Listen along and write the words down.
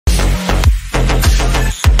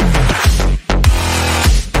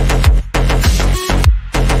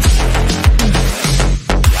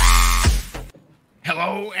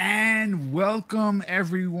welcome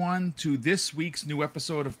everyone to this week's new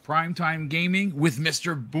episode of Primetime Gaming with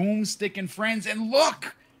Mr. Boomstick and friends. And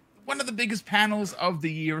look, one of the biggest panels of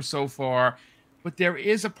the year so far, but there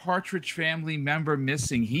is a Partridge Family member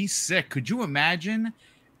missing. He's sick. Could you imagine?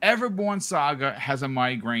 Everborn Saga has a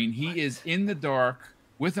migraine. He is in the dark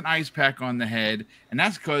with an ice pack on the head, and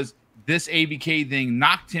that's because this ABK thing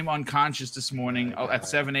knocked him unconscious this morning at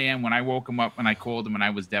 7 a.m. when I woke him up and I called him and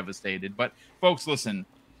I was devastated. But folks, listen,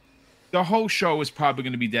 the whole show is probably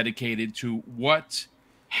going to be dedicated to what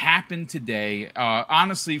happened today.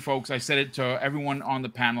 Honestly, folks, I said it to everyone on the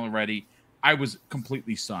panel already. I was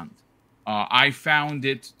completely stunned. I found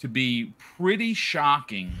it to be pretty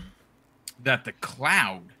shocking that the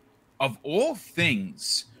cloud, of all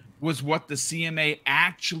things, was what the CMA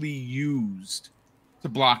actually used to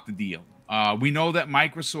block the deal. We know that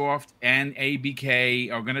Microsoft and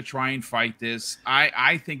ABK are going to try and fight this.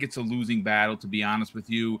 I think it's a losing battle, to be honest with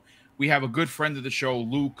you. We have a good friend of the show,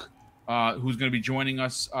 Luke, who's going to be joining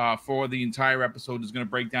us for the entire episode, is going to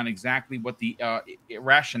break down exactly what the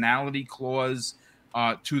irrationality clause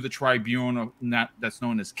to the tribunal that's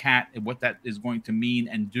known as CAT, and what that is going to mean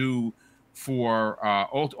and do for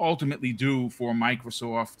ultimately do for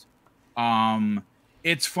Microsoft.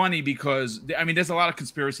 It's funny because there's a lot of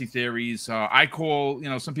conspiracy theories. I call,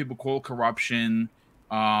 some people call corruption.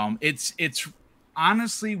 It's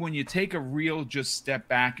honestly, when you take a real just step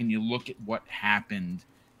back and you look at what happened,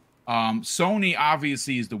 Sony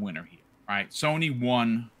obviously is the winner here, right? Sony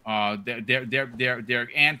won. Their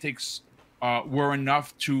antics were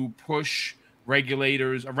enough to push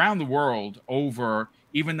regulators around the world over,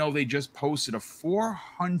 even though they just posted a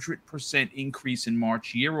 400% increase in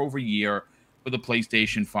March year over year for the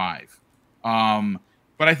PlayStation 5.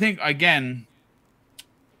 But I think, again,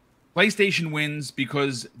 PlayStation wins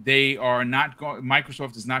because they are not going.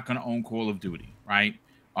 Microsoft is not going to own Call of Duty, right?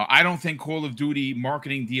 I don't think Call of Duty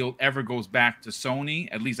marketing deal ever goes back to Sony.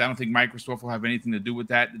 At least I don't think Microsoft will have anything to do with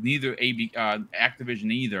that. Neither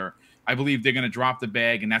Activision either. I believe they're going to drop the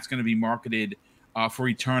bag, and that's going to be marketed for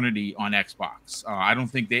eternity on Xbox. I don't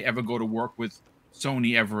think they ever go to work with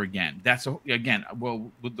Sony ever again. That's again,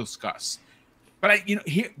 we'll discuss. But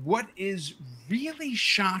here, what is really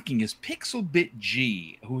shocking is Pixelbit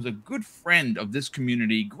G, who's a good friend of this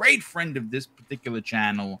community, great friend of this particular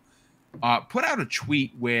channel, put out a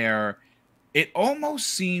tweet where it almost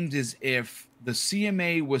seemed as if the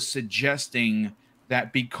CMA was suggesting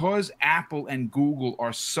that because Apple and Google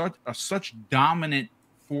are such dominant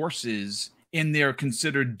forces in their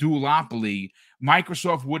considered duopoly,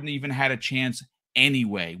 Microsoft wouldn't even had a chance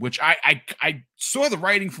anyway, which I saw the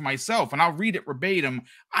writing for myself, and I'll read it verbatim.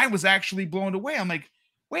 I was actually blown away. I'm like,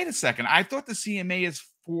 wait a second. I thought the CMA is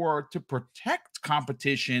to protect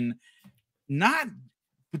competition, not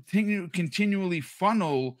continually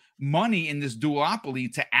funnel money in this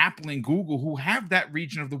duopoly to Apple and Google, who have that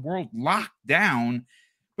region of the world locked down.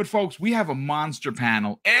 But folks, we have a monster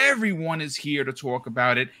panel. Everyone is here to talk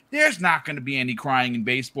about it. There's not going to be any crying in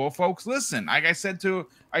baseball, folks. Listen, like I said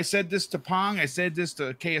this to Pong, I said this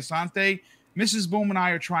to Kay Asante. Mrs. Boom and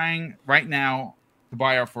I are trying right now to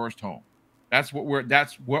buy our first home. That's what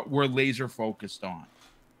we're laser focused on.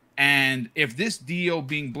 And if this deal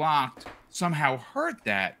being blocked somehow hurt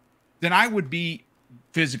that, then I would be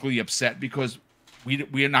physically upset because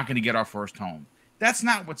we are not going to get our first home. That's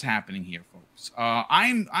not what's happening here, folks.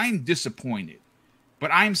 I'm disappointed,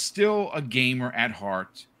 but I'm still a gamer at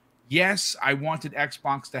heart. Yes, I wanted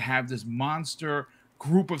Xbox to have this monster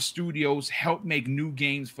group of studios help make new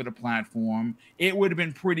games for the platform. It would have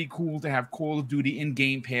been pretty cool to have Call of Duty in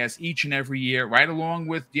Game Pass each and every year, right along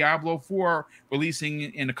with Diablo 4 releasing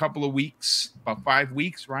in a couple of weeks, about 5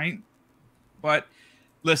 weeks, right? But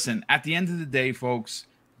listen, at the end of the day, folks,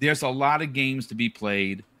 there's a lot of games to be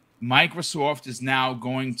played. Microsoft is now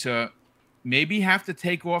going to maybe have to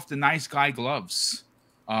take off the nice guy gloves.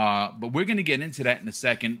 But we're going to get into that in a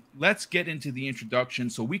second. Let's get into the introduction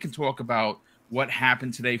so we can talk about what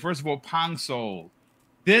happened today. First of all, Pong Soul.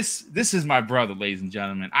 This is my brother, ladies and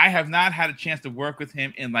gentlemen. I have not had a chance to work with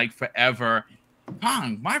him in like forever.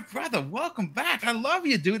 Pong, my brother, welcome back. I love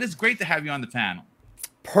you, dude. It's great to have you on the panel.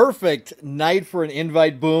 Perfect night for an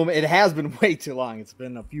invite, Boom. It has been way too long. It's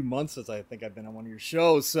been a few months since I think I've been on one of your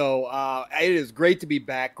shows. So it is great to be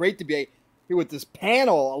back. Great to be here with this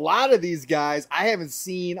panel. A lot of these guys I haven't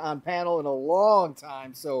seen on panel in a long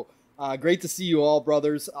time. So great to see you all,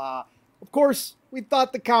 brothers. Of course, we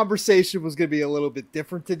thought the conversation was going to be a little bit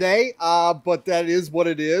different today, but that is what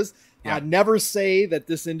it is. Yeah. Never say that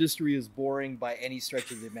this industry is boring by any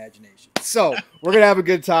stretch of the imagination. So we're going to have a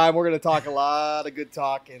good time. We're going to talk a lot of good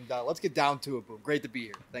talk, and let's get down to it, Boom. Great to be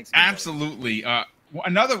here. Thanks again. Absolutely.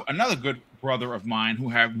 another good brother of mine who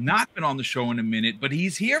have not been on the show in a minute, but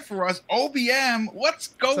he's here for us. OBM, what's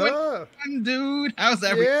going on, dude? How's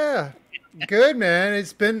everything? Yeah, good, man.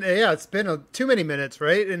 It's been too many minutes,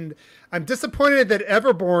 right? And I'm disappointed that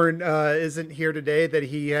Everborn isn't here today. That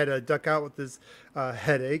he had to duck out with his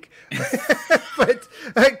headache, but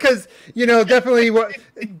because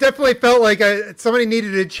definitely felt like somebody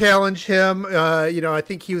needed to challenge him. I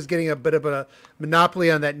think he was getting a bit of a monopoly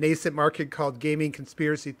on that nascent market called gaming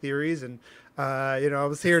conspiracy theories, and I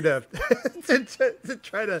was here to, to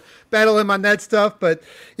try to battle him on that stuff. But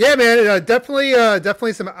yeah, man, definitely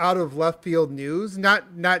some out of left field news.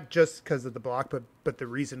 Not just because of the block, but the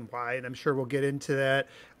reason why. And I'm sure we'll get into that.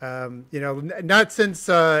 Not since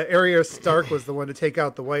Arya Stark was the one to take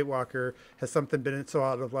out the White Walker has something been so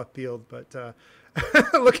out of left field. But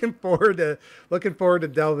looking forward to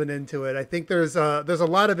delving into it. I think there's a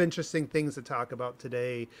lot of interesting things to talk about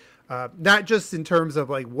today, not just in terms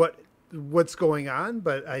of like what's going on,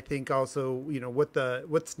 but I think also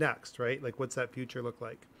what's next, right? Like what's that future look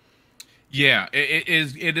like? Yeah, it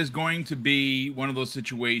is going to be one of those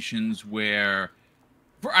situations where,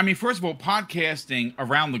 first of all, podcasting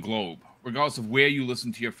around the globe, regardless of where you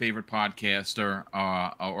listen to your favorite podcaster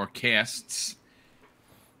or casts,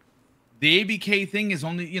 the ABK thing is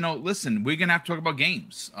only, listen, we're going to have to talk about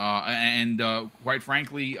games. And quite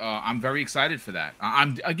frankly, I'm very excited for that.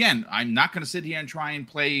 I'm not going to sit here and try and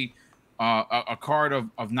play a card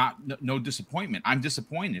of no disappointment. I'm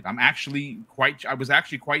disappointed. I was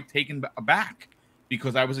actually quite taken aback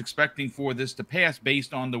because I was expecting for this to pass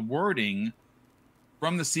based on the wording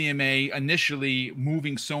from the CMA initially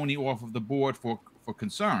moving Sony off of the board for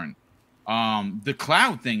concern. The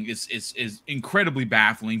cloud thing is incredibly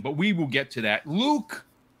baffling, but we will get to that. Luke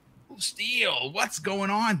Steele, what's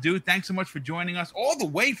going on, dude? Thanks so much for joining us all the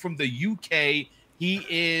way from the UK. He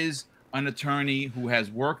is an attorney who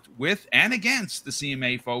has worked with and against the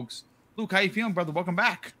CMA folks. Luke, how you feeling, brother? Welcome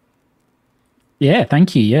back. Yeah,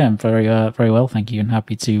 thank you. Yeah, I'm very well, thank you, and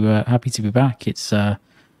happy to be back. It's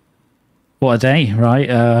what a day, right?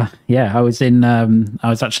 I was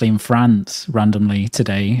actually in France randomly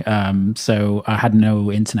today, so I had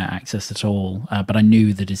no internet access at all, but I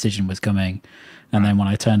knew the decision was coming. And then when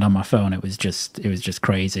I turned on my phone, it was just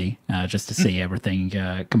crazy, just to see everything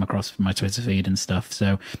come across my Twitter feed and stuff.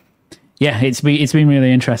 So yeah, it's been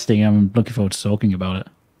really interesting. I'm looking forward to talking about it.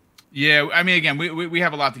 Yeah, again, we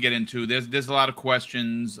have a lot to get into. There's a lot of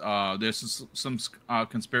questions. There's some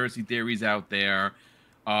conspiracy theories out there.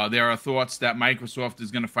 There are thoughts that Microsoft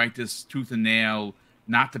is going to fight this tooth and nail,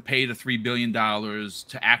 not to pay the $3 billion to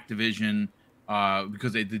Activision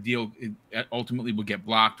because the deal ultimately will get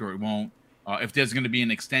blocked or it won't. If there's going to be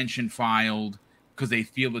an extension filed because they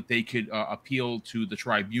feel that they could appeal to the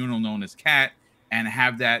tribunal known as CAT and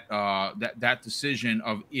have that decision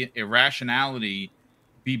of irrationality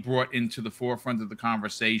be brought into the forefront of the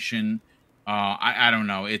conversation. I don't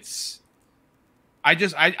know. I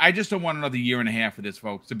just don't want another year and a half of this,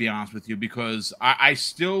 folks, to be honest with you, because I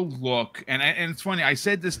still look, and it's funny, I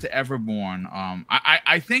said this to Everborn.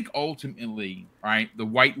 I think ultimately, right, the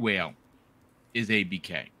white whale is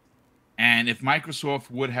ABK. And if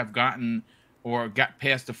Microsoft would have got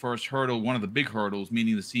past the first hurdle, one of the big hurdles,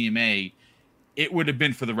 meaning the CMA, it would have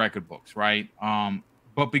been for the record books, right?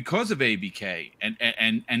 But because of ABK,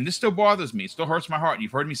 and this still bothers me, it still hurts my heart.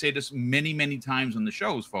 You've heard me say this many, many times on the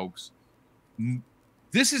shows, folks.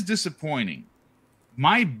 This is disappointing.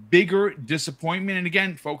 My bigger disappointment, and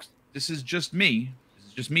again, folks, this is just me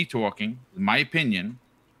talking, in my opinion.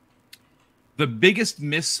 The biggest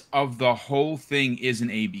miss of the whole thing is an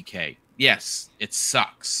ABK. Yes, it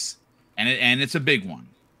sucks, and it's a big one.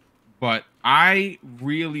 But I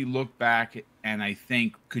really look back and I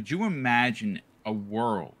think, could you imagine a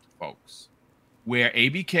world, folks, where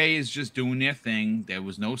ABK is just doing their thing, there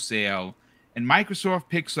was no sale, and Microsoft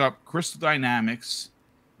picks up Crystal Dynamics,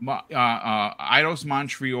 Eidos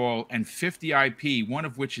Montreal, and 50 IP, one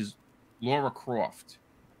of which is Lara Croft.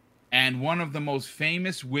 And one of the most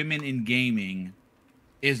famous women in gaming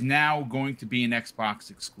is now going to be an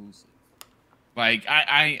Xbox exclusive. Like,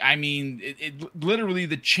 I mean, it literally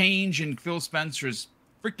the change in Phil Spencer's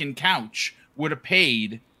freaking couch would have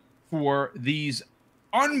paid for these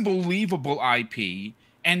unbelievable IP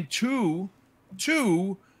and two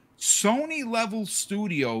Sony-level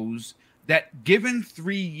studios that, given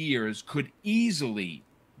 3 years, could easily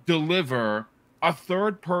deliver a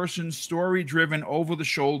third-person, story-driven,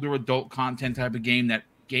 over-the-shoulder adult content type of game that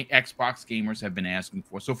Xbox gamers have been asking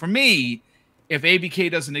for. So for me, if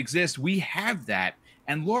ABK doesn't exist, we have that.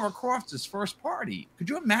 And Lara Croft is first party. Could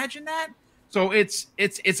you imagine that? So it's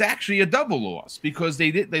actually a double loss because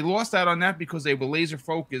they lost out on that because they were laser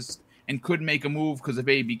focused and couldn't make a move because of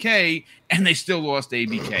ABK, and they still lost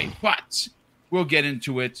ABK. But we'll get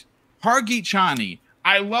into it. Hargeet Chani,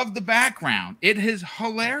 I love the background. It is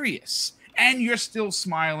hilarious. And you're still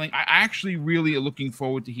smiling. I actually really am looking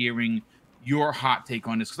forward to hearing your hot take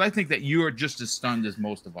on this because I think that you're just as stunned as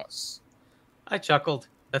most of us. I chuckled.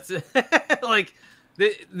 That's it. Like,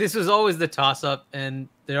 this was always the toss-up, and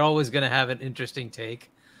they're always going to have an interesting take.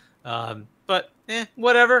 But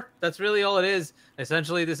whatever. That's really all it is.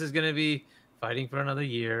 Essentially, this is going to be fighting for another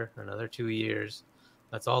year, another 2 years.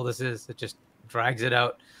 That's all this is. It just drags it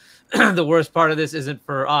out. The worst part of this isn't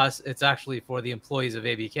for us. It's actually for the employees of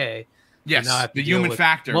ABK. Yes, the human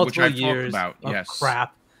factor, which I talked about. Yes,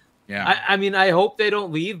 crap. Yeah. I mean, I hope they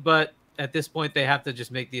don't leave, but at this point, they have to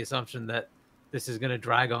just make the assumption that this is going to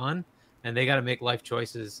drag on, and they got to make life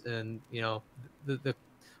choices. And the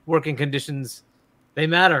working conditions, they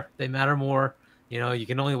matter. They matter more. You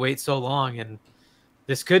can only wait so long, and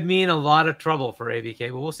this could mean a lot of trouble for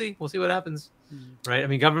ABK. But we'll see. We'll see what happens. Right? I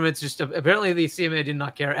mean, government's just apparently the CMA did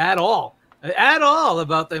not care at all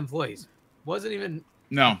about the employees. Wasn't even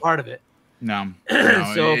part of it. No.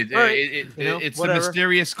 So it's the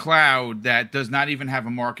mysterious cloud that does not even have a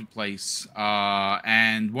marketplace.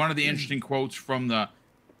 And one of the interesting quotes from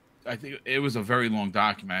I think it was a very long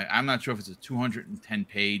document. I'm not sure if it's a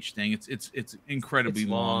 210-page thing. It's incredibly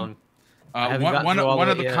long. One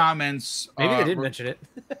of the comments. Maybe they did mention it.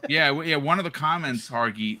 yeah. One of the comments,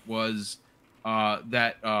 Hargeet, was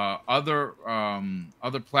that other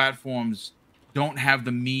platforms don't have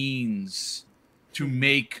the means to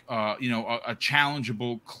make a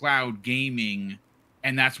challengeable cloud gaming,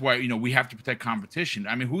 and that's why we have to protect competition.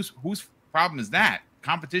 I mean, whose problem is that?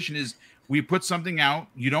 Competition is we put something out,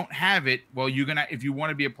 you don't have it. Well, if you want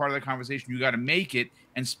to be a part of the conversation, you got to make it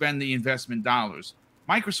and spend the investment dollars.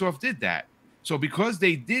 Microsoft did that, so because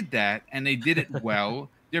they did that and they did it well,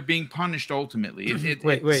 they're being punished ultimately.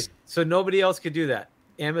 Wait. So nobody else could do that.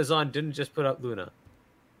 Amazon didn't just put out Luna.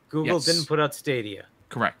 Google didn't put out Stadia.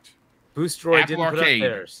 Correct. Boostroid didn't put out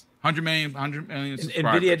theirs. 100 million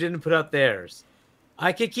subscribers. NVIDIA didn't put out theirs.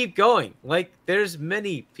 I could keep going. Like, there's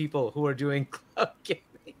many people who are doing cloud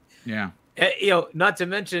gaming. Yeah. Not to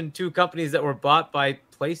mention 2 companies that were bought by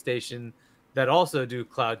PlayStation that also do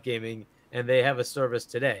cloud gaming, and they have a service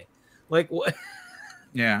today. Like, what?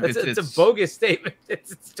 Yeah. it's a bogus statement.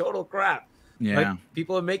 It's total crap. Yeah. Like,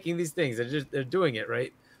 people are making these things. They're doing it,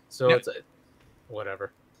 right? So it's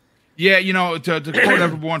whatever. Yeah, to quote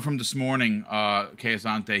everyone from this morning,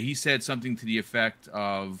 Kayasante, he said something to the effect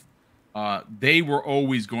of they were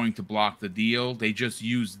always going to block the deal. They just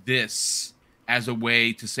used this as a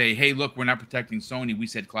way to say, hey, look, we're not protecting Sony. We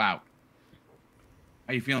said cloud.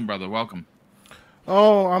 How you feeling, brother? Welcome.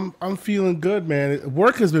 Oh, I'm feeling good, man.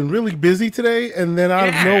 Work has been really busy today, and then out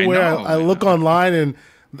of nowhere, I look online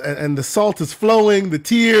and the salt is flowing, the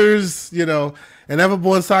tears, and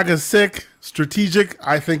Everborn Saga's sick. Strategic,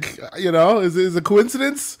 I think, is a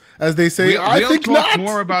coincidence, as they say. I think we'll talk not.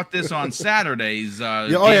 more about this on Saturday's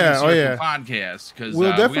podcast because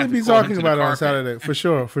we'll definitely be talking about it on Saturday for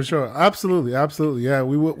sure. Absolutely. Yeah,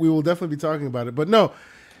 we will definitely be talking about it. But no,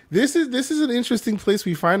 this is an interesting place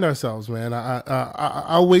we find ourselves, man.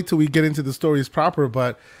 I'll wait till we get into the stories proper,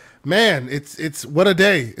 but. Man, it's what a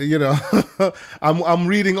day, I'm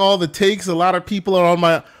reading all the takes. A lot of people are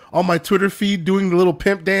on my Twitter feed doing the little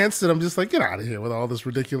pimp dance, and I'm just like, get out of here with all this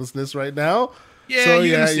ridiculousness right now. Yeah, so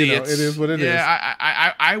it is what it is.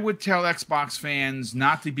 I would tell Xbox fans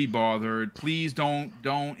not to be bothered. Please don't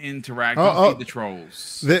interact. Don't feed the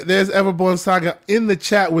trolls. There's Everborn Saga in the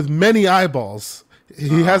chat with many eyeballs.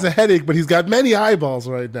 He has a headache, but he's got many eyeballs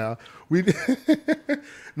right now.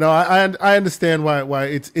 No, I understand why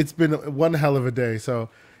it's been one hell of a day. So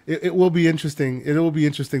it will be interesting. It will be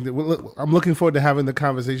interesting. I'm looking forward to having the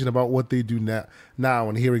conversation about what they do now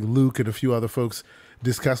and hearing Luke and a few other folks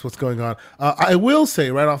discuss what's going on. I will say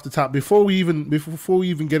right off the top, before we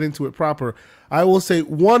even get into it proper, I will say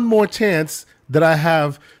one more chance that I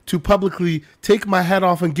have to publicly take my hat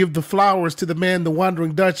off and give the flowers to the man, the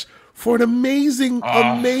Wandering Dutch, for an amazing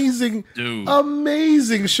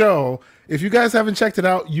show. If you guys haven't checked it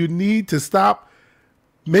out, you need to stop,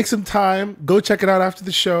 make some time, go check it out after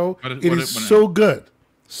the show. It is so good.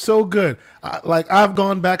 So good. I've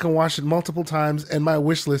gone back and watched it multiple times, and my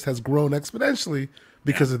wish list has grown exponentially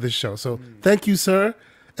because of this show. So thank you, sir.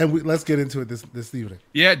 And let's get into it this evening.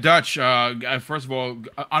 Yeah, Dutch. First of all,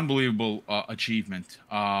 unbelievable achievement.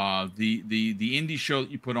 The indie show that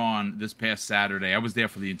you put on this past Saturday, I was there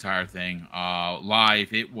for the entire thing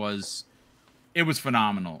live. It was It was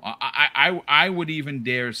phenomenal. I would even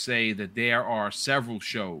dare say that there are several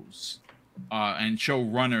shows and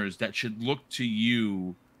showrunners that should look to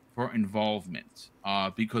you for involvement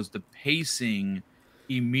because the pacing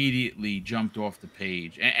immediately jumped off the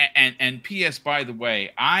page. And P.S. by the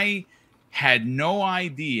way, I had no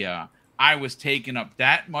idea I was taking up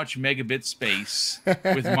that much megabit space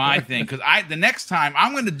with my thing because the next time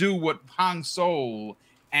I'm going to do what Pong Soul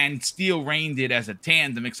and Steel Rain did as a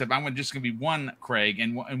tandem, except I'm just going to be one Craig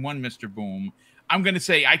and one Mr. Boom. I'm going to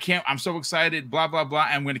say, I'm so excited, blah, blah, blah.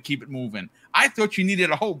 And I'm going to keep it moving. I thought you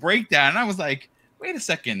needed a whole breakdown. And I was like, wait a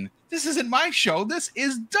second. This isn't my show. This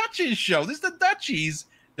is Dutch's show. This is the Dutchies.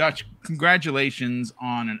 Dutch, congratulations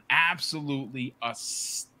on an absolutely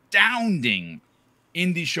astounding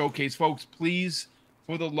indie showcase. Folks, please,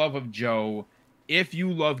 for the love of Joe, if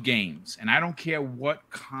you love games, and I don't care what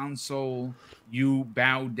console you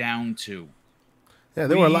bow down to. Yeah,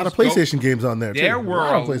 there were a lot of PlayStation games on there, too. There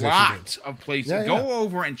were a lot games. of PlayStation. Yeah. Go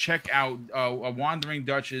over and check out Wandering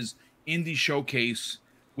Dutch's indie showcase,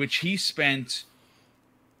 which he spent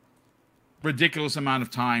ridiculous amount of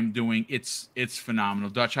time doing. It's phenomenal.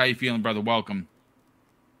 Dutch, how you feeling, brother? Welcome.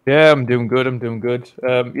 Yeah, I'm doing good.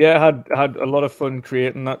 Yeah, had a lot of fun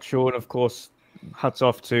creating that show, and of course, hats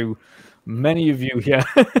off to many of you here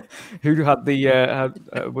who had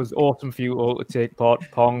it was awesome for you all to take part.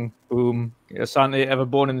 Pong, Boom, Santi,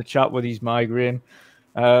 Everborn in the chat with his migraine.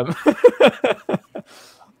 But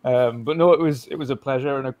no, it was a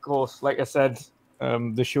pleasure, and of course, like I said,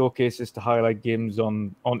 the showcase is to highlight games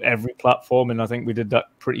on every platform, and I think we did that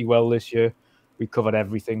pretty well this year. We covered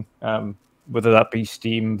everything. Whether that be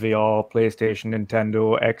Steam, VR, PlayStation,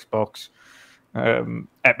 Nintendo, Xbox,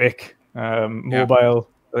 Epic, mobile,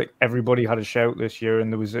 like everybody had a shout this year,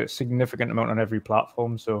 and there was a significant amount on every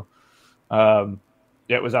platform. So, yeah,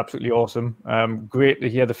 it was absolutely awesome. Great to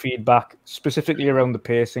hear the feedback, specifically around the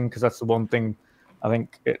pacing, because that's the one thing I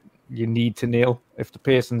think you need to nail. If the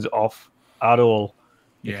pacing's off at all,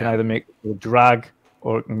 you can either make it drag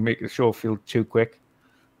or it can make the show feel too quick.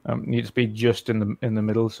 Needs to be just in the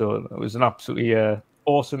middle. So it was an absolutely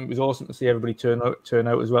awesome. It was awesome to see everybody turn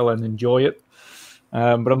out as well and enjoy it.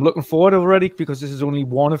 But I'm looking forward already because this is only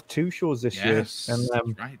one of two shows this year,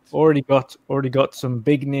 and right. already got some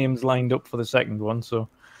big names lined up for the second one. So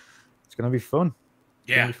it's gonna be fun.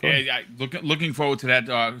 Yeah. Looking forward to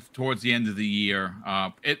that towards the end of the year.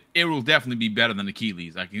 It will definitely be better than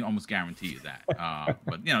Achilles. I can almost guarantee you that.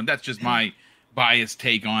 But that's just my biased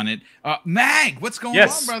take on it. Mag, what's going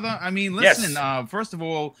on, brother? I mean, listen, first of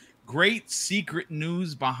all, great secret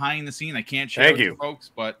news behind the scene. I can't share it with folks,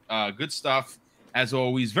 but good stuff as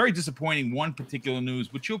always. Very disappointing one particular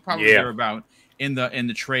news, which you'll probably hear about in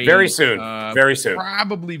the trade very soon.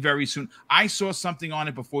 Probably very soon. I saw something on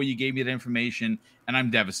it before you gave me that information, and I'm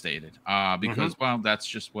devastated because well, that's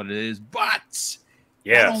just what it is. But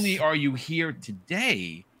not only are you here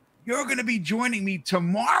today, you're going to be joining me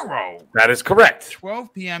tomorrow. That is correct.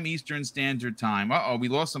 12 p.m. Eastern Standard Time. We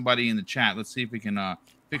lost somebody in the chat. Let's see if we can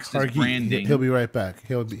fix this branding. He'll be right back.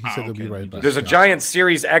 He said he'll be right back. There's a giant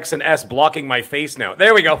Series X and S blocking my face now.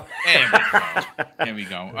 There we go. There we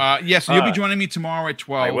go. Yes, so you'll be joining me tomorrow at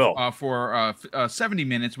 12 I will. For 70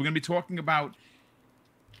 minutes. We're going to be talking about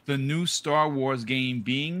the new Star Wars game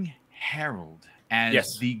being heralded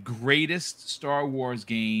as the greatest Star Wars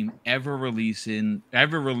game ever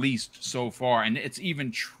released so far, and it's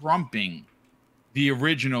even trumping the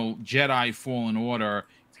original Jedi Fallen Order.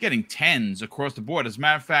 It's getting 10s across the board. As a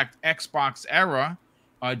matter of fact, Xbox Era,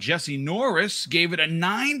 Jesse Norris gave it a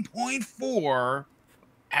 9.4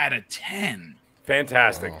 out of 10.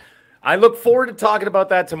 Fantastic. Wow. I look forward to talking about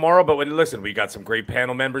that tomorrow, but listen, we got some great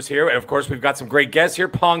panel members here, and of course, we've got some great guests here,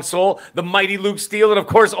 Pong Soul, the mighty Luke Steele, and of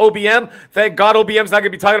course, OBM. Thank God OBM's not going to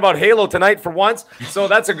be talking about Halo tonight for once, so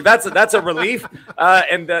that's a relief,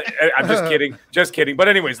 I'm just kidding. But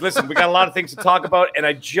anyways, listen, we got a lot of things to talk about, and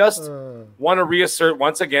I just want to reassert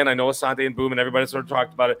once again, I know Asante and Boom and everybody sort of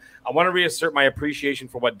talked about it, I want to reassert my appreciation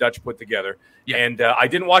for what Dutch put together. Yeah. And I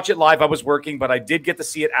didn't watch it live. I was working, but I did get to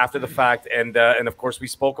see it after the fact. And of course, we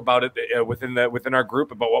spoke about it within our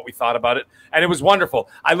group about what we thought about it. And it was wonderful.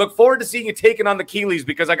 I look forward to seeing it taken on the Keeleys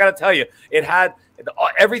because I got to tell you, it had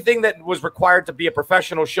everything that was required to be a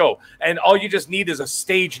professional show. And all you just need is a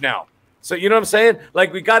stage now. So you know what I'm saying?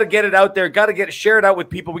 Like, we got to get it out there, got to share it out with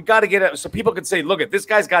people. We got to get it so people can say, look, this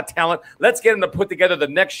guy's got talent. Let's get him to put together the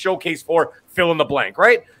next showcase for fill in the blank,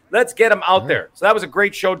 right? Let's get him out there. So that was a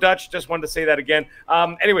great show, Dutch. Just wanted to say that again.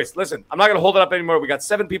 Anyways, listen, I'm not going to hold it up anymore. We got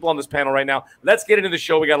 7 people on this panel right now. Let's get into the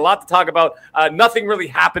show. We got a lot to talk about. Nothing really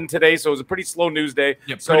happened today, so it was a pretty slow news day.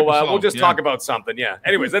 Yeah, so we'll just talk about something. Yeah.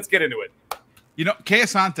 Anyways, let's get into it. You know,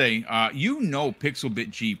 Keasante, you know Pixelbit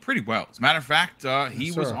G pretty well. As a matter of fact,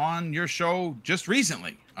 he was on your show just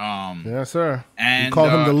recently. Yes, sir. And we call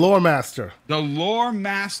him the lore master. The lore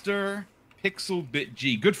master, Pixelbit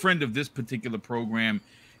G, good friend of this particular program.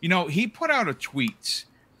 You know, he put out a tweet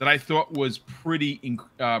that I thought was pretty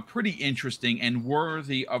interesting and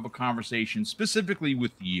worthy of a conversation, specifically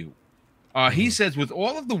with you. He says, with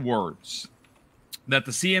all of the words that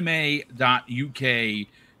the CMA.UK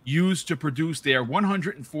used to produce their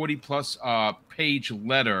 140 plus page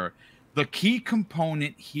letter, the key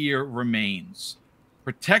component here remains: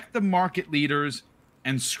 protect the market leaders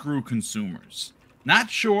and screw consumers. Not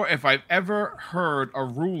sure if I've ever heard a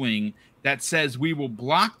ruling that says we will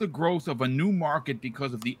block the growth of a new market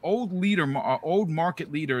because of the old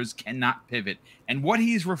market leaders cannot pivot. And what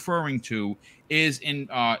he's referring to is in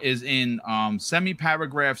semi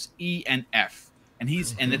paragraphs E and F, and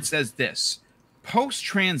it says this: post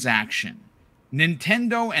transaction,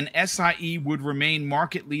 Nintendo and SIE would remain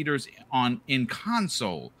market leaders in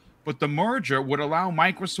console, but the merger would allow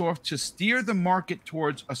Microsoft to steer the market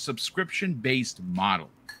towards a subscription-based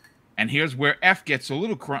model. And here's where F gets a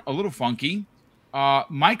little funky.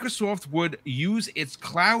 Microsoft would use its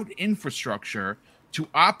cloud infrastructure to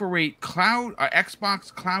operate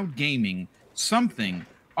Xbox cloud gaming, something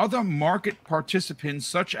other market participants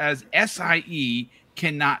such as SIE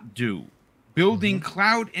cannot do. Building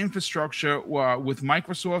cloud infrastructure with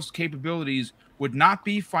Microsoft's capabilities would not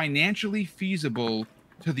be financially feasible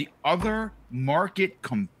to the other market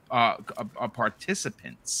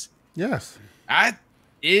participants. Yes. That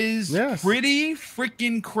is pretty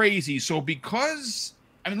freaking crazy. So because,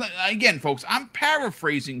 I mean, again, folks, I'm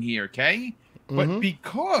paraphrasing here, okay? But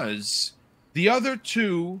because the other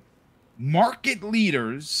two market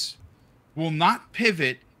leaders will not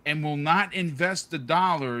pivot and will not invest the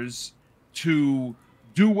dollars to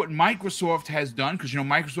do what Microsoft has done, because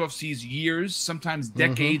Microsoft sees years, sometimes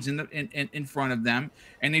decades in front of them,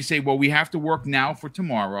 and they say, well, we have to work now for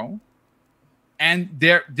tomorrow. And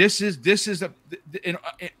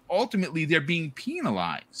ultimately they're being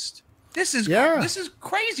penalized. This is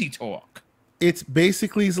crazy talk. It's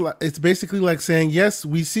basically like saying, yes,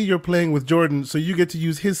 we see you're playing with Jordan, so you get to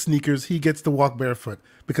use his sneakers, he gets to walk barefoot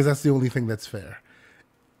because that's the only thing that's fair.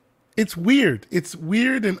 It's weird. It's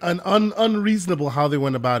weird and unreasonable how they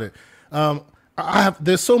went about it.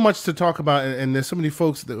 There's so much to talk about, and there's so many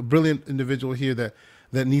folks, the brilliant individual here that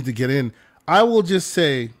need to get in. I will just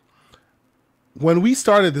say, when we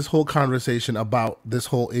started this whole conversation about this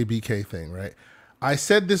whole ABK thing, right? I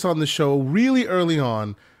said this on the show really early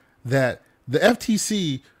on that the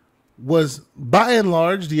FTC was, by and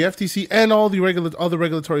large, the FTC and all the other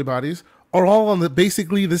regulatory bodies are all on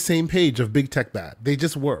basically the same page of big tech bad. They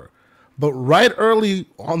just were. But right early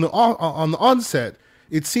on the onset,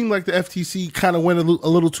 it seemed like the FTC kind of went a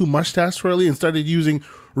little too mustache twirly and started using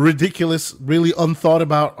ridiculous, really unthought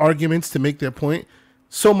about arguments to make their point.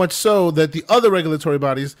 So much so that the other regulatory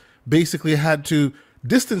bodies basically had to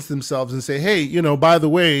distance themselves and say, hey, by the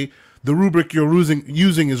way, the rubric you're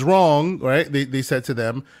using is wrong, right? They said to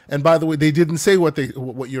them. And by the way, they didn't say what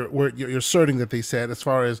you're asserting that they said as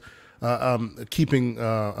far as keeping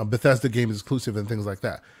a Bethesda game exclusive and things like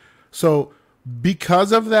that. So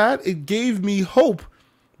because of that, it gave me hope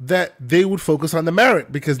that they would focus on the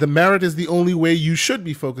merit, because the merit is the only way you should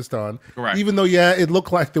be focused on. Correct. Even though, it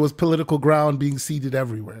looked like there was political ground being ceded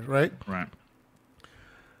everywhere, right? Right.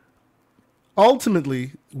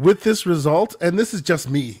 Ultimately, with this result, and this is just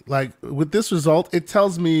me, with this result, it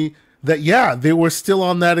tells me that, they were still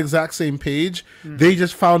on that exact same page. Mm-hmm. They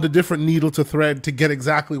just found a different needle to thread to get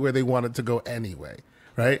exactly where they wanted to go anyway,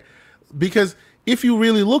 right? Because if you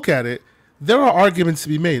really look at it, there are arguments to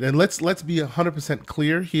be made, and let's be 100%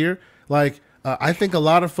 clear here. I think a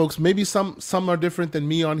lot of folks, maybe some are different than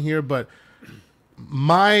me on here, but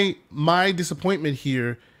my disappointment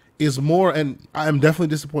here is more, and I'm definitely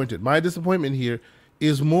disappointed. My disappointment here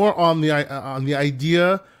is more on the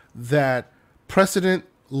idea that precedent,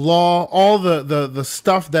 law, all the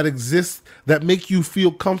stuff that exists that make you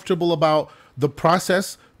feel comfortable about the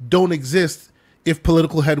process don't exist if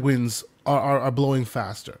political headwinds are blowing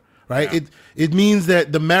faster. Right? Yeah. It means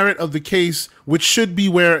that the merit of the case, which should be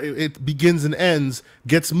where it begins and ends,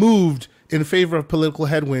 gets moved in favor of political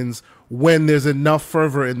headwinds when there's enough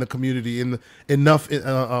fervor in the community, enough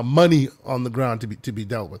money on the ground to be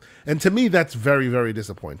dealt with. And to me, that's very, very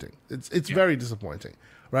disappointing. It's very disappointing,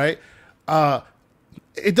 right?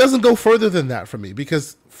 It doesn't go further than that for me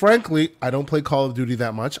because, frankly, I don't play Call of Duty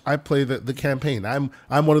that much. I play the campaign. I'm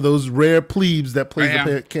one of those rare plebes that plays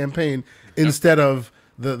the campaign instead of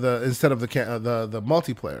the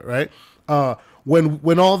multiplayer, right?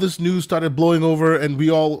 When all this news started blowing over and we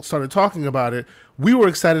all started talking about it, we were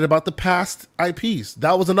excited about the past IPs.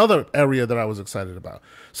 That was another area that I was excited about.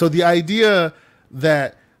 So the idea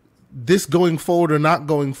that this going forward or not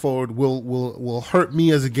going forward will hurt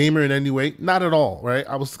me as a gamer in any way, not at all, right?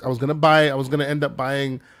 I was gonna end up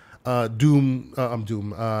buying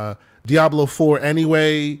Diablo 4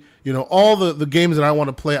 anyway. You know, all the games that I want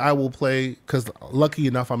to play, I will play, because lucky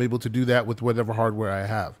enough I'm able to do that with whatever hardware I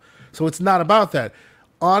have. So it's not about that.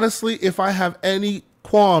 Honestly, if I have any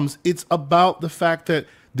qualms, it's about the fact that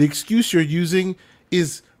the excuse you're using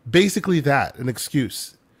is basically that, an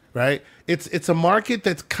excuse, right? It's a market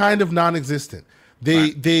that's kind of non-existent.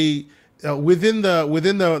 They within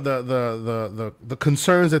the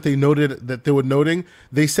concerns that they noted, that they were noting,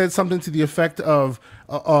 they said something to the effect of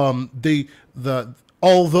although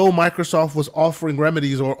Microsoft was offering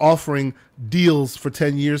remedies or offering deals for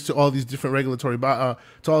 10 years to all these different regulatory to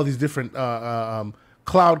all these different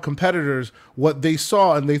cloud competitors, what they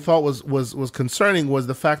saw and they thought was concerning was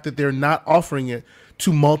the fact that they're not offering it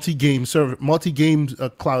to multi-game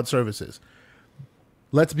cloud services.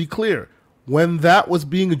 Let's be clear. When that was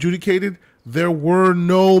being adjudicated, there were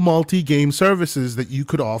no multi-game services that you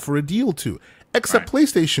could offer a deal to, except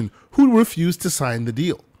PlayStation, who refused to sign the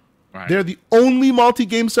deal. Right. They're the only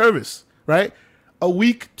multi-game service, right? A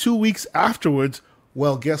week, 2 weeks afterwards,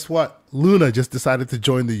 well, guess what? Luna just decided to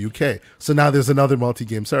join the UK. So now there's another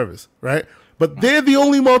multi-game service, right? But they're the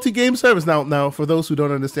only multi-game service. Now, for those who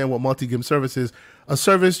don't understand what multi-game service is, a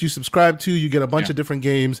service you subscribe to, you get a bunch of different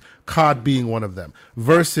games, COD being one of them,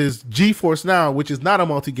 versus GeForce Now, which is not a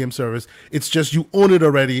multi-game service. It's just you own it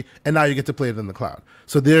already, and now you get to play it in the cloud.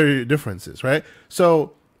 So there are your differences, right?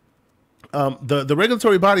 So the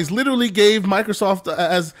regulatory bodies literally gave Microsoft,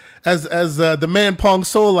 as the man Pong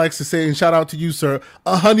Soul likes to say, and shout out to you, sir,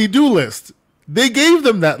 a honey-do list. They gave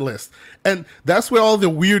them that list. And that's where all the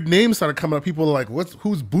weird names started coming up. People are like,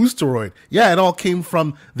 who's Boosteroid? Yeah, it all came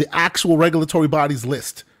from the actual regulatory bodies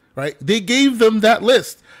list, right? They gave them that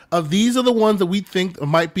list of these are the ones that we think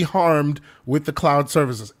might be harmed with the cloud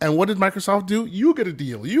services. And what did Microsoft do? You get a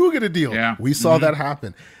deal. You get a deal. Yeah. We saw that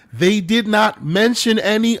happen. They did not mention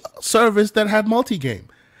any service that had multi-game.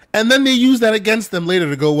 And then they used that against them later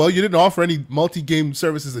to go, well, you didn't offer any multi-game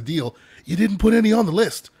services a deal. You didn't put any on the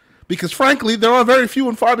list. Because frankly, there are very few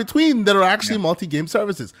and far between that are actually multi-game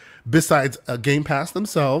services, besides Game Pass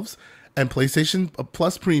themselves and PlayStation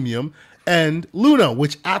Plus Premium and Luna,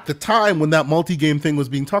 which at the time when that multi-game thing was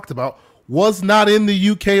being talked about was not in the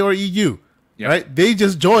UK or EU, right? They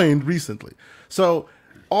just joined recently. So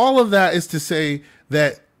all of that is to say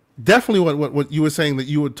that definitely what you were saying that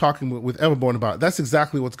you were talking with Everborn about, that's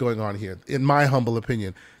exactly what's going on here, in my humble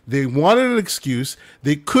opinion. They wanted an excuse.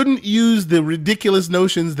 They couldn't use the ridiculous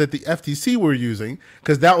notions that the FTC were using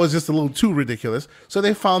because that was just a little too ridiculous. So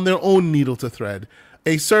they found their own needle to thread.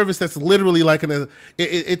 A service that's literally like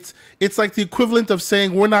it's like the equivalent of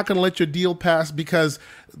saying we're not going to let your deal pass because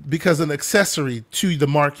an accessory to the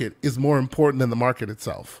market is more important than the market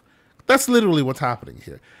itself. That's literally what's happening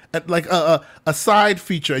here. Like a side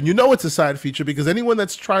feature, and you know it's a side feature because anyone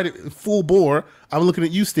that's tried it full bore, I'm looking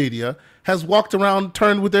at you, Stadia, has walked around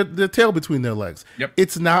turned with their tail between their legs.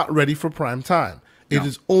 It's not ready for prime time. It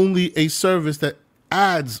is only a service that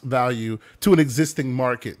adds value to an existing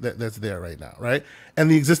market that's there right now, right?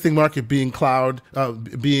 And the existing market being cloud,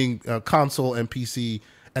 being console and PC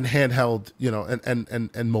and handheld, you know,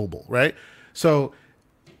 and mobile, right? So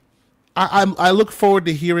I look forward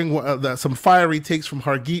to hearing some fiery takes from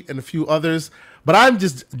Hargeet and a few others, but I'm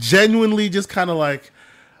just genuinely just kind of like,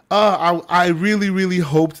 I really, really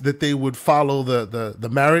hoped that they would follow the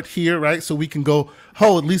merit here, right? So we can go,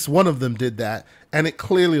 oh, at least one of them did that. And it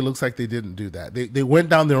clearly looks like they didn't do that. They went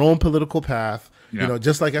down their own political path, you know,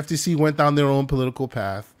 just like FTC went down their own political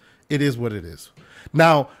path. It is what it is.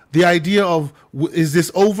 Now, the idea of, is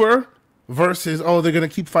this over versus, oh, they're going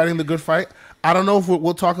to keep fighting the good fight? I don't know if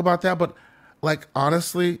we'll talk about that, but like,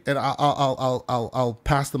 honestly, and I'll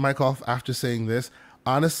pass the mic off after saying this.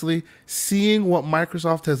 Honestly, seeing what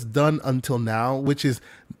Microsoft has done until now, which is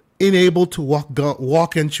unable to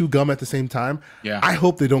walk and chew gum at the same time, I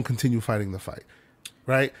hope they don't continue fighting the fight.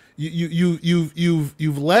 Right?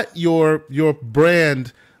 You've let your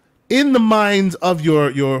brand in the minds of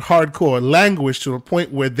your hardcore languish to a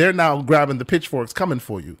point where they're now grabbing the pitchforks coming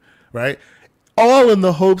for you. Right? All in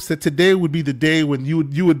the hopes that today would be the day when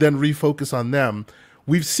you would then refocus on them.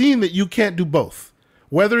 We've seen that you can't do both.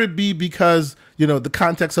 Whether it be because, you know, the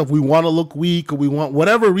context of we want to look weak or we want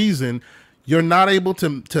whatever reason, you're not able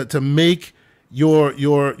to make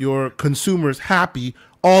your consumers happy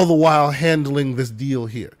all the while handling this deal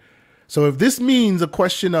here. So if this means a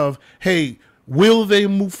question of, hey, will they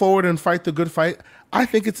move forward and fight the good fight? I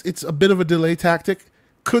think it's a bit of a delay tactic.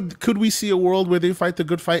 Could we see a world where they fight the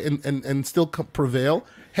good fight and still prevail?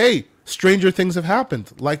 Hey, stranger things have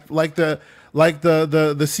happened. Like the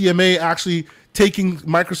CMA actually taking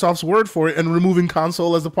Microsoft's word for it and removing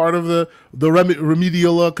console as a part of the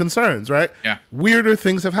remedial concerns, right? Yeah. Weirder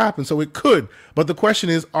things have happened, so it could. But the question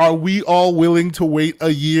is, are we all willing to wait a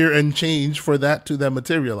year and change for that to then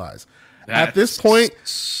materialize? At this point,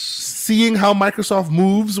 seeing how Microsoft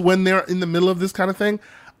moves when they're in the middle of this kind of thing,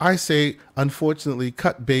 I say, unfortunately,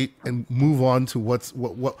 cut bait and move on to what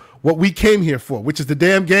we came here for, which is the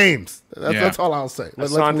damn games. That's all I'll say.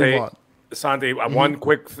 Let's move on. Santi, one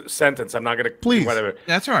quick sentence. I'm not going to... Please. Whatever.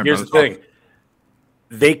 That's all right, Here's brother. the thing.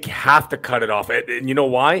 They have to cut it off. And you know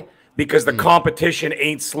why? Because the competition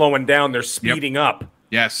ain't slowing down. They're speeding up.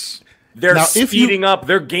 Yes. They're speeding up.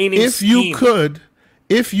 They're gaining steam.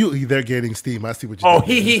 They're gaining steam. I see what you're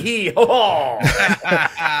doing. Oh.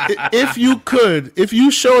 If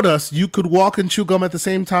you showed us you could walk and chew gum at the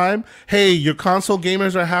same time, hey, your console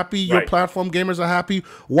gamers are happy, your platform gamers are happy,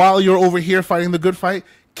 while you're over here fighting the good fight,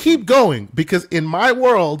 keep going. Because in my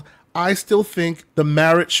world, I still think the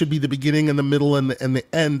merit should be the beginning and the middle and the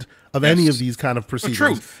end of any of these kind of proceedings. The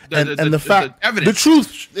truth. The evidence. The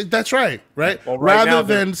truth. That's right. Right. Well, right Rather now,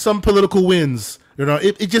 than some political wins. You know,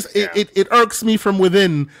 it irks me from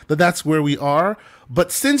within that's where we are.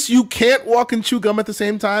 But since you can't walk and chew gum at the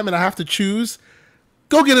same time, and I have to choose,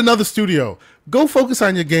 go get another studio. Go focus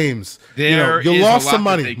on your games. You lost some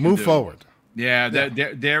money. Move forward. Yeah,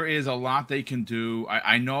 there is a lot they can do.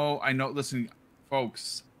 I know. Listen,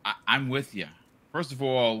 folks, I'm with you. First of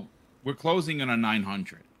all, we're closing in on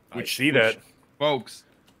 900. I see that, folks.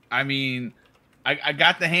 I mean, I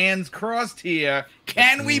got the hands crossed here.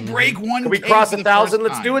 Can we break one? Can we cross 1,000?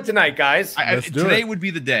 Let's do it tonight, guys. Today would be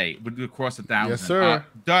the day. Would cross 1,000. Yes, sir.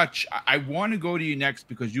 Dutch, I want to go to you next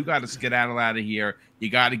because you got to skedaddle out of here. You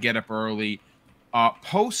got to get up early.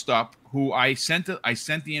 Post Up, who I sent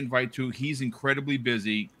the invite to, he's incredibly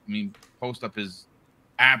busy. I mean, Post Up is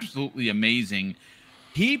absolutely amazing.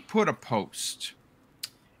 He put a post,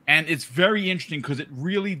 and it's very interesting because it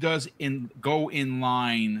really does go in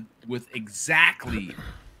line with exactly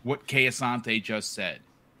what Kay Asante just said.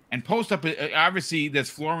 And Post Up, obviously, there's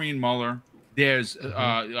Florian Muller, there's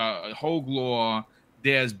Hogue Law,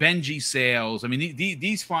 there's Benji Sales. I mean,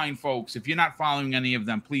 these fine folks, if you're not following any of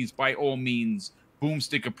them, please, by all means,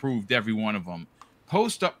 Boomstick approved every one of them.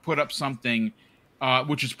 Post Up put up something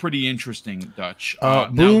which is pretty interesting, Dutch.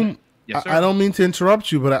 Boom. Yes, sir. I don't mean to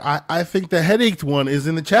interrupt you, but I think the headached one is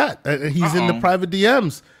in the chat. He's in the private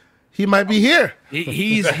DMs. He might be here.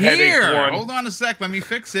 He's here. Hold on a sec. Let me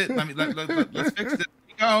fix it. Let's fix it.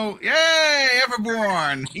 Go. Yay,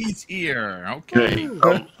 Everborn. He's here. Okay.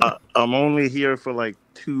 I'm only here for like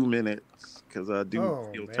 2 minutes because I do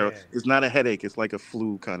feel terrible. It's not a headache. It's like a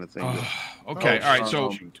flu kind of thing. Okay. All right.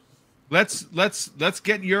 So let's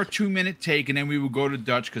get your 2-minute take, and then we will go to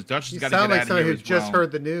Dutch because Dutch has got to get out of here. You sound like somebody who just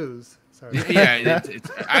heard the news. Sorry. Yeah,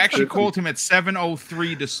 I actually called him at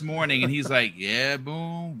 7:03 this morning, and he's like, "Yeah,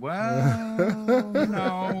 Boom. Well,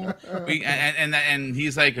 no." And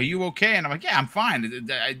he's like, "Are you okay?" And I'm like, "Yeah, I'm fine."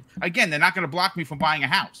 Again, they're not going to block me from buying a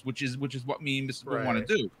house, which is what me and Mr. Boom want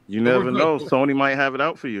to do. You never know. Sony might have it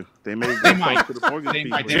out for you. They may.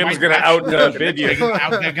 Jim's going to outbid you.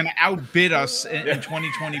 They're going to outbid us in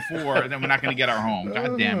 2024, and then we're not going to get our home.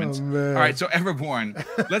 God damn it! All right, so Everborn,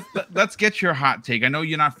 let's get your hot take. I know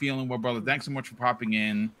you're not feeling well, brother. Thanks so much for popping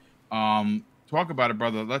in. Talk about it,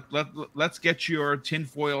 brother. Let's get your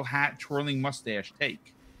tinfoil hat twirling mustache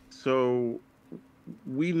take. So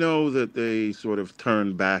we know that they sort of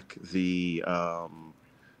turned back the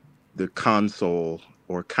console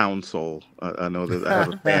or council. I know that I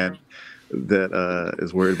have a fan that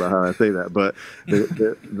is worried about how I say that, but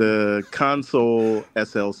the console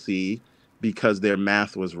SLC because their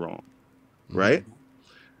math was wrong, right?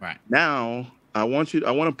 Right. Now, I want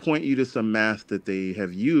to point you to some math that they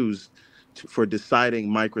have used for deciding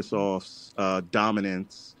Microsoft's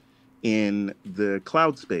dominance in the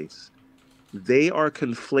cloud space. They are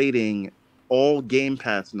conflating all Game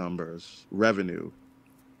Pass numbers, revenue,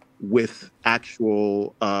 with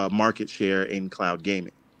actual market share in cloud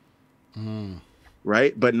gaming.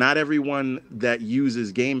 Right? But not everyone that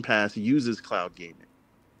uses Game Pass uses cloud gaming.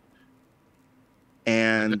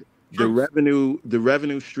 And the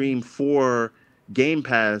revenue stream for Game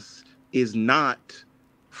Pass is not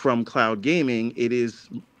from cloud gaming. It is,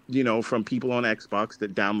 from people on Xbox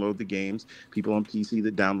that download the games, people on PC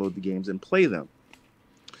that download the games and play them.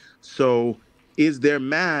 So is their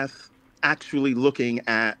math actually looking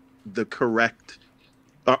at the correct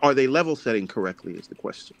Are they level setting correctly is the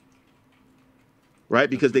question, right?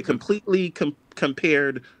 Because they completely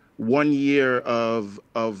compared 1 year of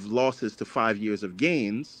losses to 5 years of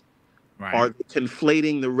gains. Right. Are they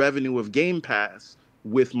conflating the revenue of Game Pass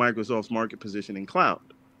with Microsoft's market position in cloud?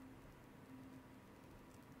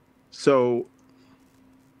 So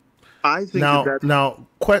I think now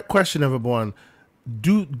question number one: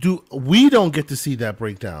 Do we don't get to see that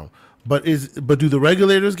breakdown? But do the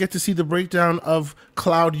regulators get to see the breakdown of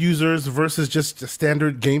cloud users versus just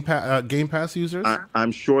standard Game Pass users?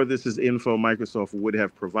 I'm sure this is info Microsoft would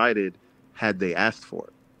have provided had they asked for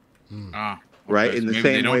it. Okay. Right, in the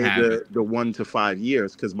same way the 1 to 5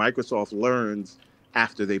 years, because Microsoft learns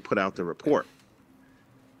after they put out the report.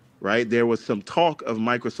 Right, there was some talk of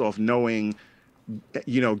Microsoft knowing,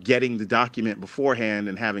 getting the document beforehand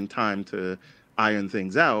and having time to iron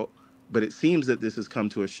things out. But it seems that this has come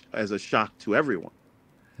to as a shock to everyone,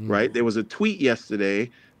 right? There was a tweet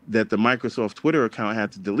yesterday that the Microsoft Twitter account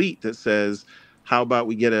had to delete that says, "How about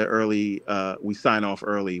we get we sign off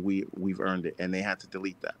early? We've earned it," and they had to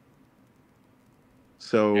delete that.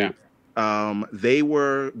 So they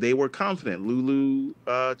were confident. Lulu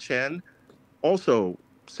Chen also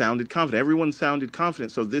sounded confident. Everyone sounded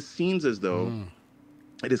confident. So this seems as though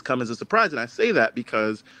it has come as a surprise, and I say that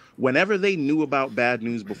because whenever they knew about bad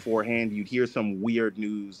news beforehand, you'd hear some weird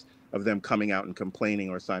news of them coming out and complaining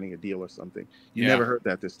or signing a deal or something. You never heard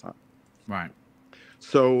that this time. Right.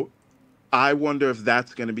 So I wonder if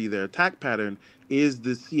that's going to be their attack pattern. Is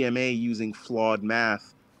the CMA using flawed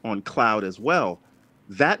math on cloud as well?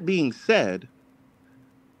 That being said,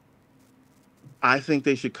 I think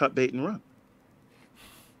they should cut bait and run.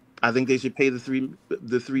 I think they should pay the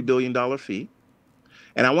 $3 billion fee.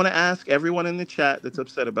 And I want to ask everyone in the chat that's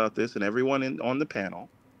upset about this and everyone on the panel,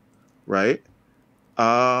 right?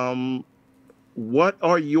 What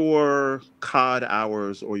are your COD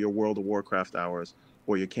hours or your World of Warcraft hours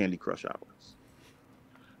or your Candy Crush hours?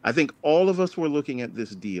 I think all of us were looking at this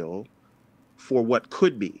deal for what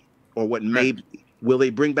could be or what may be. Will they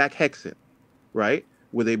bring back Hexen, right?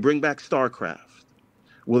 Will they bring back StarCraft?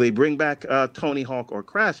 Will they bring back Tony Hawk or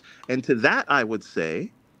Crash? And to that, I would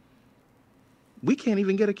say, we can't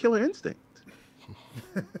even get a Killer Instinct.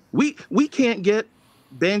 we can't get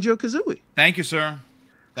Banjo-Kazooie. Thank you, sir.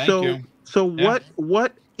 Thank you. So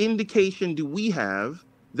what indication do we have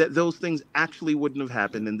that those things actually wouldn't have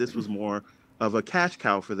happened and this was more of a cash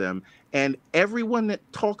cow for them? And everyone that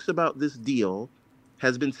talks about this deal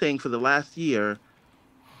has been saying for the last year,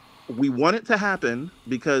 we want it to happen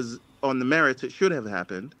because on the merits it should have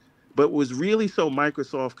happened, but it was really so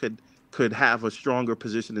Microsoft could have a stronger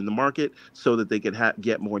position in the market so that they could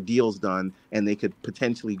get more deals done and they could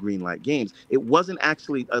potentially greenlight games. It wasn't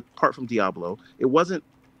actually, apart from Diablo, it wasn't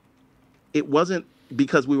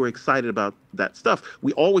because we were excited about that stuff.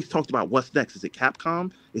 We always talked about what's next. Is it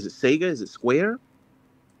Capcom? Is it Sega? Is it Square?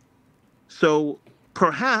 So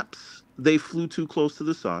perhaps they flew too close to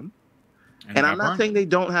the sun. And I'm not saying they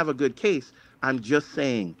don't have a good case. I'm just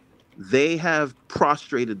saying they have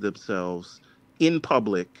prostrated themselves in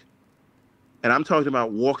public. And I'm talking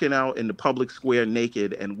about walking out in the public square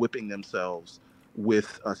naked and whipping themselves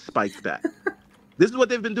with a spiked bat. This is what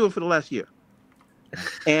they've been doing for the last year.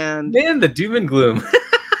 And man, the doom and gloom.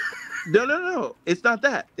 No. It's not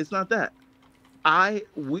that. It's not that.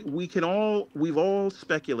 We've all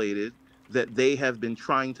speculated that they have been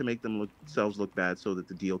trying to make themselves look bad so that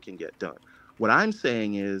the deal can get done. What I'm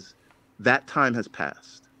saying is that time has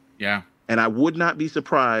passed. Yeah. And I would not be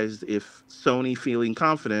surprised if Sony, feeling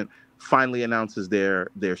confident, finally announces their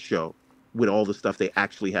show with all the stuff they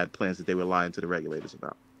actually had plans that they were lying to the regulators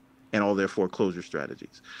about and all their foreclosure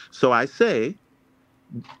strategies. So I say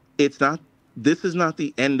this is not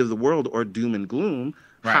the end of the world or doom and gloom.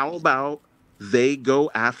 Right. How about they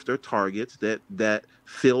go after targets that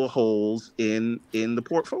fill holes in the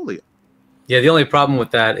portfolio? Yeah, the only problem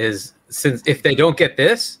with that is since if they don't get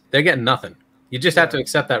this, they're getting nothing. You just have to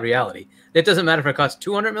accept that reality. It doesn't matter if it costs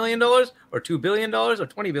 $200 million or $2 billion or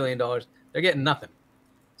 $20 billion. They're getting nothing.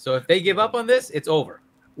 So if they give up on this, it's over.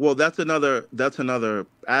 Well, that's another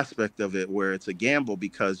aspect of it where it's a gamble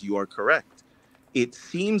because you are correct. It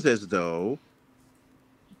seems as though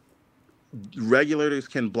regulators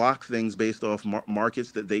can block things based off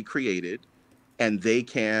markets that they created, and they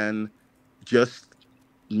can just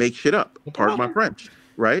make shit up. Pardon my French,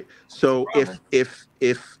 right? So if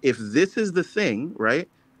this is the thing, right?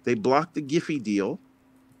 They blocked the Giphy deal,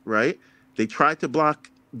 right? They tried to block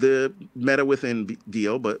the Meta Within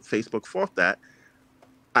deal, but Facebook fought that.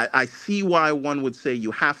 I see why one would say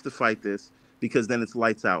you have to fight this because then it's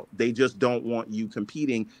lights out. They just don't want you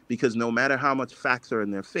competing because no matter how much facts are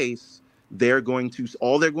in their face,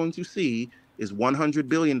 all they're going to see is $100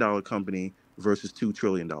 billion company versus $2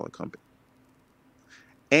 trillion company.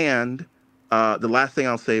 And the last thing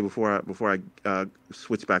I'll say before I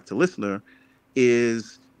switch back to listener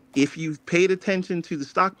is, if you've paid attention to the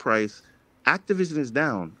stock price, Activision is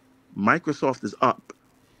down, Microsoft is up,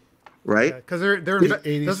 right? Because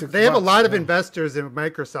they have a lot of investors in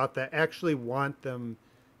Microsoft that actually want them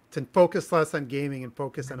to focus less on gaming and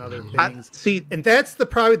focus on other things. And that's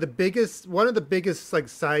probably one of the biggest like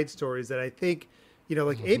side stories that I think,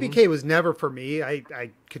 like ABK was never for me.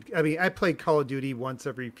 I played Call of Duty once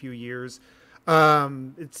every few years.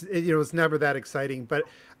 It's never that exciting, but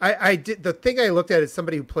I did. The thing I looked at as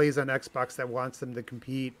somebody who plays on Xbox that wants them to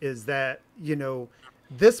compete is that,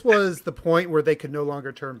 this was the point where they could no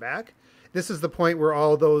longer turn back. This is the point where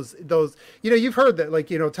all those, you've heard that, like,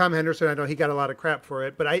 Tom Henderson, I know he got a lot of crap for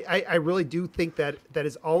it, but I really do think that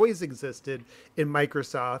has always existed in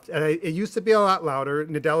Microsoft. And it used to be a lot louder.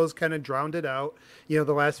 Nadella's kind of drowned it out, the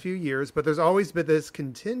last few years, but there's always been this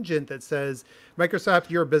contingent that says, Microsoft,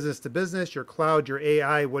 you're business to business, your cloud, your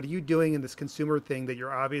AI, what are you doing in this consumer thing that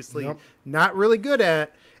you're obviously not really good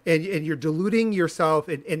at? And you're diluting yourself.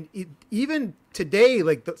 And even today,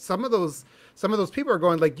 like some of those people are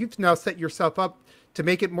going, like, you've now set yourself up to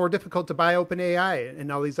make it more difficult to buy OpenAI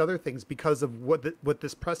and all these other things because of what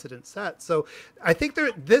this precedent set. So I think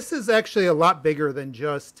this is actually a lot bigger than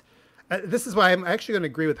just. This is why I'm actually going to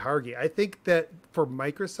agree with Hargi. I think that for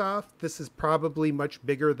Microsoft, this is probably much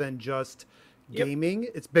bigger than just gaming.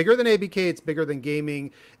 It's bigger than ABK. It's bigger than gaming,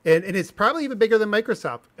 and it's probably even bigger than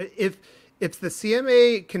Microsoft. If the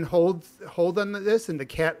CMA can hold on this and the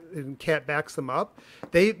cat backs them up,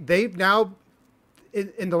 they've now.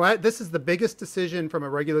 This is the biggest decision from a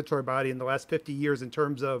regulatory body in the last 50 years in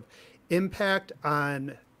terms of impact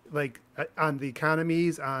on the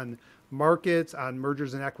economies, on markets, on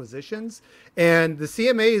mergers and acquisitions. And the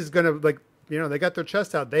CMA is going to, they got their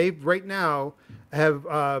chest out. They right now have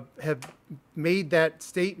made that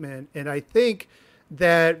statement. And I think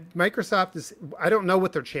that Microsoft is, I don't know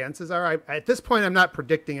what their chances are. At this point, I'm not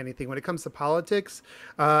predicting anything. When it comes to politics,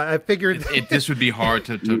 I figured... this would be hard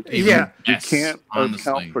to you can't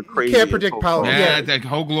account for crazy. You can't predict politics. Yeah, the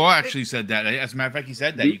Hogue actually said that. As a matter of fact, he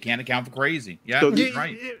said that. You can't account for crazy. Yeah, so that's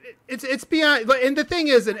right. It's beyond... And the thing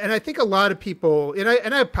is, and I think a lot of people...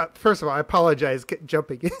 And I first of all, I apologize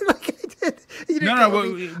jumping in like I did. You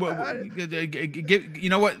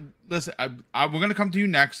know what? Listen, we're going to come to you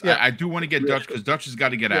next. Yeah. I do want to get Dutch because Dutch has got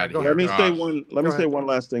to get out of here. Let me say one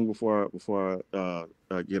last thing before I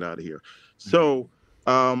get out of here. So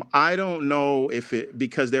I don't know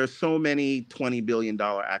because there's so many $20 billion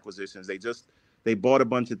acquisitions. They bought a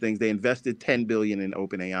bunch of things. They invested $10 billion in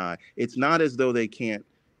OpenAI. It's not as though they can't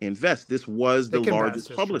invest. This was the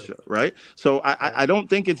largest publisher, right? So I don't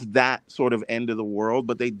think it's that sort of end of the world,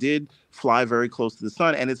 but they did fly very close to the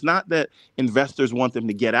sun. And it's not that investors want them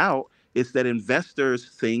to get out. It's that investors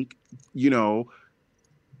think, 70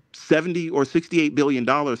 or $68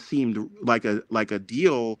 billion seemed like a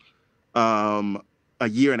deal a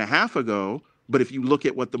year and a half ago. But if you look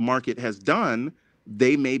at what the market has done,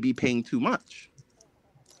 they may be paying too much.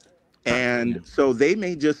 And so they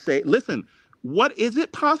may just say, listen, what is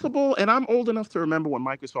it possible? And I'm old enough to remember when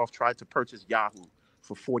Microsoft tried to purchase Yahoo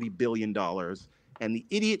for $40 billion. And the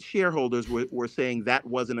idiot shareholders were saying that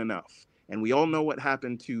wasn't enough. And we all know what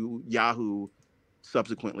happened to Yahoo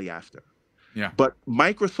subsequently after. Yeah. But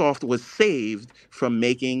Microsoft was saved from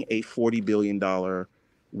making a $40 billion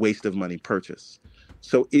waste of money purchase.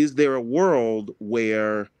 So is there a world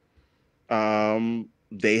where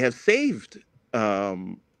they have saved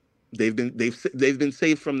they've been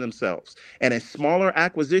saved from themselves, and a smaller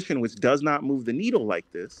acquisition which does not move the needle like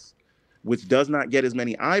this, which does not get as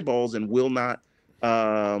many eyeballs and will not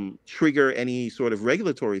trigger any sort of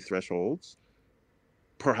regulatory thresholds,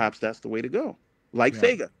 perhaps that's the way to go. Like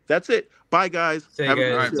Sega. That's it. Bye, guys.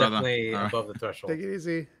 Sega is definitely above the threshold. Take it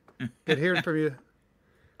easy. Good hearing from you.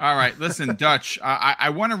 All right, listen, Dutch. I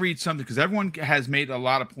want to read something because everyone has made a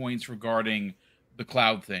lot of points regarding the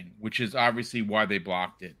cloud thing, which is obviously why they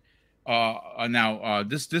blocked it. Now,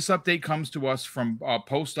 this update comes to us from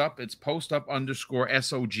PostUp. It's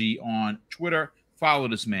PostUp_SOG on Twitter. Follow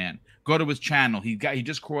this man. Go to his channel. He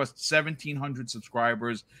just crossed 1,700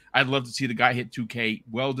 subscribers. I'd love to see the guy hit 2K.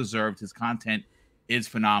 Well deserved. His content is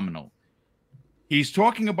phenomenal. He's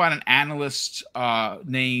talking about an analyst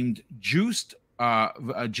named Joost Joost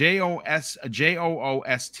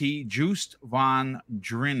van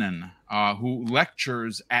Drinnen, who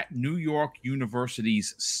lectures at New York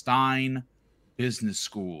University's Stein Business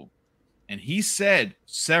School. And he said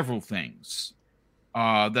several things.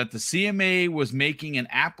 that the CMA was making an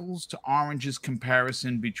apples to oranges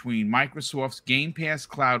comparison between Microsoft's Game Pass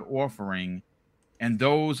Cloud offering and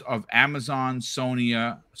those of Amazon, Sony,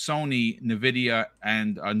 Nvidia,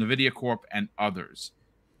 and Nvidia Corp and others.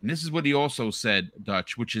 And this is what he also said,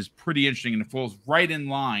 Dutch, which is pretty interesting, and it falls right in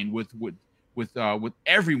line with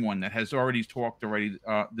everyone that has already talked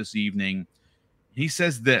this evening. He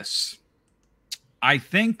says this: I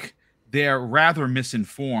think they're rather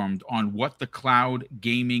misinformed on what the cloud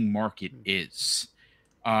gaming market is.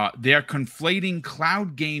 They're conflating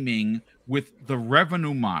cloud gaming with the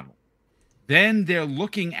revenue model. Then they're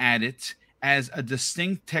looking at it as a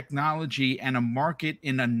distinct technology and a market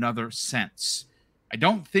in another sense. I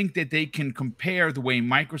don't think that they can compare the way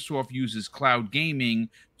Microsoft uses cloud gaming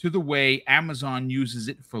to the way Amazon uses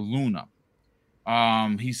it for Luna.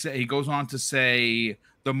 He goes on to say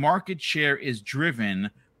the market share is driven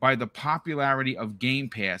by the popularity of Game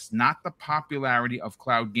Pass, not the popularity of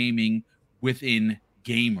cloud gaming within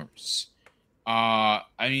gamers. I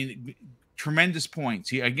mean, tremendous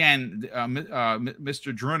points. Mr.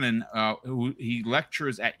 Drunen, who he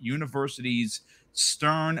lectures at University's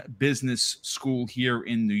Stern Business School here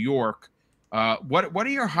in New York. What are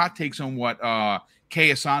your hot takes on what Kay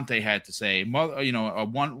Asante had to say? Mother,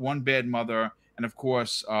 one bad mother, and of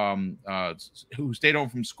course, who stayed home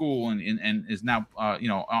from school and is now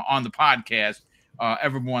on the podcast.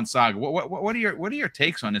 Everborn Saga. What are your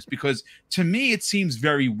takes on this? Because to me, it seems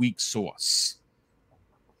very weak sauce.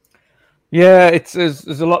 Yeah, there's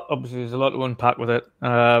a lot. Obviously, there's a lot to unpack with it.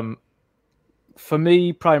 For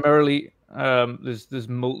me, primarily, there's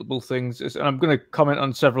multiple things, and I'm going to comment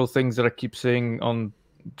on several things that I keep seeing on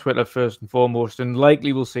Twitter first and foremost, and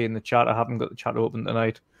likely we'll see in the chat. I haven't got the chat open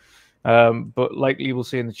tonight, but likely we'll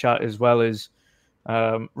see in the chat as well as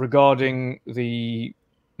regarding the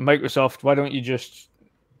Microsoft. Why don't you just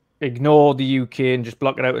ignore the UK and just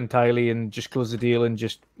block it out entirely and just close the deal and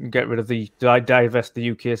just get rid of divest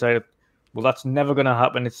the UK side? Well, that's never going to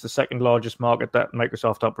happen. It's the second largest market that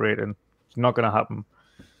Microsoft operate in. It's not going to happen.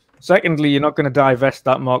 Secondly, you're not going to divest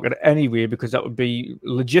that market anyway because that would be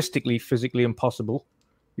logistically, physically impossible.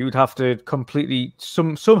 You would have to completely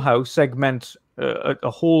somehow segment a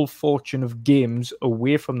whole fortune of games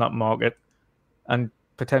away from that market and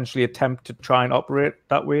potentially attempt to try and operate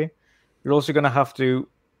that way. You're also going to have to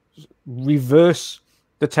reverse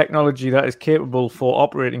the technology that is capable for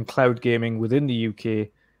operating cloud gaming within the UK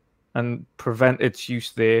and prevent its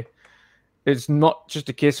use there. It's not just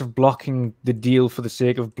a case of blocking the deal for the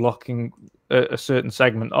sake of blocking a certain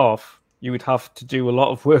segment off. You would have to do a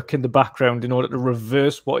lot of work in the background in order to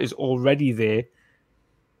reverse what is already there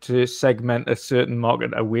to segment a certain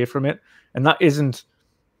market away from it. And that isn't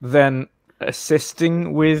then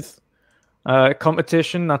assisting with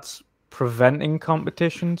competition, that's preventing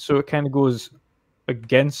competition. So it kind of goes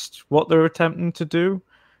against what they're attempting to do,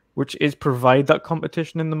 which is provide that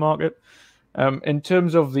competition in the market. In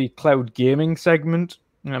terms of the cloud gaming segment,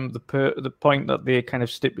 the point that they kind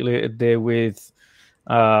of stipulated there with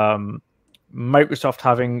Microsoft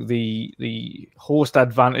having the host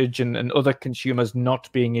advantage and other consumers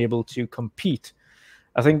not being able to compete,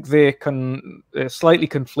 I think they're slightly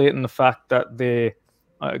conflating the fact that they're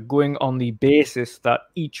going on the basis that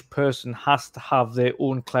each person has to have their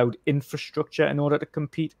own cloud infrastructure in order to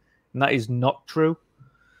compete, and that is not true.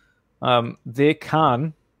 They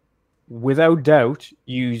can, without doubt,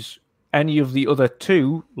 use any of the other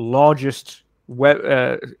two largest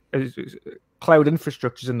cloud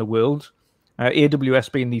infrastructures in the world,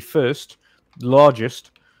 AWS being the first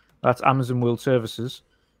largest, that's Amazon Web Services,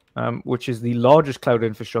 which is the largest cloud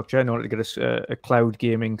infrastructure in order to get a cloud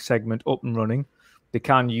gaming segment up and running. They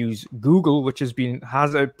can use Google, which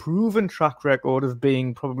has a proven track record of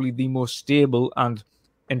being probably the most stable and,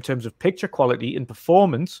 in terms of picture quality and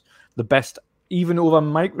performance, the best, even over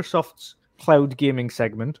Microsoft's cloud gaming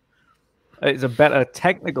segment. It's a better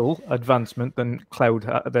technical advancement than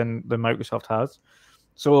Microsoft has.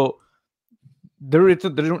 So there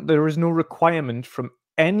is no requirement from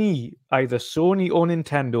either Sony or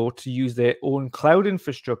Nintendo to use their own cloud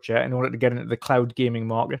infrastructure in order to get into the cloud gaming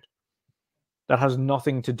market. That has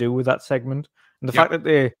nothing to do with that segment. And the fact that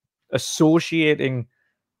they're associating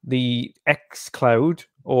the xCloud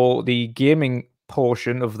or the gaming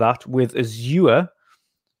portion of that with Azure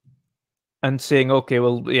and saying, okay,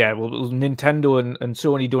 Nintendo and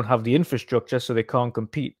Sony don't have the infrastructure, so they can't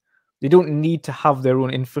compete. They don't need to have their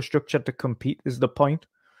own infrastructure to compete, is the point.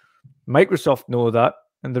 Microsoft know that,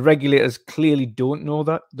 and the regulators clearly don't know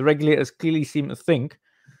that. The regulators clearly seem to think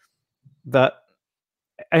that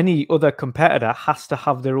any other competitor has to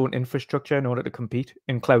have their own infrastructure in order to compete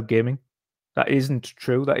in cloud gaming. That isn't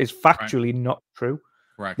true. That is factually not true.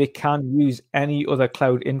 Correct. They can use any other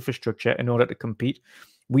cloud infrastructure in order to compete.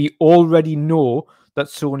 We already know that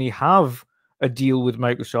Sony have a deal with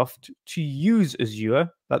Microsoft to use Azure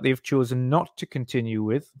that they've chosen not to continue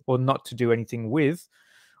with or not to do anything with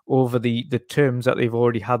over the terms that they've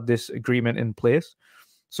already had this agreement in place.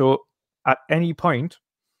 So at any point,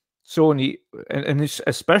 Sony, and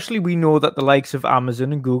especially we know that the likes of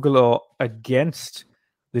Amazon and Google are against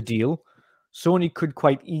the deal. Sony could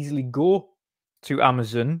quite easily go to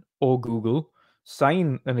Amazon or Google,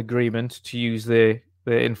 sign an agreement to use their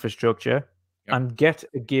infrastructure, and get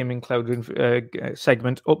a gaming cloud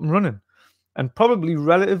segment up and running. And probably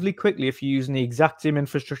relatively quickly if you're using the exact same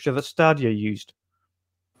infrastructure that Stadia used.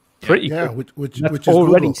 Pretty quick. which That's is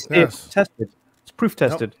already Google. Yes. tested. It's proof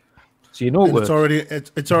tested. So you know and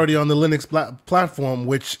it's already on the Linux platform,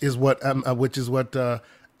 which is what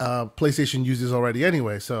PlayStation uses already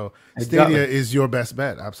anyway. So Stadia is your best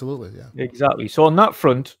bet. Absolutely, yeah. Exactly. So on that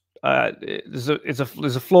front, there's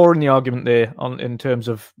a flaw in the argument there in terms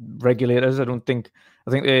of regulators. I think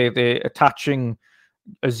they're attaching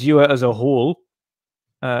Azure as a whole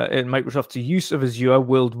in Microsoft's use of Azure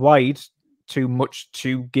worldwide too much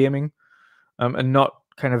to gaming, and not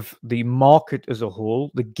kind of the market as a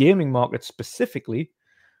whole, the gaming market specifically,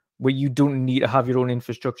 where you don't need to have your own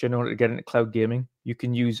infrastructure in order to get into cloud gaming. You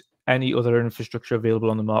can use any other infrastructure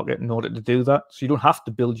available on the market in order to do that. So you don't have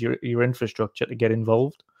to build your infrastructure to get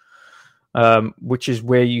involved, which is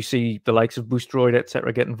where you see the likes of Boostroid,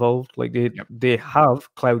 etc., get involved. Like they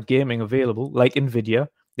have cloud gaming available, like NVIDIA.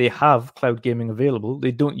 They have cloud gaming available.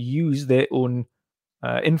 They don't use their own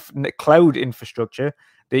cloud infrastructure.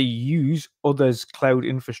 They use others' cloud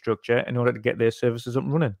infrastructure in order to get their services up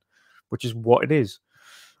and running, which is what it is.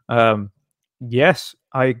 Yes,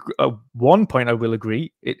 at one point I will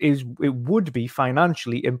agree. It would be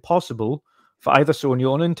financially impossible for either Sony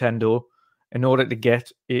or Nintendo in order to get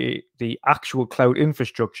the actual cloud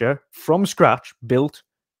infrastructure from scratch built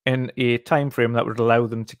in a time frame that would allow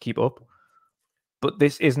them to keep up. But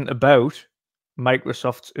this isn't about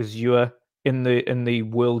Microsoft's Azure in the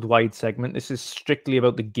worldwide segment. This is strictly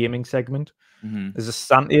about the gaming segment. Mm-hmm. There's a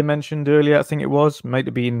Sante mentioned earlier, I think it might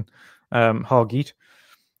have been Hargeet.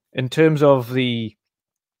 In terms of the,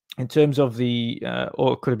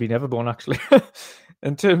 or it could have been Everborn actually.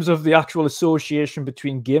 In terms of the actual association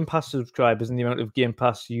between Game Pass subscribers and the amount of Game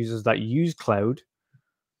Pass users that use cloud,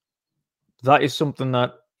 that is something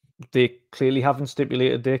that they clearly haven't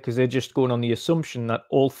stipulated there, because they're just going on the assumption that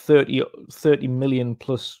all 30 million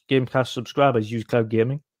plus Game Pass subscribers use cloud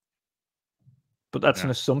gaming. But that's an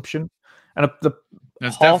assumption. And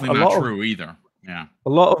that's definitely not true either. Yeah. A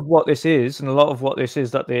lot of what this is,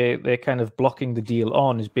 that they're kind of blocking the deal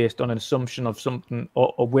on, is based on an assumption of something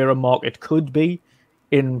or where a market could be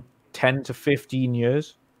in 10 to 15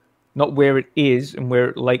 years, not where it is and where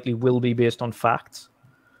it likely will be based on facts.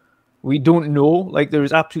 We don't know. Like, there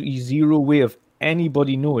is absolutely zero way of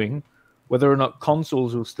anybody knowing whether or not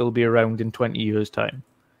consoles will still be around in 20 years' time.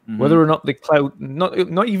 Mm-hmm. Whether or not the cloud,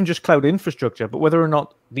 not even just cloud infrastructure, but whether or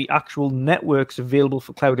not the actual networks available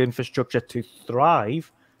for cloud infrastructure to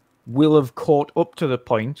thrive will have caught up to the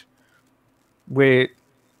point where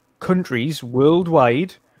countries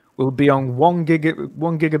worldwide will be on 1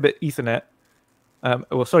 gigabit Ethernet,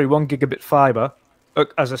 1 gigabit fiber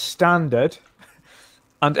as a standard,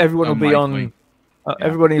 and everyone will be on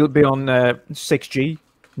 6G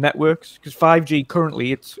networks, because 5G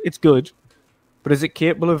currently it's good. But is it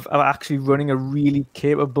capable of actually running a really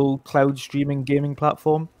capable cloud streaming gaming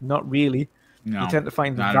platform? Not really. No, you tend to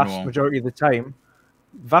find the vast majority of the time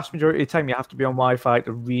you have to be on Wi-Fi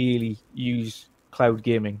to really use cloud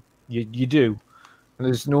gaming. You do. And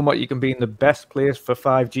there's no matter, you can be in the best place for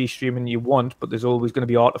 5G streaming you want, but there's always going to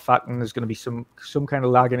be artifacting. There's going to be some kind of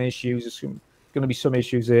lagging issues. There's going to be some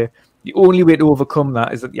issues there. The only way to overcome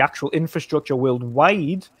that is that the actual infrastructure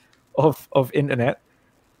worldwide of internet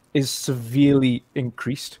is severely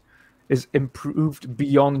increased, is improved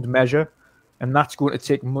beyond measure, and that's going to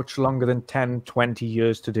take much longer than 10, 20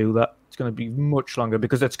 years to do that. It's going to be much longer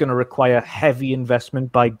because it's going to require heavy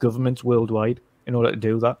investment by governments worldwide in order to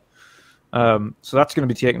do that. So that's going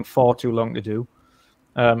to be taking far too long to do.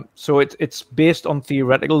 So it's based on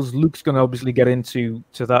theoreticals. Luke's going to obviously get into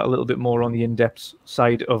that a little bit more on the in-depth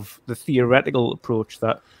side of the theoretical approach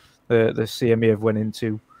that the CMA have went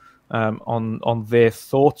into. On their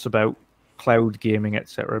thoughts about cloud gaming,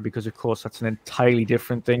 etc., because of course that's an entirely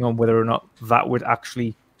different thing on whether or not that would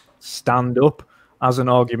actually stand up as an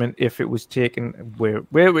argument if it was taken where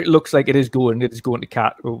it looks like it is going to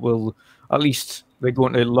CAT. Will at least they're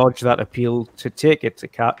going to lodge that appeal to take it to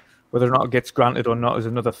CAT. Whether or not it gets granted or not is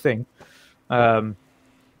another thing.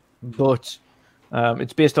 But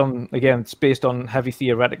it's based on heavy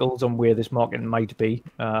theoreticals on where this market might be.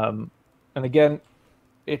 And again,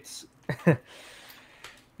 it's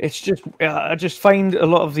it's just I just find a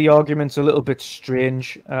lot of the arguments a little bit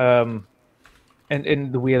strange.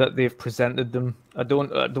 In the way that they've presented them, I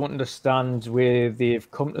don't understand where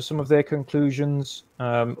they've come to some of their conclusions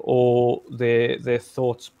or their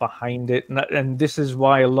thoughts behind it, and this is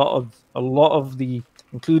why a lot of the,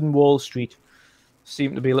 including Wall Street,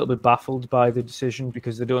 seem to be a little bit baffled by the decision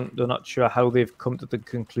because they're not sure how they've come to the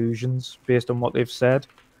conclusions based on what they've said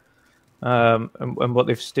and what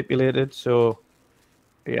they've stipulated. So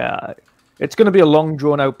yeah, it's going to be a long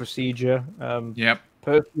drawn out procedure. Yep.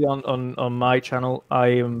 Personally, on my channel,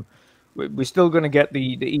 we're still going to get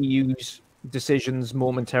the EU's decisions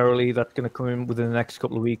momentarily. That's going to come in within the next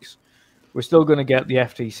couple of weeks. We're still going to get the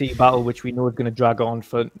FTC battle, which we know is going to drag on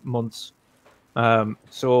for months.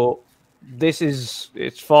 So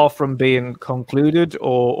it's far from being concluded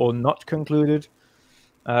or not concluded.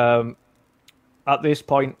 At this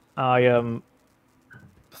point, I am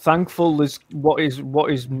thankful there's what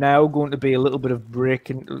is now going to be a little bit of break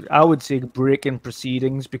in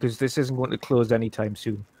proceedings, because this isn't going to close anytime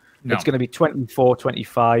soon. No. It's going to be 24,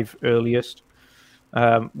 25 earliest,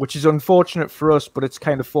 which is unfortunate for us, but it's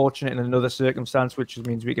kind of fortunate in another circumstance, which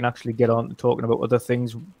means we can actually get on to talking about other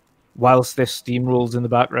things whilst this steamrolls in the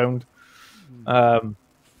background.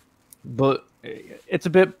 But it's a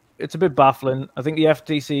bit baffling. I think the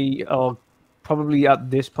FTC are probably at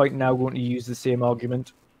this point now going to use the same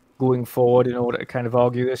argument going forward in order to kind of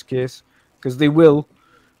argue this case, because they will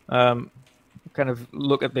kind of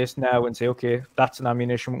look at this now and say, okay, that's an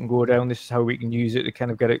ammunition we can go down. This is how we can use it to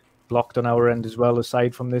kind of get it blocked on our end as well,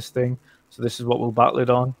 aside from this thing. So this is what we'll battle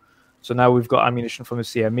it on. So now we've got ammunition from the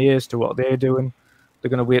CMA as to what they're doing. They're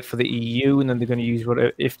going to wait for the EU, and then they're going to use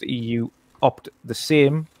if the EU opt the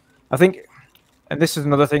same. I think, and this is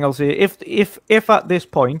another thing I'll say, if at this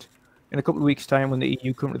point, in a couple of weeks' time, when the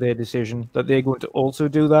EU come to their decision that they're going to also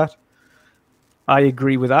do that, I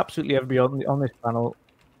agree with absolutely everybody on this panel.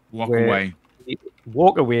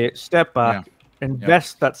 Walk away, step back,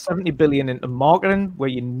 invest that 70 billion into marketing where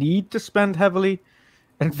you need to spend heavily,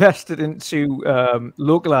 invest it into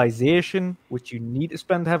localization, which you need to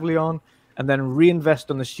spend heavly on, and then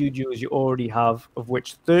reinvest on the studios you already have, of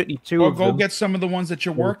which 32 or go get some of the ones that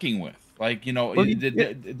you're working with. Like,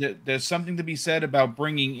 there's something to be said about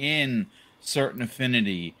bringing in Certain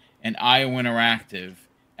Affinity and IO Interactive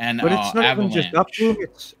and but it's not Avalanche. Even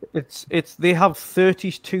just that. It's they have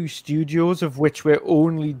 32 studios, of which we're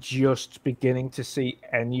only just beginning to see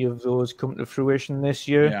any of those come to fruition this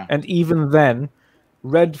year. Yeah. And even then,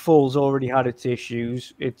 Redfall's already had its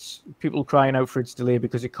issues. It's people crying out for its delay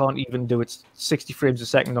because it can't even do its 60 frames a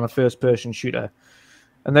second on a first-person shooter.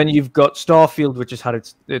 And then you've got Starfield, which has had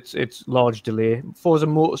its large delay. Forza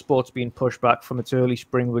Motorsport's been pushed back from its early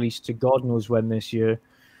spring release to God knows when this year.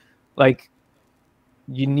 Like,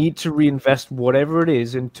 you need to reinvest whatever it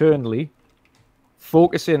is internally,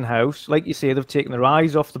 focus in-house. Like you say, they've taken their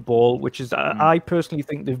eyes off the ball, which is I personally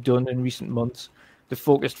think they've done in recent months. They've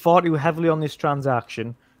focused far too heavily on this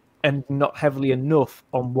transaction and not heavily enough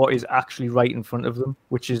on what is actually right in front of them,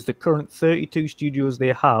 which is the current 32 studios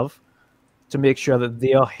they have, to make sure that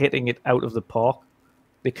they are hitting it out of the park.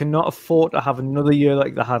 They cannot afford to have another year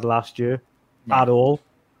like they had last year at all,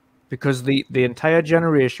 because the entire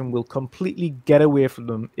generation will completely get away from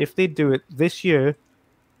them. If they do it this year,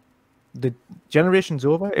 the generation's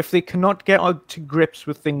over. If they cannot get to grips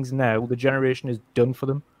with things now, the generation is done for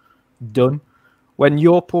them. Done. When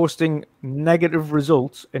you're posting negative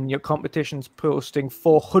results and your competition's posting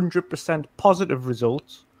 400% positive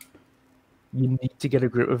results, you need to get a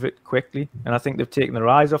grip of it quickly. And I think they've taken their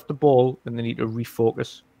eyes off the ball and they need to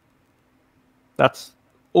refocus. That's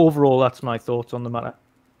my thoughts on the matter.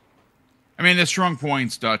 I mean, they're strong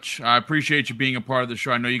points, Dutch. I appreciate you being a part of the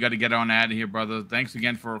show. I know you got to get on out of here, brother. Thanks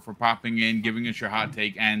again for popping in, giving us your hot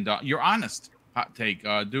take and your honest hot take,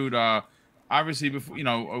 dude. Obviously, before we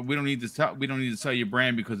don't need to tell your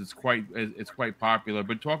brand because it's quite popular.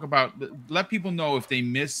 But let people know if they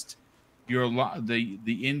missed the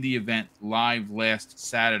indie event live last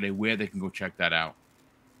Saturday, where they can go check that out.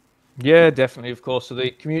 Yeah, definitely, of course. So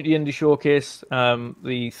the Community Indie Showcase,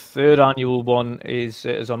 the third annual one is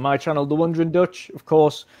on my channel, The Wondering Dutch, of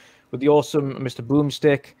course, with the awesome Mr.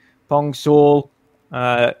 Boomstick, Pong Soul,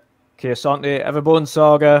 Keosante, Everborn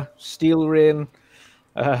Saga, Steel Rain,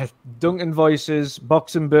 Duncan Voices,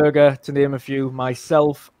 Boxing Burger, to name a few.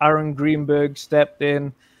 Myself, Aaron Greenberg stepped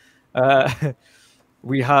in.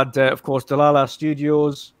 We had, of course, Dalala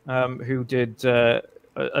Studios, who did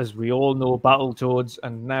as we all know, Battletoads,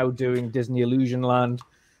 and now doing Disney Illusion Land.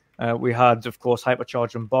 We had, of course,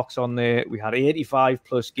 Hypercharge and Box on there. We had 85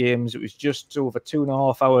 plus games. It was just over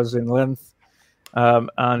 2.5 hours in length.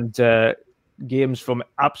 And games from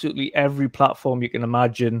absolutely every platform you can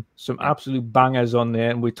imagine. Some absolute bangers on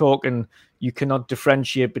there. And we're talking, you cannot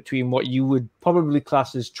differentiate between what you would probably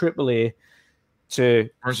class as AAA to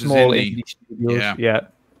versus small indie. indie studios. Yeah.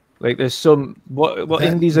 Like there's some what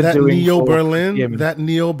indies are that doing. That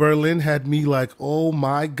Neo Berlin had me like, oh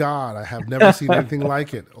my god, I have never seen anything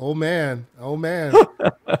like it. Oh man.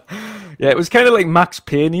 Yeah, it was kind of like Max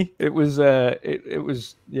Payne. It was it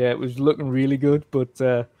was looking really good. But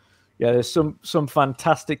there's some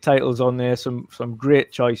fantastic titles on there, some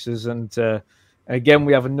great choices, and again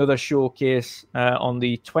we have another showcase on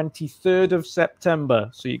the 23rd of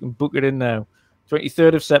September, so you can book it in now.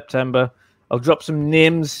 23rd of September. I'll drop some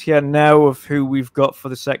names here now of who we've got for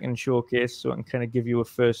the second showcase, so I can kind of give you a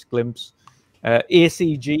first glimpse.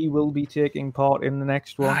 ACG will be taking part in the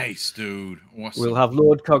next one. Nice, dude. Awesome. We'll have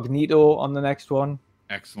Lord Cognito on the next one.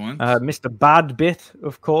 Excellent. Mr. Badbit,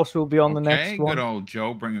 of course, will be on the next one. Good old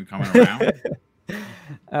Joe coming around.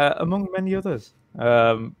 Among many others.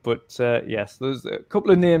 Yes, there's a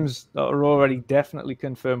couple of names that are already definitely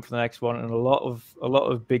confirmed for the next one, and a lot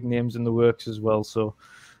of big names in the works as well. So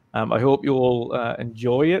I hope you all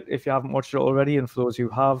enjoy it if you haven't watched it already, and for those who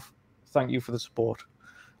have, thank you for the support.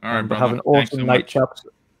 All right, but have an awesome night, chaps.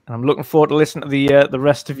 And I'm looking forward to listening to the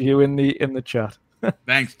rest of you in the chat.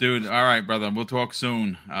 Thanks, dude. All right, brother. We'll talk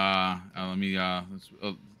soon. Let me all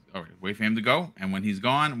right, wait for him to go, and when he's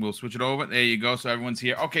gone, we'll switch it over. There you go. So everyone's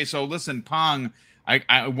here. Okay, so listen, Pong.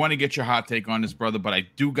 I want to get your hot take on this, brother, but I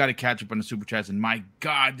do got to catch up on the super chats, and my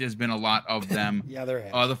God, there's been a lot of them. Yeah, there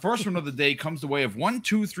has. The first one of the day comes the way of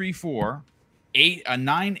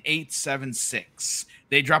 9876.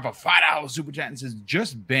 They drop a $5 super chat and says,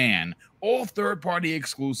 just ban all third-party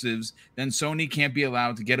exclusives. Then Sony can't be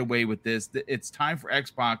allowed to get away with this. It's time for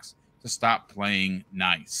Xbox to stop playing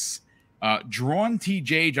nice. Drawn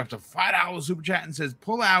TJ drops a $5 super chat and says,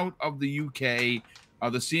 pull out of the UK.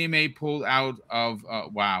 The CMA pulled out of,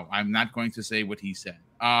 wow, I'm not going to say what he said.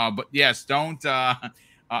 But yes, don't,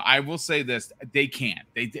 I will say this. They can't.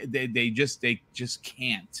 They just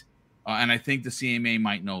can't. And I think the CMA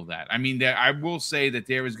might know that. I mean, I will say that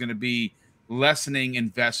there is going to be lessening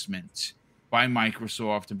investment by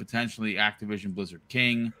Microsoft and potentially Activision Blizzard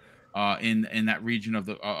King in that region of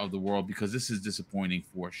the world, because this is disappointing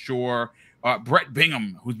for sure. Brett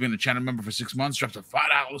Bingham, who's been a channel member for 6 months, drops a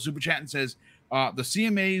 $5 super chat and says, the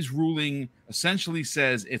CMA's ruling essentially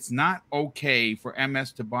says it's not okay for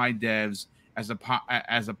MS to buy devs as a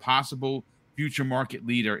possible future market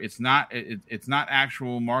leader. It's not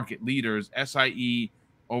actual market leaders. SIE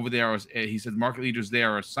over there, he said market leaders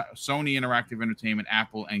there are Sony Interactive Entertainment,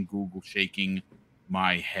 Apple, and Google. Shaking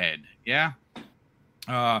my head. Yeah.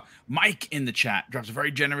 Mike in the chat drops a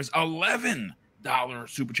very generous $11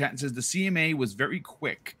 super chat and says the CMA was very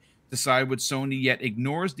quick to side with Sony, yet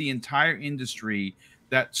ignores the entire industry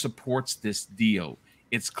that supports this deal.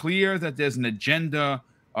 It's clear that there's an agenda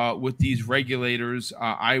with these regulators.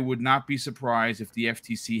 I would not be surprised if the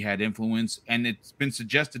FTC had influence, and it's been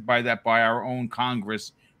suggested by our own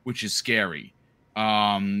Congress, which is scary.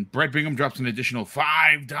 Brett Bingham drops an additional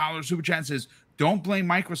 $5 super chat and says, don't blame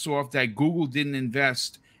Microsoft that Google didn't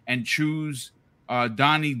invest and choose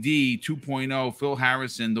Donnie D 2.0, Phil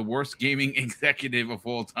Harrison, the worst gaming executive of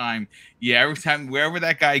all time. Yeah, every time, wherever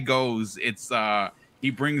that guy goes, it's he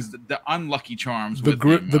brings the unlucky charms with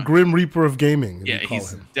him. The Grim Reaper of gaming. Yeah,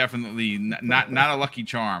 he's definitely not a lucky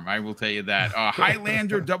charm. I will tell you that.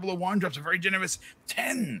 Highlander 001 drops a very generous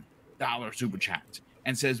 $10 super chat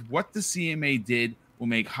and says, what the CMA did will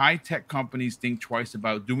make high-tech companies think twice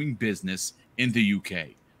about doing business in the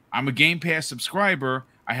UK. I'm a Game Pass subscriber.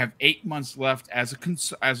 I have 8 months left as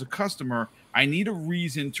a customer. I need a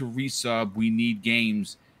reason to resub. We need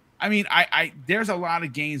games. I mean, I there's a lot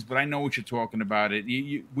of games, but I know what you're talking about.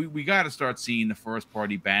 We got to start seeing the first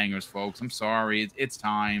party bangers, folks. I'm sorry, it's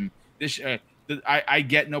time. I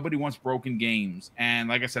get nobody wants broken games, and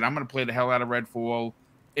like I said, I'm gonna play the hell out of Redfall.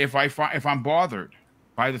 If I'm bothered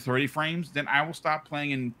by the 30 frames, then I will stop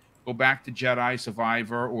playing and go back to Jedi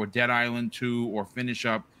Survivor or Dead Island 2 or finish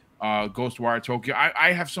up Ghostwire Tokyo.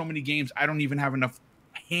 I have so many games, I don't even have enough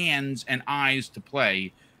hands and eyes to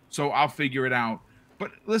play, so I'll figure it out.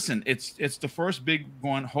 But listen, it's the first big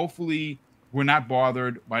one. Hopefully, we're not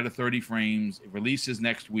bothered by the 30 frames. It releases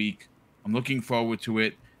next week. I'm looking forward to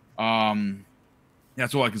it.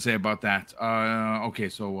 That's all I can say about that. Okay,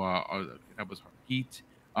 so that was Heat.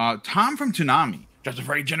 Tom from Toonami Just a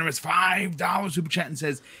very generous $5 super chat and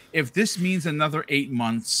says, if this means another 8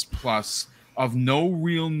 months plus of no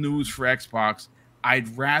real news for Xbox,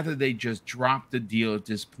 I'd rather they just drop the deal at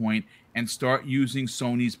this point and start using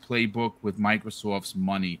Sony's playbook with Microsoft's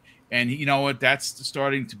money. And you know what? That's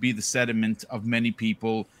starting to be the sentiment of many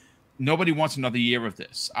people. Nobody wants another year of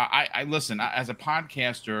this. I listen, as a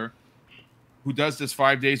podcaster who does this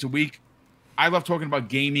 5 days a week, I love talking about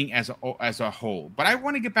gaming as a whole, but I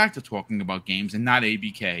want to get back to talking about games and not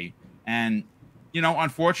ABK. And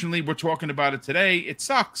unfortunately, we're talking about it today. It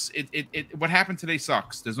sucks. What happened today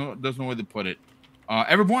sucks. There's no way to put it.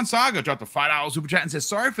 Everborn Saga dropped a $5 super chat and says,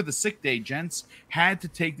 "Sorry for the sick day, gents. Had to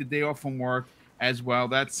take the day off from work as well.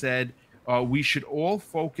 That said, we should all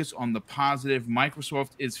focus on the positive.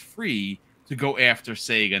 Microsoft is free to go after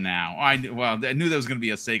Sega now." I knew there was going to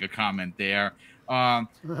be a Sega comment there.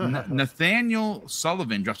 Nathaniel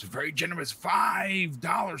Sullivan drops a very generous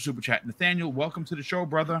 $5 super chat. Nathaniel, welcome to the show,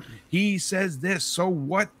 brother. He says this: So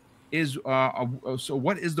what is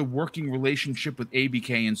the working relationship with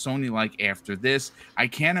ABK and Sony like after this? I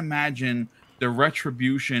can't imagine the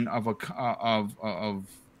retribution of a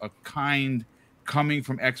kind coming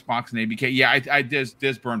from Xbox and ABK. Yeah,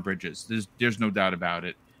 there's burned bridges. There's no doubt about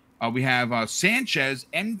it. We have Sanchez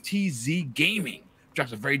MTZ Gaming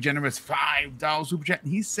drops a very generous $5 super chat.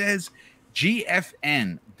 And he says,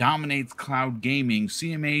 GFN dominates cloud gaming.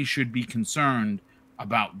 CMA should be concerned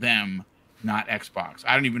about them, not Xbox.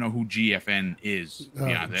 I don't even know who GFN is.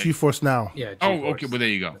 GeForce Now. Yeah. Oh, okay. Well, there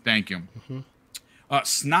you go. Thank you.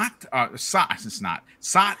 Sotnist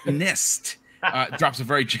drops a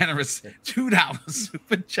very generous $2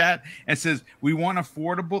 super chat and says, we want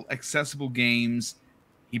affordable, accessible games.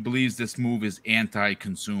 He believes this move is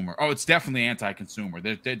anti-consumer. Oh, it's definitely anti-consumer.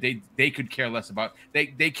 They could care less about.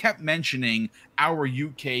 They kept mentioning our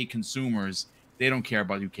UK consumers. They don't care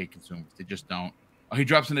about UK consumers. They just don't. He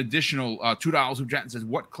drops an additional $2 super chat and says,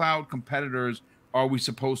 "What cloud competitors are we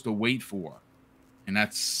supposed to wait for?" And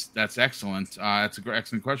that's excellent. That's a great,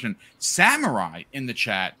 excellent question. Samurai in the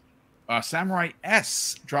chat. Samurai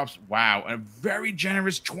S drops a very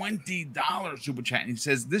generous $20 super chat, and he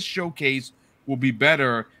says this showcase will be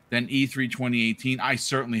better than E3 2018. I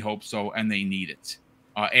certainly hope so, and they need it.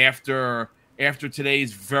 After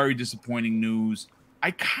today's very disappointing news,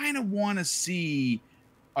 I kind of want to see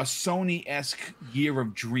a Sony-esque Year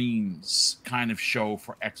of Dreams kind of show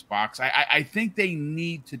for Xbox. I think they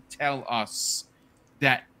need to tell us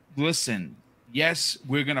that, listen, yes,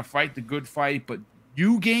 we're going to fight the good fight, but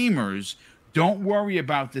you gamers, don't worry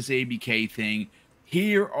about this ABK thing.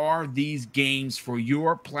 Here are these games for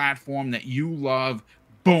your platform that you love.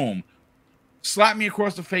 Boom. Slap me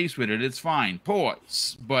across the face with it. It's fine.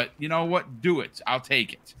 Pause. But you know what? Do it. I'll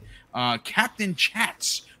take it. Captain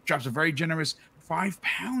Chats drops a very generous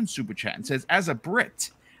 £5 super chat and says, as a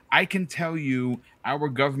Brit, I can tell you our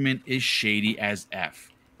government is shady as F.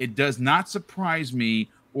 It does not surprise me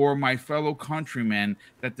or my fellow countrymen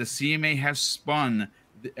that the CMA has spun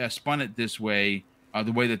it this way.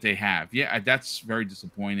 The way that they have. Yeah, that's very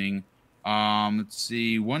disappointing. Let's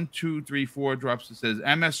see. 1, 2, 3, 4 drops. It says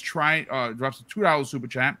MS tried drops a $2 super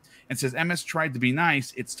chat and says MS tried to be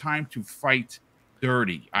nice. It's time to fight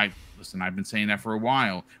dirty. I've been saying that for a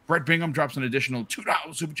while. Brett Bingham drops an additional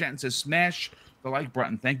 $2 super chat and says smash the like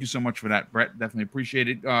button. Thank you so much for that, Brett. Definitely appreciate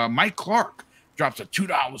it. Mike Clark drops a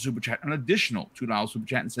 $2 super chat, an additional $2 super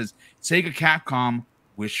chat, and says Sega Capcom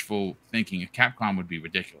wishful thinking. Capcom would be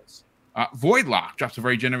ridiculous. Voidlock drops a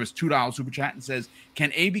very generous $2 super chat and says,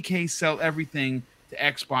 can ABK sell everything to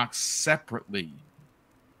Xbox separately?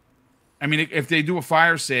 I mean, if they do a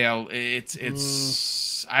fire sale,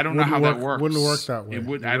 it's I don't know how that works. Wouldn't work that way. It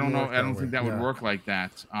would. I don't know. I don't think that would work like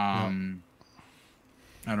that. I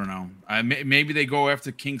don't know. Maybe they go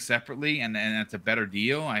after King separately, and that's a better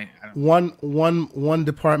deal. One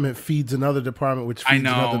department feeds another department, which feeds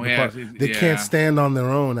another department. They can't stand on their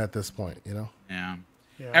own at this point, you know. Yeah.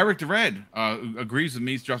 Eric the Red agrees with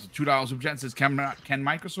me. He drops a $2 super chat and says, "Can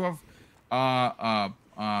Microsoft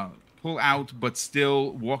pull out but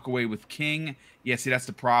still walk away with King?" Yeah, see, that's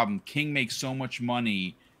the problem. King makes so much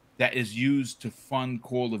money that is used to fund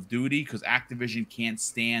Call of Duty because Activision can't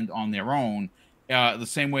stand on their own. The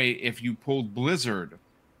same way, if you pulled Blizzard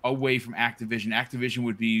away from Activision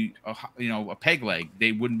would be a peg leg.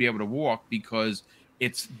 They wouldn't be able to walk because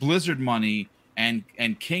it's Blizzard money and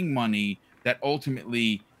King money that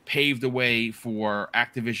ultimately paved the way for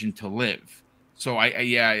Activision to live. So I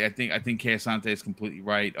think Keasante is completely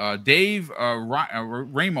right. Dave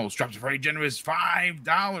Ramos drops a very generous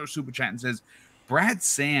 $5 super chat and says, Brad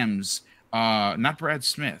Sams, not Brad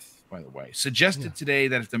Smith, by the way, suggested today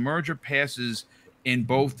that if the merger passes in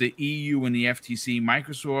both the EU and the FTC.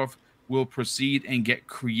 Microsoft will proceed and get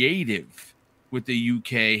creative with the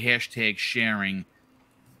UK hashtag sharing.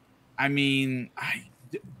 I mean,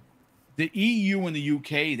 the EU and the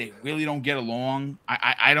UK, they really don't get along.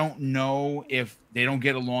 I don't know if they don't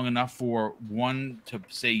get along enough for one to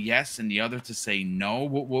say yes and the other to say no.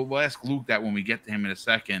 We'll ask Luke that when we get to him in a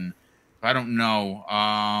second. I don't know.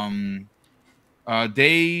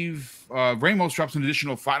 Dave Ramos drops an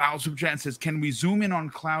additional $5 super chat and says, "Can we zoom in on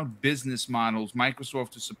cloud business models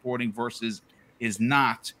Microsoft is supporting versus is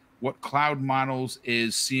not? What cloud models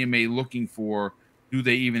is CMA looking for? Do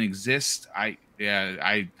they even exist?" I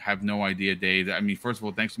have no idea, Dave. I mean, first of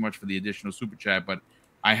all, thanks so much for the additional super chat, but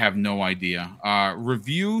I have no idea.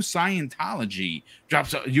 Review Scientology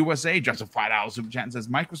USA drops a $5 super chat and says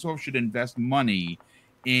Microsoft should invest money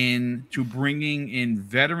into bringing in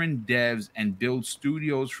veteran devs and build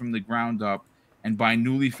studios from the ground up and buy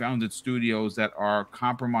newly founded studios that are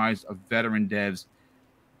compromised of veteran devs.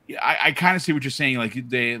 I kind of see what you're saying. Like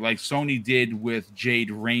Sony did with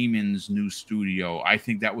Jade Raymond's new studio. I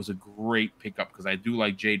think that was a great pickup because I do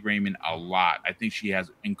like Jade Raymond a lot. I think she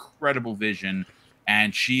has incredible vision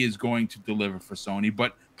and she is going to deliver for Sony.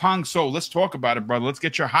 But Pong So, let's talk about it, brother. Let's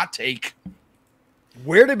get your hot take.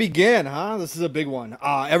 Where to begin, huh? This is a big one.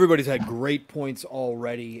 Everybody's had great points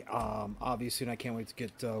already, obviously, and I can't wait to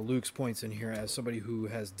get Luke's points in here as somebody who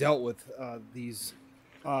has dealt with these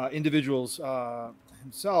individuals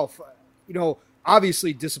himself.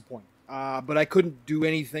 Obviously disappointed, but I couldn't do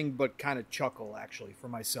anything but kind of chuckle, actually, for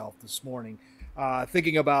myself this morning,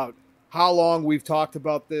 thinking about how long we've talked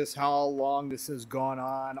about this, how long this has gone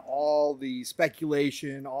on, all the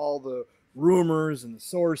speculation, all the rumors and the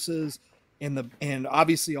sources, and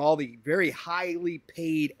obviously all the very highly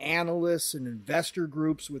paid analysts and investor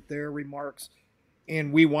groups with their remarks.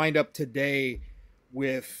 And we wind up today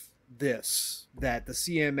with this, that the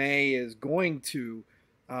CMA is going to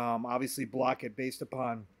obviously block it based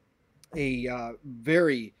upon a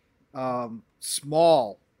very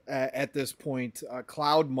small, at this point,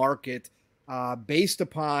 cloud market based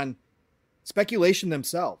upon speculation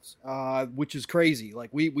themselves, which is crazy. Like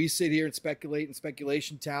we sit here and speculate in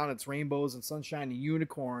speculation town. It's rainbows and sunshine and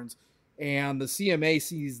unicorns. And the CMA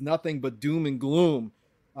sees nothing but doom and gloom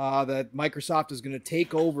that Microsoft is going to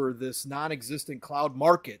take over this non-existent cloud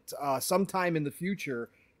market sometime in the future.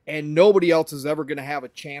 And nobody else is ever going to have a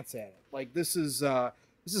chance at it. Like this is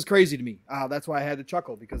crazy to me. That's why I had to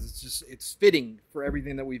chuckle, because it's fitting for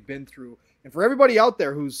everything that we've been through. And for everybody out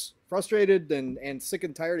there who's frustrated and sick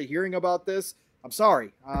and tired of hearing about this, I'm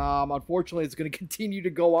sorry. Unfortunately, it's going to continue to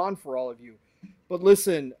go on for all of you. But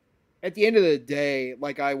listen, at the end of the day,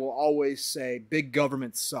 like I will always say, big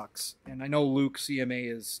government sucks. And I know Luke,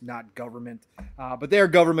 CMA is not government, but they're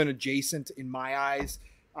government adjacent in my eyes.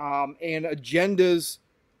 And agendas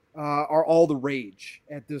are all the rage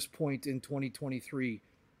at this point in 2023.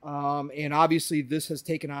 And obviously this has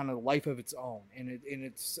taken on a life of its own, and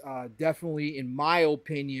it's definitely, in my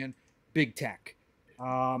opinion, big tech.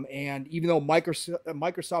 And even though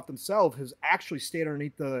Microsoft themselves has actually stayed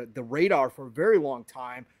underneath the radar for a very long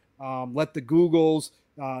time, let the Googles,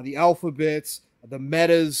 the Alphabets, the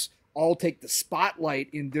Metas all take the spotlight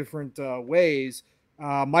in different ways.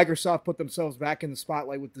 Microsoft put themselves back in the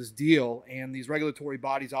spotlight with this deal, and these regulatory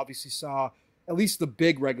bodies obviously saw, at least the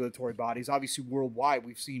big regulatory bodies, obviously worldwide,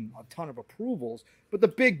 we've seen a ton of approvals, but the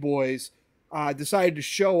big boys decided to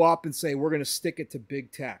show up and say, we're going to stick it to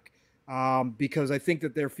big tech, because I think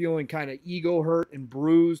that they're feeling kind of ego hurt and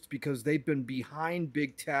bruised because they've been behind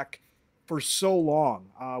big tech for so long.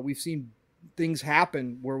 We've seen things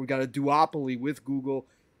happen where we got a duopoly with Google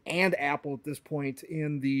and Apple at this point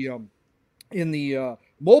in the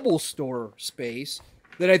mobile store space,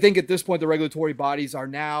 that I think at this point the regulatory bodies are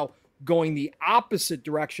now going the opposite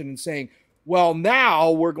direction and saying, well, now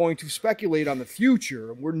we're going to speculate on the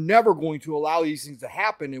future. We're never going to allow these things to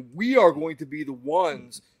happen, and we are going to be the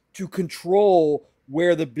ones to control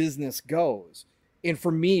where the business goes. And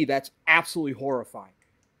for me, that's absolutely horrifying.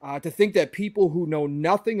 To think that people who know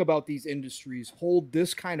nothing about these industries hold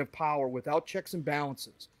this kind of power without checks and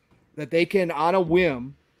balances, that they can, on a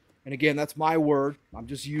whim, and again, that's my word, I'm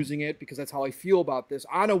just using it because that's how I feel about this,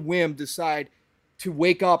 on a whim decide to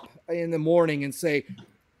wake up in the morning and say,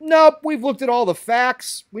 nope, we've looked at all the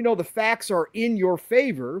facts. We know the facts are in your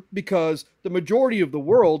favor, because the majority of the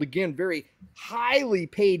world, again, very highly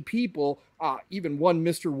paid people, even one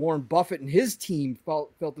Mr. Warren Buffett and his team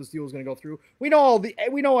felt this deal was going to go through. We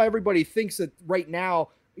know everybody thinks that right now,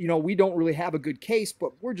 we don't really have a good case,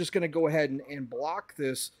 but we're just going to go ahead and block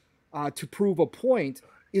this to prove a point,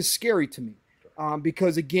 is scary to me.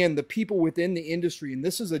 because again, the people within the industry, and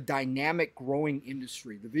this is a dynamic, growing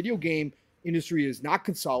industry. The video game industry is not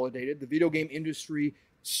consolidated. The video game industry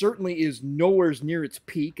certainly is nowhere near its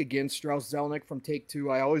peak. Again, Strauss Zelnick from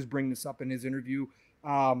Take-Two, I always bring this up in his interview.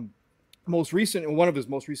 In one of his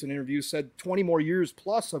most recent interviews, said 20 more years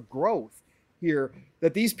plus of growth here,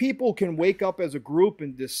 that these people can wake up as a group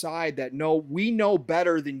and decide that, no, we know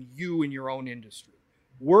better than you in your own industry.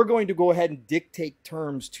 We're going to go ahead and dictate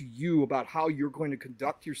terms to you about how you're going to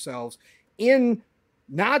conduct yourselves in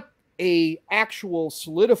not a actual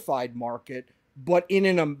solidified market, but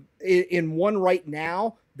in one right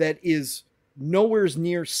now that is nowhere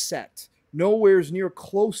near set, nowhere near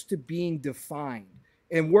close to being defined.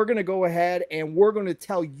 And we're going to go ahead and we're going to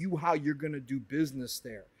tell you how you're going to do business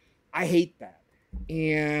there. I hate that.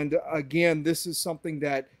 And again, this is something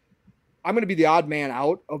that I'm going to be the odd man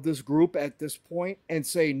out of this group at this point and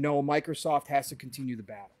say, no, Microsoft has to continue the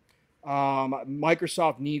battle.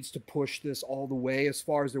 Microsoft needs to push this all the way as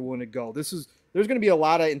far as they're willing to go. There's going to be a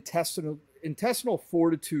lot of intestinal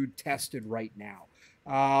fortitude tested right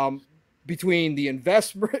now, between the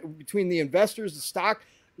investors, the stock,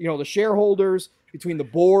 the shareholders, between the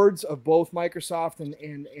boards of both Microsoft and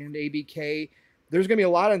ABK. There's going to be a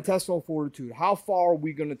lot of intestinal fortitude. How far are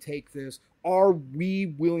we going to take this? Are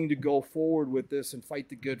we willing to go forward with this and fight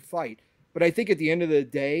the good fight? But I think at the end of the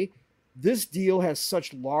day, this deal has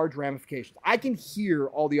such large ramifications. I can hear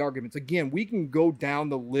all the arguments. Again, we can go down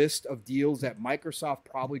the list of deals that Microsoft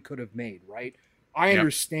probably could have made, right? I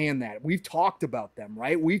understand that. We've talked about them,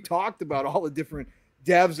 right? We've talked about all the different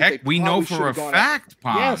devs. Heck, we know for a fact,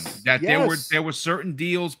 Pon, that there were certain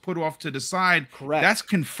deals put off to the side. Correct. That's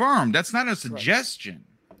confirmed. That's not a suggestion.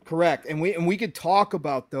 Correct. And we could talk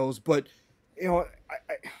about those, but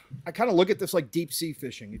I kind of look at this like deep sea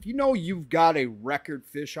fishing. If you've got a record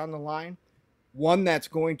fish on the line, one that's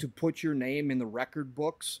going to put your name in the record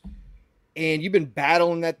books, and you've been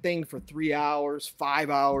battling that thing for 3 hours, 5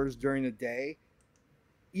 hours during the day,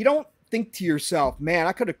 you don't think to yourself, man,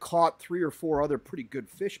 I could have caught 3 or 4 other pretty good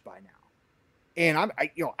fish by now. And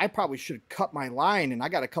I probably should have cut my line, and I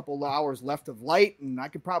got a couple of hours left of light, and I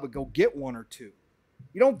could probably go get 1 or 2.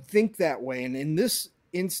 You don't think that way. And in this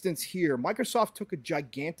instance here, Microsoft took a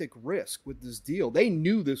gigantic risk with this deal. They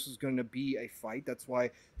knew this was going to be a fight. That's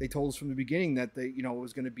why they told us from the beginning that it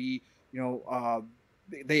was going to be,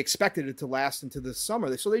 they expected it to last into this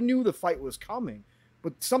summer. So they knew the fight was coming.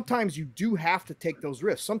 But sometimes you do have to take those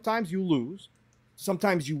risks. Sometimes you lose,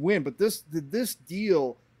 sometimes you win. But this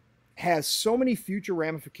deal has so many future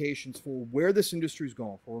ramifications for where this industry is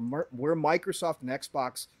going, for where Microsoft and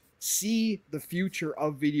Xbox see the future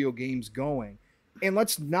of video games going. And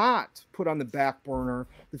let's not put on the back burner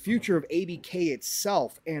the future of ABK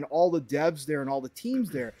itself and all the devs there and all the teams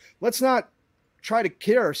there. Let's not try to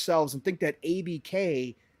kid ourselves and think that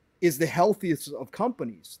ABK is the healthiest of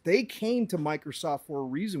companies. They came to Microsoft for a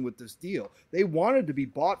reason with this deal. They wanted to be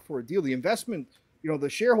bought for a deal. The investment, the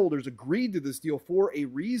shareholders agreed to this deal for a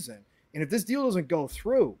reason. And if this deal doesn't go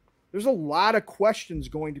through, there's a lot of questions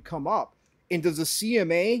going to come up. And does the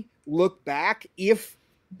CMA look back if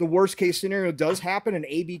the worst case scenario does happen and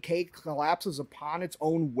ABK collapses upon its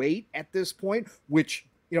own weight at this point, which,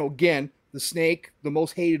 again, the snake, the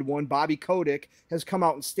most hated one, Bobby Kotick, has come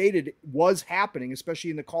out and stated was happening,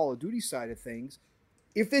 especially in the Call of Duty side of things.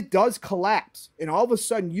 If it does collapse and all of a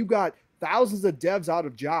sudden you got thousands of devs out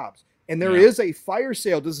of jobs and there is a fire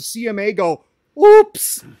sale, does the CMA go,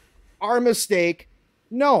 oops, our mistake?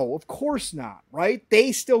 No, of course not, right?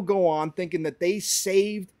 They still go on thinking that they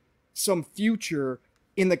saved some future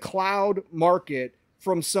in the cloud market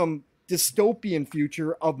from some dystopian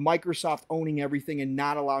future of Microsoft owning everything and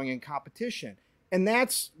not allowing in competition. And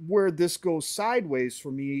that's where this goes sideways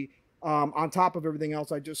for me, on top of everything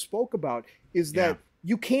else I just spoke about, is that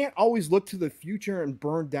you can't always look to the future and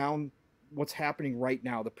burn down what's happening right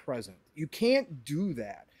now, the present. You can't do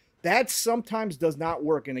that. That sometimes does not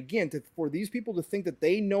work. And again, for these people to think that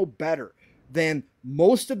they know better than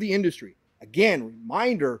most of the industry, again,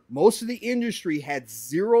 reminder, most of the industry had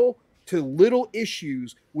zero to little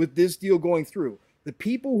issues with this deal going through. The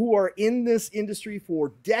people who are in this industry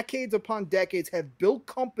for decades upon decades have built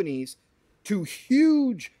companies to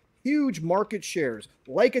huge, huge market shares,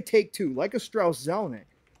 like a Take-Two, like a Strauss Zelnick,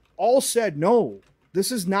 all said, no,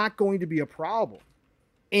 this is not going to be a problem.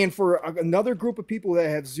 And for another group of people that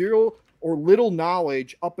have zero or little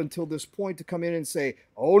knowledge up until this point to come in and say,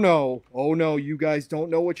 oh no, you guys don't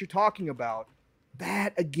know what you're talking about.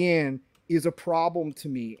 That, again, is a problem to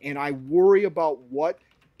me. And I worry about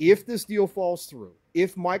if this deal falls through,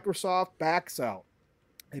 if Microsoft backs out,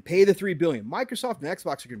 they pay the $3 billion, Microsoft and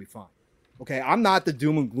Xbox are going to be fine. Okay, I'm not the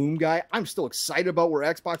doom and gloom guy. I'm still excited about where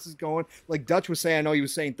Xbox is going. Like Dutch was saying, I know he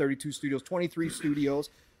was saying 32 studios, 23 studios,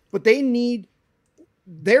 but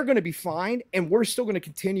they're going to be fine, and we're still going to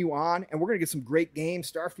continue on, and we're going to get some great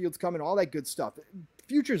games. Starfield's coming, all that good stuff. The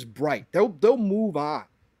future's bright. They'll move on.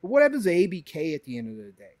 But what happens to ABK at the end of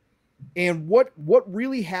the day? And what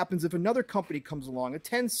really happens if another company comes along, a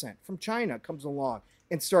Tencent from China comes along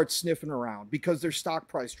and starts sniffing around because their stock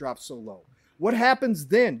price drops so low? What happens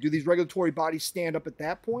then? Do these regulatory bodies stand up at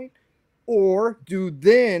that point? Or do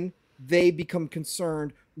then they become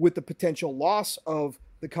concerned with the potential loss of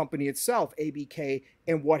the company itself, ABK,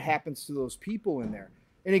 and what happens to those people in there?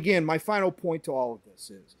 And again, my final point to all of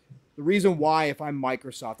this is the reason why, if I'm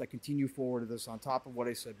Microsoft, I continue forward to this on top of what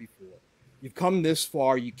I said before. You've come this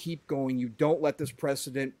far, you keep going, you don't let this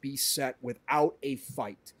precedent be set without a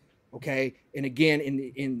fight. Okay. And again,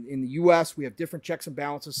 in the US, we have different checks and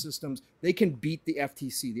balances systems. They can beat the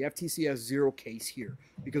FTC. The FTC has zero case here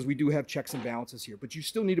because we do have checks and balances here, but you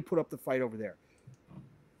still need to put up the fight over there.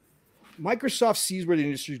 Microsoft sees where the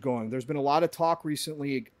industry is going. There's been a lot of talk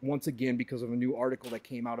recently, once again, because of a new article that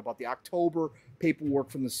came out about the October paperwork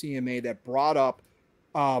from the CMA that brought up,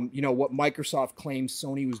 what Microsoft claims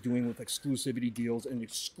Sony was doing with exclusivity deals and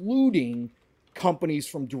excluding companies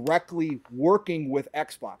from directly working with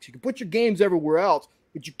Xbox. You can put your games everywhere else,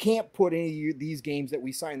 but you can't put any of these games that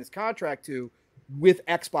we signed this contract to with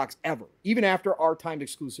Xbox ever, even after our timed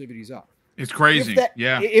exclusivity is up. It's crazy.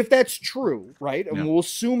 If that's true, right? And Yeah. we'll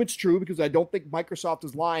assume it's true because I don't think Microsoft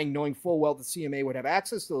is lying, knowing full well the CMA would have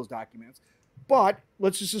access to those documents. But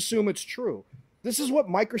let's just assume it's true. This is what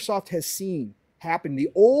Microsoft has seen happen. The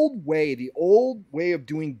old way of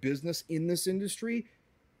doing business in this industry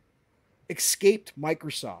escaped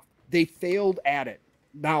Microsoft. They failed at it.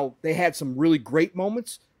 Now, they had some really great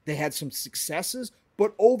moments. They had some successes,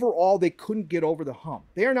 but overall, they couldn't get over the hump.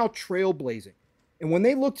 They are now trailblazing. And when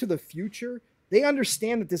they look to the future, they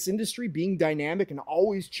understand that this industry being dynamic and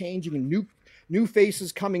always changing and new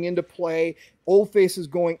faces coming into play, old faces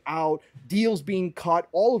going out, deals being cut,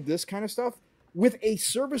 all of this kind of stuff. With a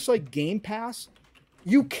service like Game Pass,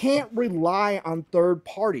 you can't rely on third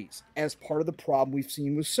parties as part of the problem we've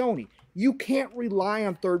seen with Sony. You can't rely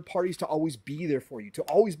on third parties to always be there for you, to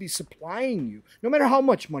always be supplying you, no matter how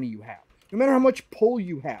much money you have, no matter how much pull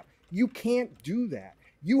you have. You can't do that.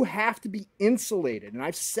 You have to be insulated. And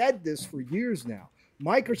I've said this for years now.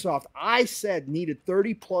 Microsoft, I said, needed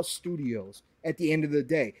 30 plus studios at the end of the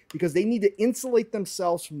day because they need to insulate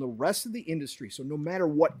themselves from the rest of the industry. So no matter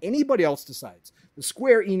what anybody else decides, the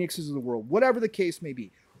Square Enixes of the world, whatever the case may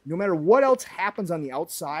be, no matter what else happens on the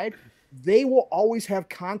outside, they will always have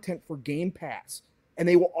content for Game Pass. And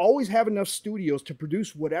they will always have enough studios to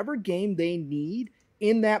produce whatever game they need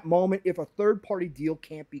in that moment if a third-party deal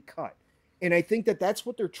can't be cut. And I think that that's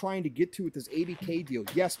what they're trying to get to with this ABK deal.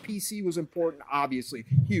 Yes, PC was important, obviously,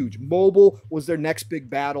 huge. Mobile was their next big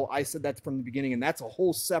battle. I said that from the beginning, and that's a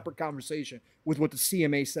whole separate conversation with what the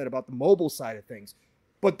CMA said about the mobile side of things.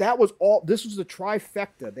 But that was all. This was the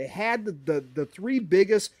trifecta. They had the three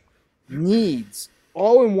biggest needs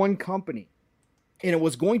all in one company, and it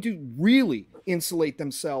was going to really insulate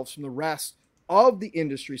themselves from the rest of the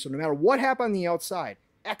industry. So no matter what happened on the outside,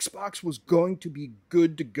 Xbox was going to be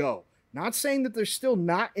good to go. Not saying that they're still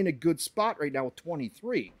not in a good spot right now with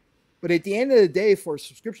 23. But at the end of the day, for a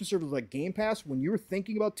subscription service like Game Pass, when you're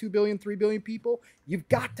thinking about 2 billion, 3 billion people, you've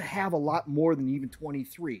got to have a lot more than even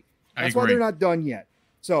 23. That's why they're not done yet.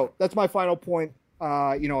 So that's my final point.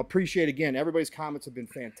 Appreciate, again, everybody's comments have been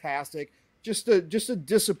fantastic. Just a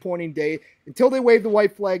disappointing day. Until they wave the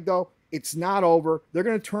white flag, though, it's not over. They're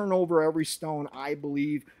going to turn over every stone, I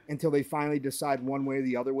believe, until they finally decide one way or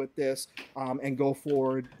the other with this and go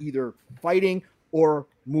forward, either fighting or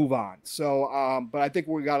move on. So, but I think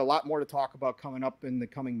we got a lot more to talk about coming up in the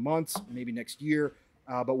coming months, maybe next year.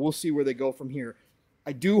 But we'll see where they go from here.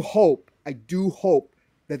 I do hope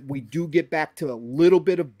that we do get back to a little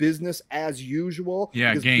bit of business as usual.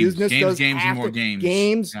 Yeah, games, and more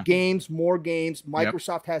games. Games, more games.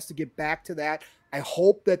 Microsoft has to get back to that. I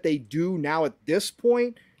hope that they do now at this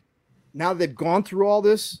point, now that they've gone through all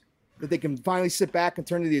this, that they can finally sit back and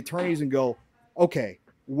turn to the attorneys and go, okay,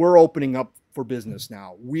 we're opening up for business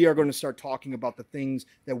now. We are going to start talking about the things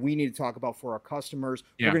that we need to talk about for our customers.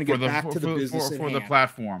 We're going to get back to the business for the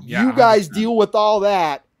platform. Yeah, you guys 100%. Deal with all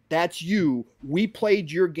that. That's you. We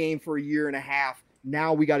played your game for a year and a half.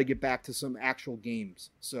 Now we got to get back to some actual games.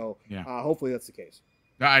 So hopefully that's the case.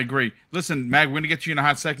 I agree. Listen, Mag, we're gonna get you in a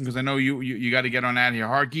hot second because I know you got to get on out of here.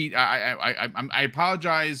 Hargeet, I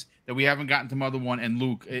apologize that we haven't gotten to Mother One and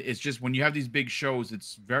Luke. It's just when you have these big shows,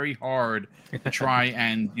 it's very hard to try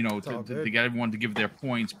and to get everyone to give their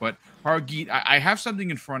points. But Hargeet, I have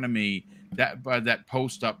something in front of me that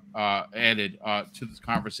post up added to this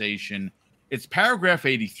conversation. It's paragraph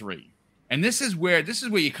 83, and this is where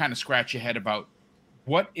you kind of scratch your head about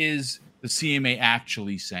what is the CMA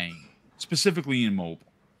actually saying, specifically in mobile.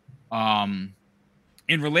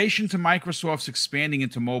 In relation to Microsoft's expanding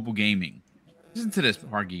into mobile gaming, listen to this,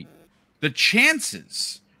 Hargeet. The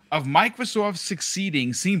chances of Microsoft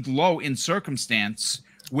succeeding seemed low in circumstance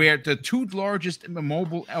where the two largest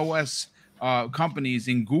mobile OS companies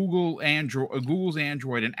in Google's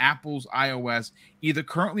Android and Apple's iOS either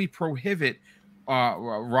currently prohibit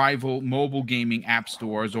rival mobile gaming app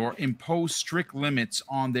stores or impose strict limits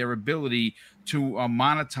on their ability to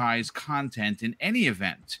monetize content in any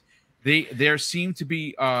event. There seem to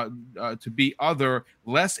be other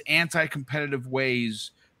less anti-competitive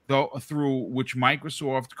ways through which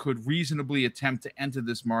Microsoft could reasonably attempt to enter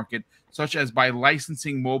this market, such as by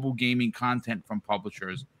licensing mobile gaming content from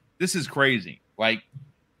publishers. This is crazy. Like,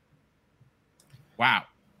 wow.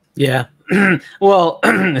 Yeah. Well,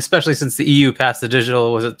 especially since the EU passed the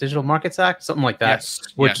Digital Markets Act, something like that, yes,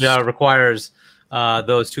 which requires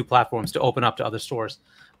those two platforms to open up to other stores.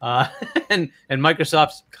 And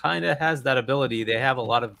Microsoft kind of has that ability. They have a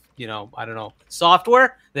lot of,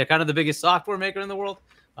 software. They're kind of the biggest software maker in the world.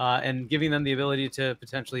 And giving them the ability to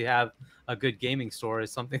potentially have a good gaming store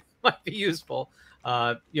is something that might be useful.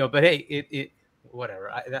 But hey, it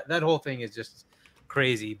whatever. That whole thing is just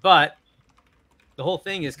crazy. But the whole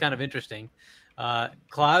thing is kind of interesting.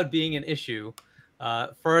 Cloud being an issue.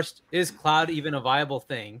 First, is cloud even a viable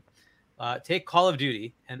thing? Take Call of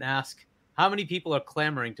Duty and ask how many people are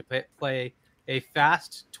clamoring to play a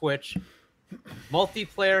fast Twitch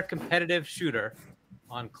multiplayer competitive shooter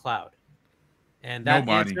on cloud. And that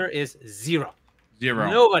answer is zero.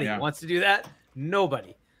 Nobody wants to do that.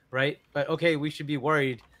 Nobody, right? But okay, we should be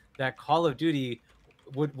worried that Call of Duty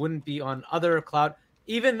wouldn't be on other cloud,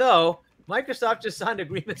 even though Microsoft just signed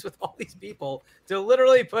agreements with all these people to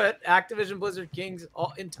literally put Activision Blizzard King's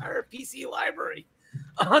entire PC library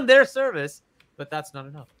on their service, but that's not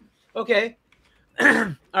enough. Okay.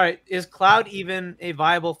 All right. Is cloud even a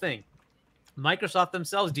viable thing? Microsoft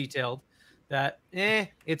themselves detailed that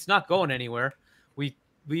it's not going anywhere. We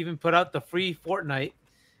even put out the free Fortnite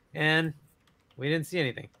and we didn't see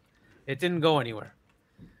anything. It didn't go anywhere.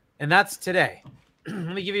 And that's today.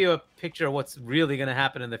 Let me give you a picture of what's really going to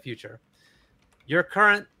happen in the future. Your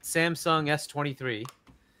current Samsung S23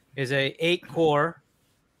 is a 8-core,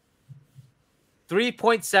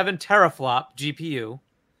 3.7 teraflop GPU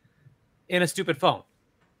in a stupid phone.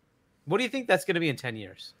 What do you think that's going to be in 10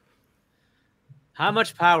 years? How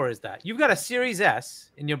much power is that? You've got a Series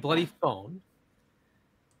S in your bloody phone,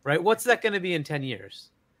 right? What's that going to be in 10 years?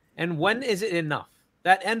 And when is it enough?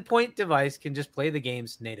 That endpoint device can just play the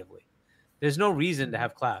games natively. There's no reason to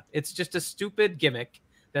have cloud. It's just a stupid gimmick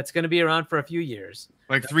that's going to be around for a few years.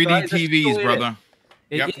 Like 3D TVs, brother.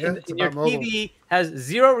 Your TV has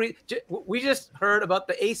zero. We just heard about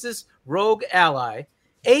the Asus ROG Ally,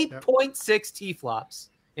 8.6 T-flops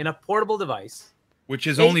in a portable device. Which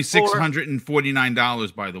is only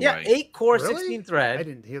 $649, by the way. 8-core, 16 thread. I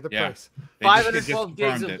didn't hear the price. 512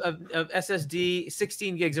 gigs of SSD,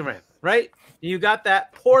 16 gigs of RAM, right? You got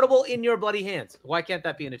that portable in your bloody hands. Why can't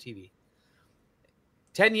that be in a TV?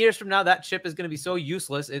 10 years from now, that chip is going to be so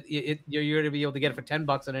useless, you're going to be able to get it for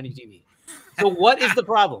 $10 on any TV. So what is the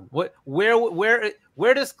problem?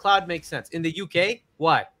 Where does cloud make sense? In the UK?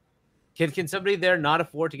 Why? Can somebody there not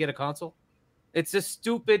afford to get a console? It's a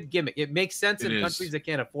stupid gimmick. It makes sense in countries that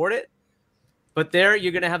can't afford it. But there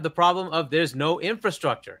you're going to have the problem of there's no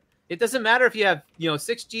infrastructure. It doesn't matter if you have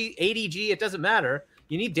 6G, 80G. It doesn't matter.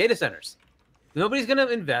 You need data centers. Nobody's going to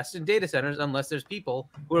invest in data centers unless there's people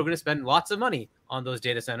who are going to spend lots of money on those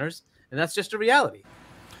data centers. And that's just a reality,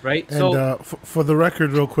 right? And so, for the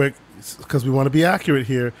record, real quick, because we want to be accurate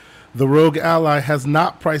here, the ROG Ally has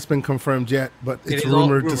not price been confirmed yet, but it's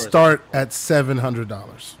rumored to start at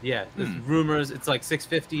 $700. Yeah, rumors. It's like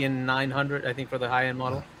 $650 and $900, I think, for the high-end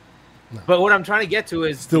model. No. But what I'm trying to get to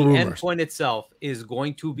is the endpoint itself is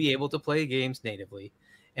going to be able to play games natively.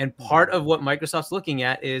 And part of what Microsoft's looking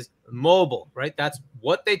at is mobile, right? That's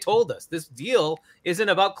what they told us. This deal isn't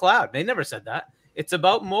about cloud. They never said that. It's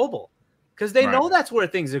about mobile because they know that's where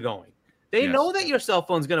things are going. They know that your cell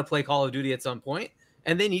phone's going to play Call of Duty at some point.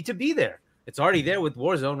 And they need to be there. It's already there with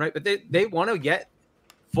Warzone, right? But they want to get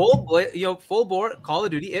full board Call of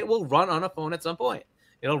Duty. It will run on a phone at some point.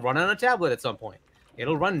 It'll run on a tablet at some point.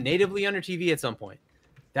 It'll run natively on your TV at some point.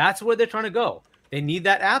 That's where they're trying to go. They need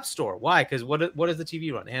that app store. Why? Because what does the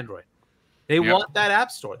TV run? Android. They want that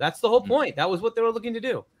app store. That's the whole point. That was what they were looking to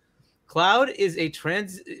do. Cloud is a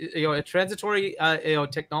transitory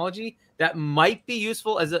technology that might be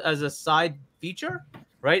useful as a side feature,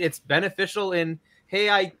 right? It's beneficial in, hey,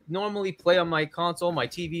 I normally play on my console, my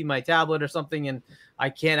TV, my tablet or something, and I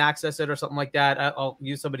can't access it or something like that. I'll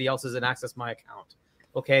use somebody else's and access my account.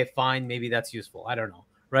 Okay, fine. Maybe that's useful. I don't know,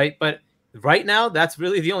 right? But right now, that's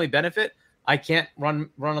really the only benefit. I can't run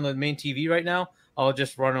on the main TV right now. I'll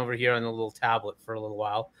just run over here on the little tablet for a little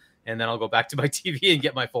while, and then I'll go back to my TV and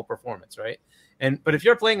get my full performance, right? But if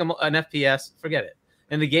you're playing an FPS, forget it.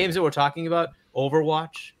 And the games that we're talking about,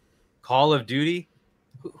 Overwatch, Call of Duty,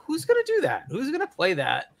 who's going to do that? Who's going to play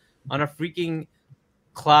that on a freaking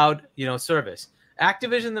cloud, service?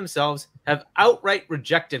 Activision themselves have outright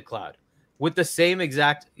rejected cloud with the same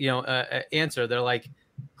exact, answer. They're like,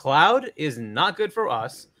 cloud is not good for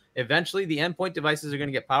us. Eventually, the endpoint devices are going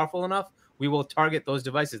to get powerful enough. We will target those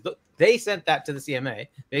devices. They sent that to the CMA.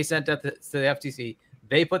 They sent that to the FTC.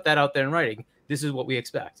 They put that out there in writing. This is what we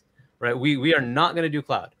expect, right? We are not going to do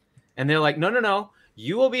cloud. And they're like, no.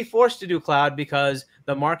 You will be forced to do cloud because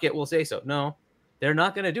the market will say so. No, they're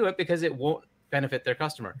not going to do it because it won't benefit their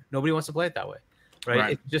customer. Nobody wants to play it that way,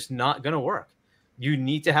 right? It's just not going to work. You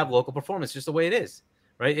need to have local performance, just the way it is,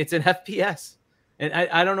 right? It's an FPS. And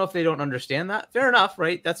I don't know if they don't understand that. Fair enough,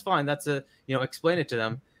 right? That's fine. That's explain it to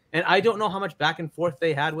them. And I don't know how much back and forth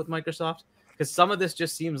they had with Microsoft, because some of this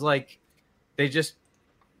just seems like they just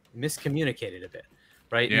miscommunicated a bit,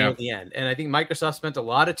 right? Near the end. And I think Microsoft spent a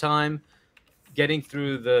lot of time getting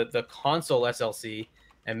through the console SLC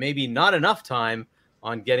and maybe not enough time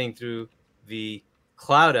on getting through the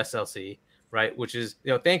cloud SLC, right? Which is,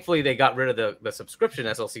 thankfully they got rid of the subscription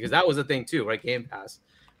SLC, because that was a thing too, right? Game Pass,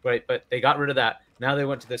 right? But they got rid of that. Now they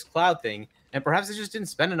went to this cloud thing. And perhaps they just didn't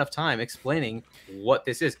spend enough time explaining what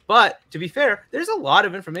this is. But to be fair, there's a lot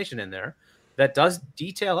of information in there that does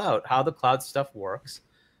detail out how the cloud stuff works.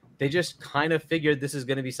 They just kind of figured this is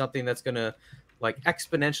going to be something that's going to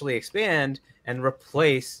exponentially expand and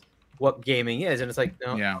replace what gaming is. And it's like,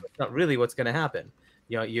 no, it's not really what's going to happen.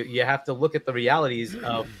 You have to look at the realities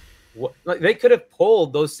of what they could have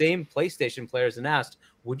polled those same PlayStation players and asked,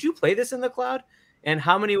 would you play this in the cloud? And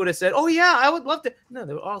how many would have said, "Oh yeah, I would love to"? No,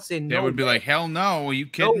 they would all say no. They would be like, "Hell no! Are you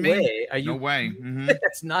kidding me? Way. No way! Mm-hmm.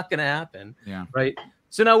 That's not going to happen." Yeah. Right.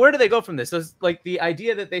 So now, where do they go from this? So like the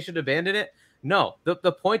idea that they should abandon it. No,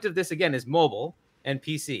 the point of this again is mobile and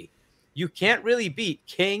PC. You can't really beat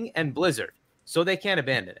King and Blizzard, so they can't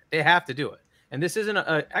abandon it. They have to do it. And this isn't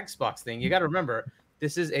an Xbox thing. You got to remember,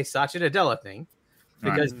 this is a Satya Nadella thing,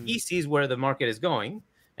 because he sees where the market is going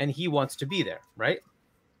and he wants to be there. Right.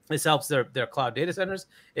 This helps their cloud data centers.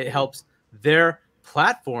 It helps their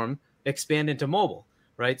platform expand into mobile,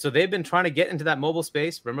 right? So they've been trying to get into that mobile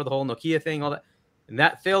space. Remember the whole Nokia thing, all that, and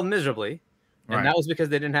that failed miserably. And that was because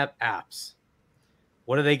they didn't have apps.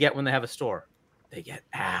 What do they get when they have a store? They get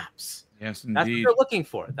apps. Yes, indeed. That's what they're looking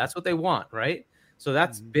for. That's what they want, right? So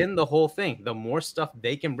that's been the whole thing. The more stuff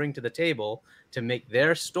they can bring to the table to make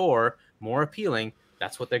their store more appealing,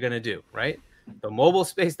 that's what they're going to do, right? The mobile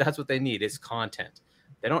space, that's what they need, is content.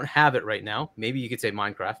 They don't have it right now. Maybe you could say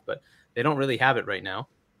Minecraft, but they don't really have it right now.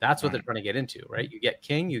 That's what they're trying to get into, right? You get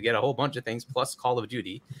King, you get a whole bunch of things, plus Call of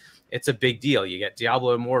Duty. It's a big deal. You get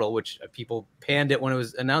Diablo Immortal, which people panned it when it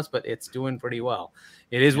was announced, but it's doing pretty well.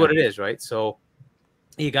 It is what it is, right? So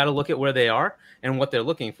you got to look at where they are and what they're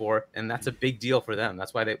looking for, and that's a big deal for them.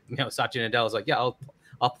 That's why Satya Nadella is like, yeah,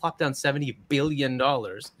 I'll plop down $70 billion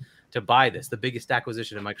to buy this, the biggest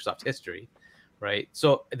acquisition in Microsoft's history. Right.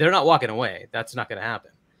 So they're not walking away. That's not going to happen.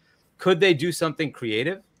 Could they do something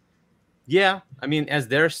creative? Yeah. I mean, as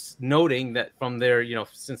they're noting that from their,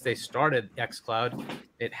 since they started xCloud,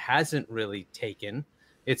 it hasn't really taken.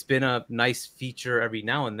 It's been a nice feature every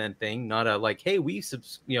now and then thing, not a like, hey, we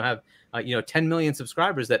have 10 million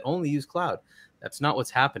subscribers that only use cloud. That's not what's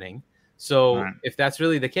happening. So if that's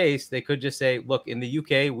really the case, they could just say, look, in the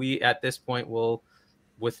UK, we at this point will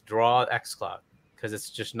withdraw xCloud, because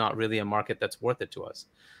it's just not really a market that's worth it to us,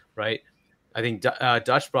 right? I think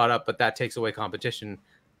Dutch brought up, but that takes away competition.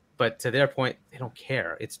 But to their point, they don't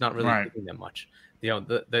care. It's not really giving them much.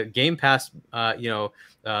 The Game Pass,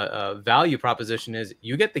 value proposition is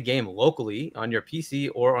you get the game locally on your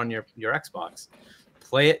PC or on your Xbox.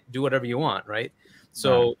 Play it, do whatever you want, right?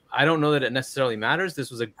 So I don't know that it necessarily matters.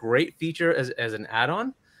 This was a great feature as an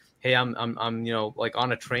add-on. Hey, I'm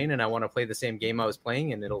on a train and I want to play the same game I was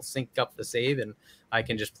playing, and it'll sync up the save and I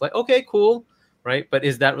can just play. Okay, cool. Right. But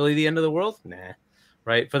is that really the end of the world? Nah.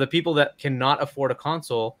 Right. For the people that cannot afford a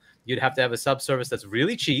console, You'd have to have a sub-service that's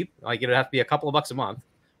really cheap. Like, it'd have to be a couple of bucks a month,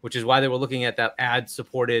 which is why they were looking at that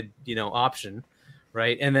ad-supported, option,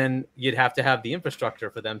 right? And then you'd have to have the infrastructure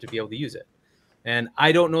for them to be able to use it. And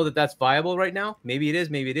I don't know that that's viable right now. Maybe it is,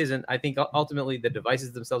 maybe it isn't. I think ultimately the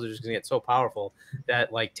devices themselves are just going to get so powerful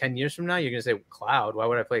that like 10 years from now, you're going to say, cloud, why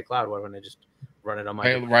would I play cloud? Why wouldn't I just run it on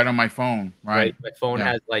my right on my phone? Right. My phone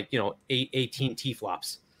has 18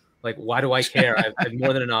 T-flops. Like, why do I care? I have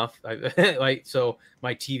more than enough. So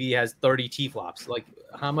my TV has 30 T-flops. Like,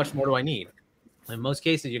 how much more do I need? In most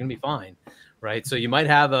cases, you're going to be fine, right? So you might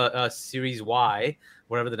have a Series Y,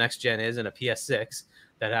 whatever the next gen is, and a PS6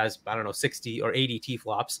 that has, 60 or 80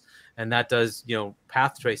 T-flops, and that does,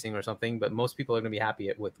 path tracing or something. But most people are going to be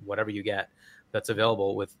happy with whatever you get that's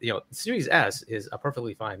available with, Series S is a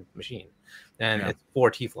perfectly fine machine, and it's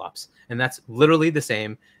 4 T-flops. And that's literally the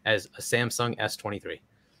same as a Samsung S23.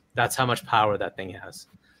 That's how much power that thing has.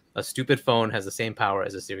 A stupid phone has the same power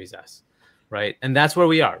as a Series S, right? And that's where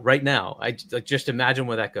we are right now. I just imagine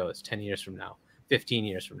where that goes 10 years from now, 15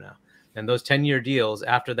 years from now. And those 10-year deals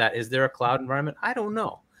after that, is there a cloud environment? I don't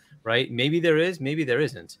know, right? Maybe there is, maybe there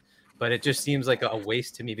isn't. But it just seems like a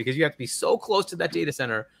waste to me, because you have to be so close to that data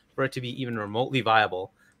center for it to be even remotely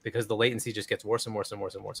viable, because the latency just gets worse and worse and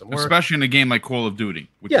worse and worse and worse. Especially in a game like Call of Duty,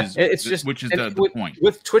 which is the point.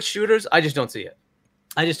 With Twitch shooters, I just don't see it.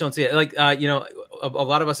 Like, a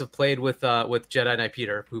lot of us have played with Jedi Knight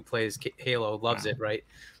Peter, who plays Halo, loves it, right?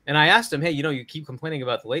 And I asked him, hey, you keep complaining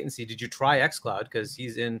about the latency. Did you try xCloud? Because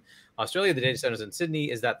he's in Australia, the data center's in Sydney.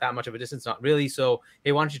 Is that much of a distance? Not really. So,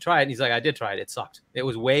 hey, why don't you try it? And he's like, I did try it. It sucked. It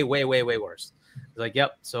was way, way, way, way worse. He's like,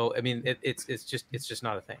 yep. So, I mean, it's just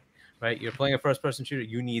not a thing, right? You're playing a first-person shooter.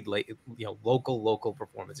 You need local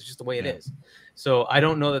performance. It's just the way it is. So I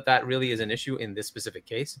don't know that really is an issue in this specific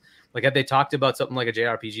case. Like, had they talked about something like a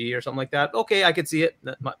JRPG or something like that, okay, I could see it.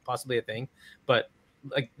 That might possibly a thing. But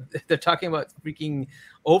like, they're talking about freaking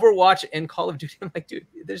Overwatch and Call of Duty. I'm like, dude,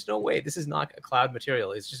 there's no way. This is not a cloud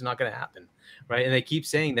material. It's just not going to happen, right? And they keep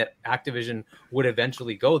saying that Activision would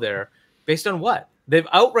eventually go there. Based on what? They've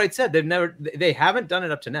outright said they haven't done it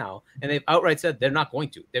up to now, and they've outright said they're not going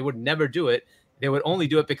to. They would never do it. They would only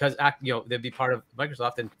do it because they'd be part of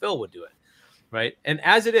Microsoft, and Phil would do it, right? And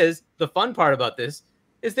as it is, the fun part about this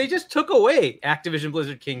is they just took away Activision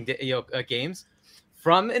Blizzard King games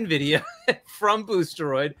from NVIDIA, from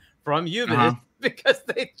Boosteroid, from Ubisoft, because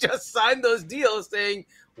they just signed those deals saying,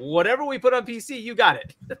 whatever we put on PC, you got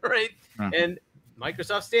it, right? And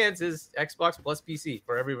Microsoft's stance is Xbox plus PC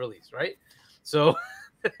for every release, right? So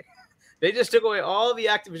they just took away all the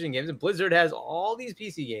Activision games, and Blizzard has all these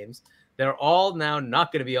PC games. They're all now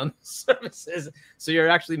not going to be on the services. So you're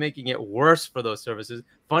actually making it worse for those services.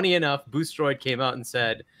 Funny enough, Boosteroid came out and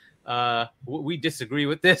said, we disagree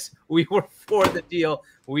with this. We were for the deal.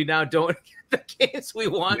 We now don't get the games we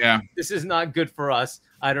want. Yeah. This is not good for us.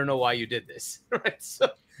 I don't know why you did this. Right.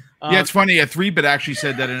 So it's funny. A 3-bit actually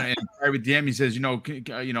said that in a private DM. He says,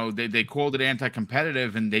 they called it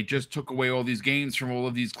anti-competitive, and they just took away all these games from all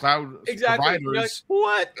of these cloud providers.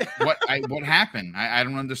 Like, what happened? I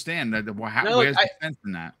don't understand. Where's the sense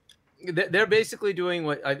in that? They're basically doing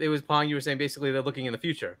what it was, Pong. You were saying basically they're looking in the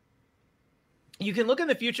future. You can look in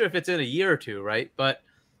the future if it's in a year or two, right? But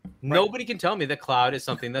nobody can tell me that cloud is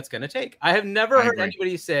something that's going to take. I have never heard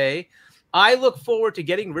anybody say, I look forward to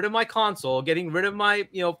getting rid of my console, getting rid of my,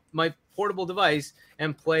 my portable device,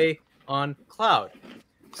 and play on cloud.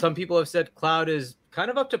 Some people have said cloud is kind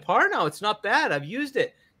of up to par now. It's not bad. I've used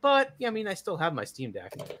it. But, I still have my Steam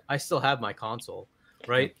Deck. I still have my console,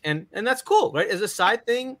 right? And that's cool, right? As a side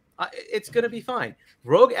thing, it's going to be fine.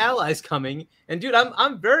 Rogue Ally's coming. And, dude,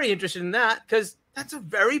 I'm very interested in that, because that's a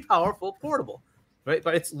very powerful portable, right?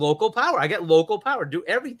 But it's local power. I get local power. Do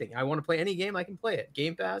everything. I want to play any game, I can play it.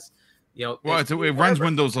 Game Pass. Well, it runs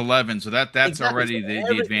Windows 11, so that's exactly. Already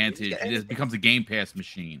the advantage. It becomes a Game Pass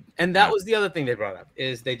machine. And that was the other thing they brought up,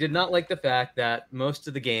 is they did not like the fact that most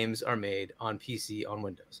of the games are made on PC on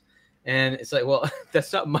Windows. And it's like, well,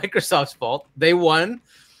 that's not Microsoft's fault. They won,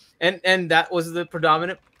 and that was the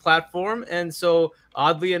predominant platform. And so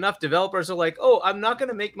oddly enough, developers are like, oh, I'm not going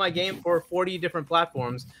to make my game for 40 different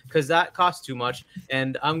platforms because that costs too much,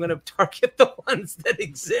 and I'm going to target the ones that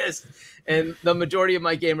exist, and the majority of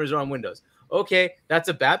my gamers are on Windows. Okay, that's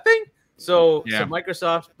a bad thing. So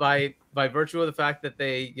Microsoft, by virtue of the fact that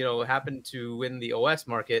they happen to win the OS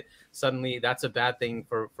market, suddenly that's a bad thing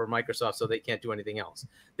for Microsoft, so they can't do anything else.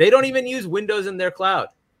 They don't even use Windows in their cloud.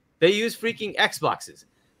 They use freaking Xboxes.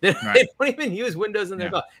 They don't even use Windows in their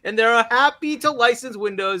cloud. And they're happy to license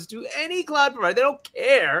Windows to any cloud provider. They don't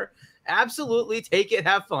care. Absolutely take it,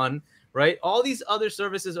 have fun, right? All these other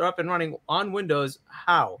services are up and running on Windows.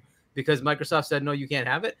 How? because Microsoft said no, you can't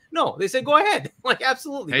have it? No, they said go ahead, like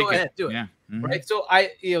absolutely, go ahead, do it. Yeah. Mm-hmm. Right. So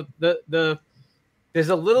there's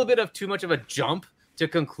a little bit of too much of a jump to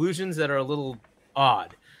conclusions that are a little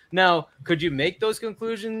odd. Now, could you make those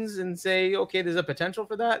conclusions and say, okay, there's a potential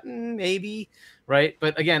for that? Maybe, right?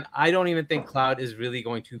 But again, I don't even think cloud is really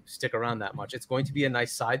going to stick around that much. It's going to be a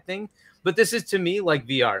nice side thing. But this is, to me, like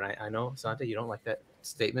VR. And I know, Sante, you don't like that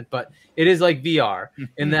statement, but it is like VR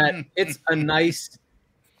in that it's a nice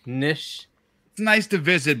niche. It's nice to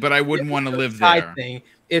visit, but I wouldn't want to live side there. Thing.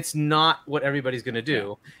 It's not what everybody's going to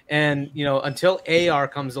do. Yeah. And, until AR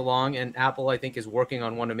comes along, and Apple, I think, is working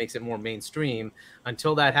on one that makes it more mainstream,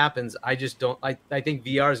 until that happens, I just don't, I think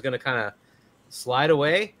VR is going to kind of slide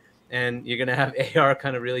away, and you're going to have AR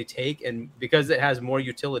kind of really take, and because it has more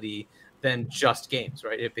utility than just games,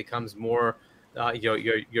 right? It becomes more,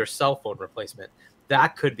 your cell phone replacement.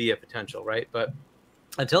 That could be a potential, right? But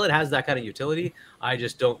until it has that kind of utility, I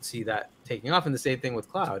just don't see that taking off. And the same thing with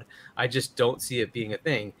cloud. I just don't see it being a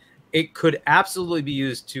thing. It could absolutely be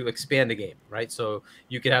used to expand a game, right? So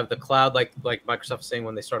you could have the cloud, like Microsoft was saying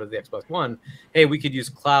when they started the Xbox One. Hey, we could use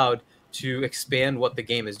cloud to expand what the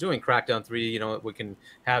game is doing. Crackdown 3, we can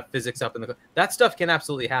have physics up in the. That stuff can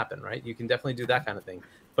absolutely happen, right? You can definitely do that kind of thing.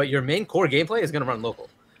 But your main core gameplay is going to run local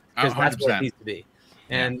because that's what it needs to be.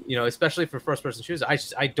 And especially for first-person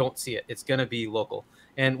shooters, I don't see it. It's going to be local.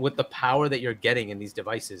 And with the power that you're getting in these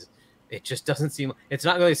devices, it just doesn't seem. It's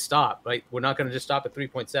not going to stop. Right? We're not going to just stop at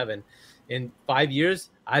 3.7. In 5 years,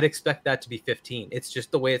 I'd expect that to be 15. It's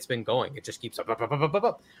just the way it's been going. It just keeps up.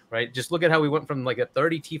 Right? Just look at how we went from like a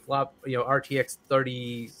 30 T-flop, RTX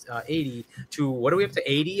 3080 to what do we have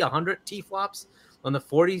to 80, 100 T-flops on the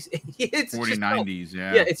 40s. It's 4090s,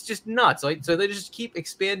 yeah. Yeah, it's just nuts. Like, so they just keep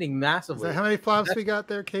expanding massively. Is that how many flops we got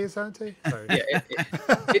there, Sante? Sorry. Yeah,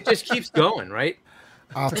 it just keeps going, right?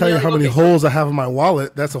 I'll tell you how many holes I have in my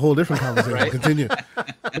wallet. That's a whole different conversation. Right? Continue.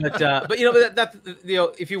 But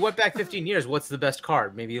if you went back 15 years, what's the best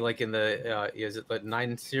card? Maybe like in the is it the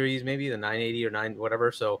 9 series, maybe the 980 or 9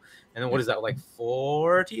 whatever. So, and then what is that, like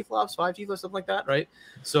 4 T-flops, 5 T-flops, something like that, right?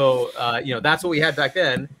 So that's what we had back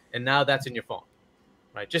then, and now that's in your phone.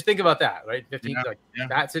 Right. Just think about that, right? 15,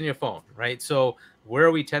 that's in your phone, right? So where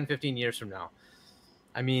are we 10, 15 years from now?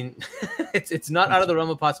 I mean, it's not out of the realm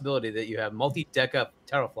of possibility that you have multi-deca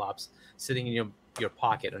teraflops sitting in your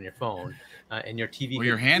pocket on your phone and your TV. Or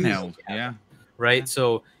your handheld, yeah. Right.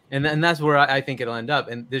 So, and that's where I think it'll end up.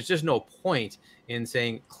 And there's just no point in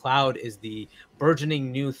saying cloud is the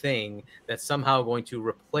burgeoning new thing that's somehow going to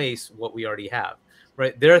replace what we already have.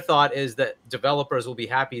 Right. Their thought is that developers will be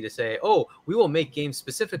happy to say, "Oh, we will make games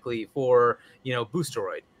specifically for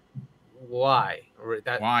Boosteroid." Why?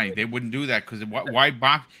 Why they wouldn't do that? Because why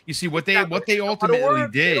box? You see what they ultimately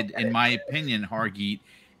did, in my opinion, Hargeet,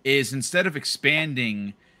 is instead of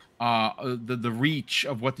expanding the reach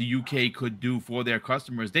of what the UK could do for their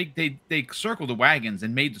customers, they circled the wagons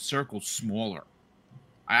and made the circle smaller.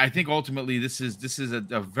 I think ultimately this is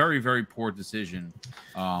a very, very poor decision.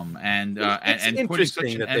 It's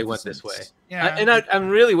interesting that they went this way. Yeah, I'm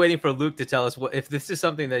really waiting for Luke to tell us if this is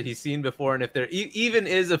something that he's seen before, and if there even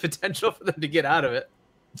is a potential for them to get out of it,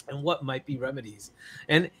 and what might be remedies.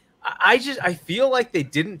 And I feel like they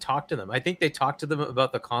didn't talk to them. I think they talked to them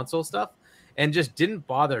about the console stuff, and just didn't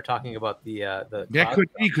bother talking about the. That could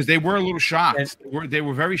be because they were a little shocked. They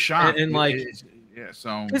were very shocked. And like. Yeah,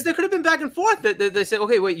 so because there could have been back and forth that they said,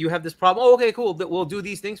 okay, wait, you have this problem. Oh, okay, cool. We'll do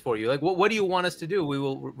these things for you. Like, what do you want us to do? We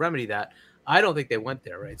will remedy that. I don't think they went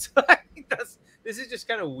there, right? So I think this is just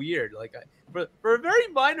kind of weird. Like, for a very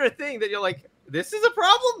minor thing that you're like, this is a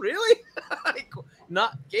problem, really? Like,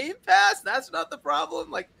 not Game Pass. That's not the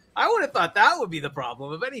problem. Like, I would have thought that would be the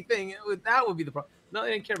problem. If anything, that would be the problem. No,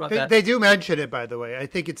 they didn't care about that. They do mention it, by the way. I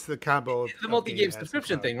think it's the combo. It's the multi-game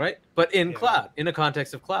subscription thing, right? But in cloud, in the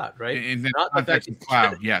context of cloud, right? In the context of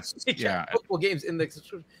cloud, yes. Yeah. Multiple games in the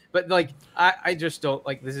subscription. But like, I just don't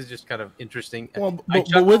like. This is just kind of interesting. Well,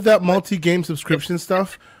 but with that multi-game subscription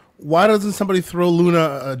stuff, why doesn't somebody throw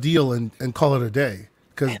Luna a deal and call it a day?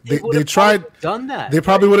 Because they tried done that. They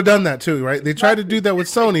probably would have done that too, right? They tried to do that with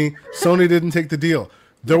Sony. Sony didn't take the deal.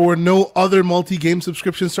 There were no other multi-game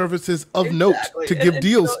subscription services of note to give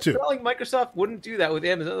deals to. It's not like Microsoft wouldn't do that with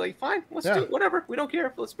Amazon. Like, fine, let's do it. Whatever. We don't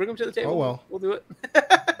care. Let's bring them to the table. Oh, well. We'll do it.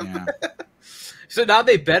 So now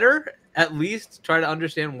they better at least try to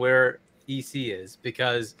understand where EC is,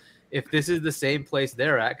 because if this is the same place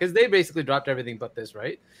they're at, because they basically dropped everything but this,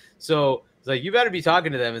 right? So it's like, you better be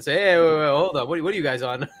talking to them and say, hey, wait, hold on. What are you guys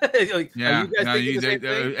on? Like, yeah.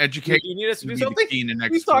 Educate. You need us to do something? In the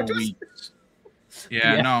next 4 weeks.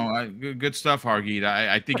 Good stuff, Hargeet.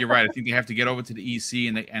 I think you're right. I think they have to get over to the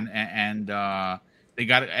EC and they They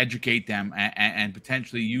got to educate them and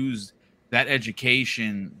potentially use that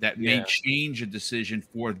education that may change a decision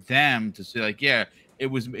for them to say, like, yeah, it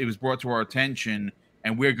was brought to our attention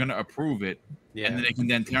and we're going to approve it. Yeah. And then they can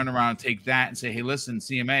then turn around and take that and say, hey, listen,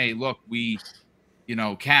 CMA, look,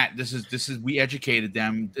 Kat, this is we educated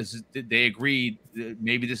them. They agreed.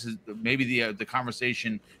 Maybe the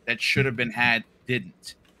conversation that should have been had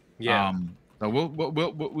didn't. Yeah. So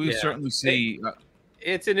we'll certainly see.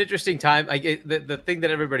 It's an interesting time. The thing that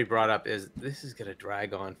everybody brought up is this is going to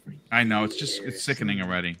drag on for years. I know it's sickening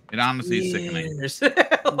already. It honestly is sickening.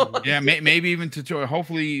 Yeah, maybe even to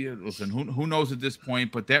hopefully listen. Who knows at this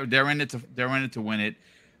point? But they're in it to win it.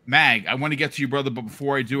 Mag, I want to get to you, brother, but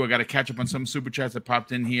before I do, I got to catch up on some super chats that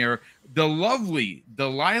popped in here. The lovely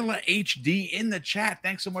Delilah HD in the chat.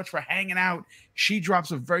 Thanks so much for hanging out. She drops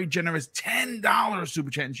a very generous $10 super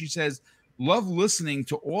chat, and she says, love listening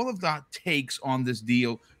to all of the takes on this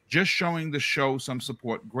deal, just showing the show some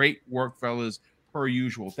support. Great work, fellas, per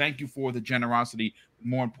usual. Thank you for the generosity.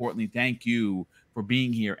 More importantly, thank you for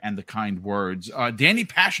being here and the kind words. Danny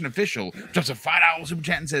Passion Official drops a $5 super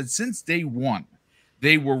chat and says, since day one,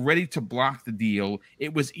 they were ready to block the deal.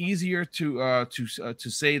 It was easier to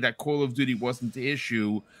say that Call of Duty wasn't the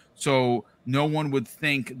issue, so no one would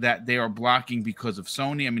think that they are blocking because of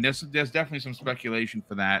Sony. I mean, there's definitely some speculation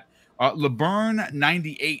for that.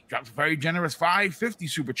 LeBurn98 drops a very generous $5.50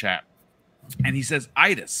 super chat, and he says,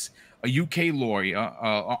 Idis, a UK lawyer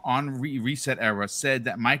on Reset Era, said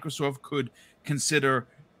that Microsoft could consider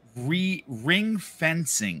ring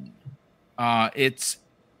fencing its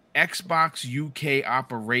Xbox UK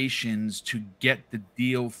operations to get the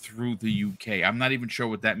deal through the UK. I'm not even sure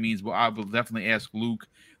what that means, but I will definitely ask Luke.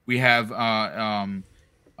 We have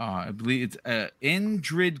I believe it's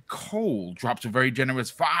Indrid Cole drops a very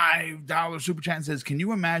generous $5 super chat and says, can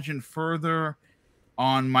you imagine further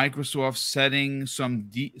on Microsoft setting some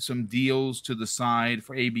deals to the side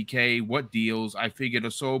for ABK? What deals? I figured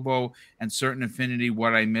Asobo and Certain Affinity.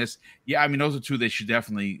 What I missed? Yeah, I mean, those are two they should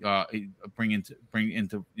definitely bring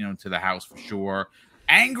into to the house for sure.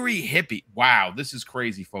 Angry Hippie. Wow, this is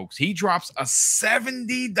crazy, folks. He drops a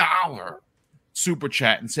 $70 super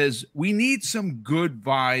chat and says, we need some good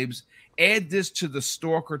vibes. Add this to the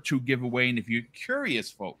Stalker 2 giveaway. And if you're curious,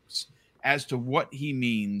 folks, as to what he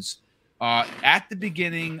means, at the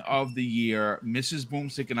beginning of the year, Mrs.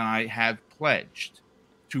 Boomstick and I have pledged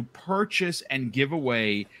to purchase and give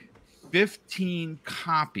away 15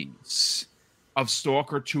 copies of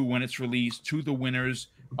Stalker 2 when it's released to the winner's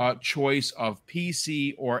choice of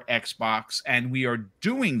PC or Xbox. And we are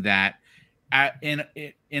doing that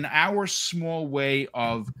in our small way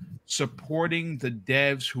of supporting the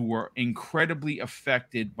devs who were incredibly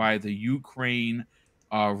affected by the Ukraine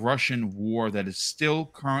Russian war that is still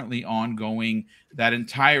currently ongoing. That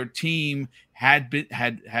entire team had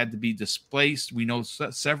to be displaced. We know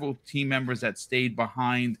several team members that stayed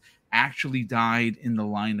behind actually died in the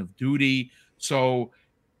line of duty. So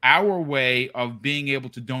our way of being able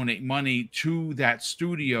to donate money to that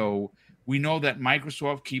studio, we know that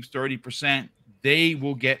Microsoft keeps 30%. They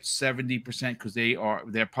will get 70% because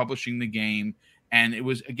they're publishing the game. And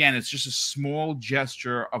it's just a small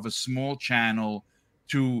gesture of a small channel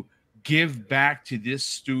to give back to this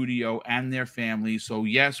studio and their families. So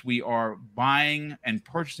yes, we are buying and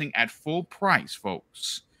purchasing at full price,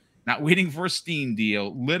 folks. Not waiting for a Steam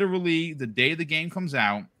deal. Literally, the day the game comes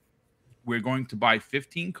out, we're going to buy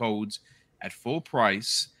 15 codes at full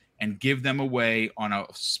price and give them away on a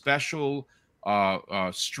special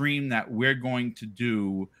stream that we're going to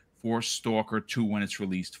do for Stalker 2 when it's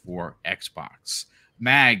released for Xbox.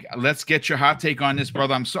 Mag, let's get your hot take on this,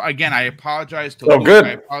 brother. I apologize to Luke. Good. I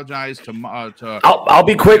apologize to I'll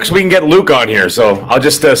be quick so we can get Luke on here. So I'll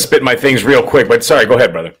just spit my things real quick. But sorry, go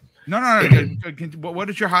ahead, brother. No. What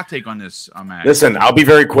is your hot take on this, Mag? Listen, I'll be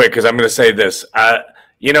very quick because I'm going to say this.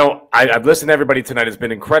 I've listened to everybody tonight. It's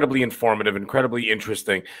been incredibly informative, incredibly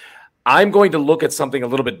interesting. I'm going to look at something a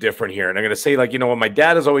little bit different here. And I'm going to say, what my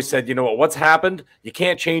dad has always said, what's happened? You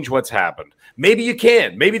can't change what's happened. Maybe you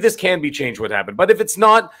can. Maybe this can be changed what happened. But if it's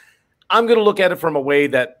not, I'm going to look at it from a way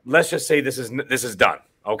that, let's just say this is done.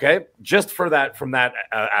 Okay? Just from that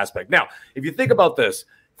aspect. Now, if you think about this,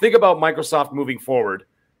 think about Microsoft moving forward.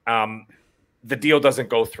 The deal doesn't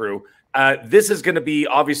go through. This is going to be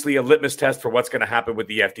obviously a litmus test for what's going to happen with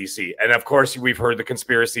the FTC. And of course, we've heard the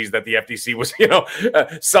conspiracies that the FTC was,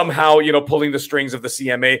 somehow, pulling the strings of the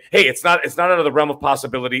CMA. Hey, it's not out of the realm of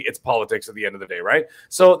possibility. It's politics at the end of the day, right?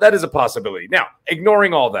 So that is a possibility. Now,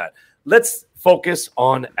 ignoring all that, let's focus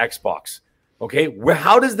on Xbox. Okay,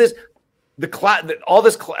 how does this, the cloud, all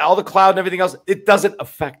the cloud and everything else, it doesn't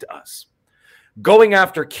affect us. Going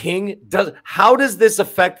after King, how does this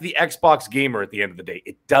affect the Xbox gamer at the end of the day?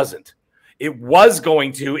 It doesn't. It was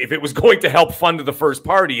going to, if it was going to help fund the first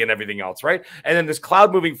party and everything else, right? And then this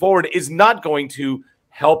cloud moving forward is not going to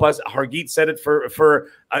help us. Hargeet said it for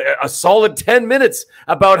a solid 10 minutes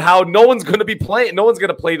about how no one's going to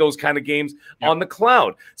play those kind of games on the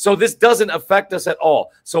cloud. So this doesn't affect us at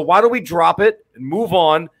all. So why don't we drop it and move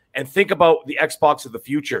on and think about the Xbox of the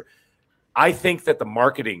future? I think that the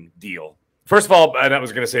marketing deal, first of all, and I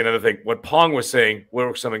was going to say another thing. What Pong was saying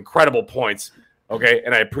were some incredible points. Okay.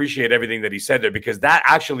 And I appreciate everything that he said there, because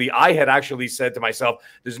I had actually said to myself,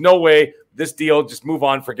 there's no way this deal, just move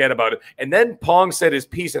on, forget about it. And then Pong said his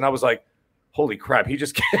piece, and I was like, holy crap. He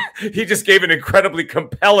just gave an incredibly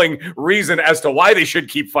compelling reason as to why they should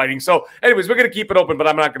keep fighting. So anyways, we're going to keep it open, but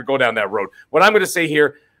I'm not going to go down that road. What I'm going to say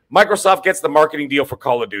here, Microsoft gets the marketing deal for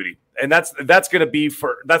Call of Duty, and that's going to be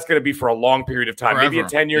for a long period of time, maybe a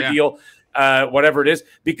 10-year deal, whatever it is.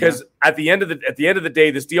 Because at the end of the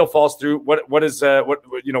day, this deal falls through. What does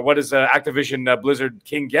Activision Blizzard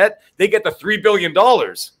King get? They get the $3 billion.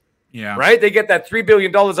 Yeah, right. They get that $3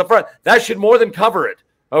 billion up front. That should more than cover it.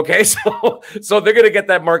 Okay, so they're going to get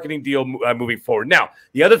that marketing deal moving forward. Now,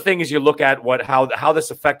 the other thing is you look at how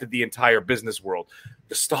this affected the entire business world.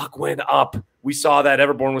 The stock went up. We saw that.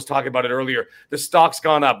 Everborn was talking about it earlier. The stock's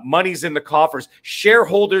gone up. Money's in the coffers.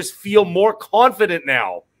 Shareholders feel more confident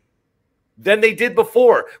now than they did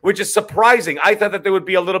before, which is surprising. I thought that there would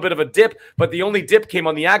be a little bit of a dip, but the only dip came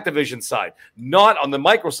on the Activision side, not on the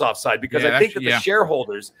Microsoft side, because I think that the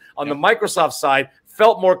shareholders on the Microsoft side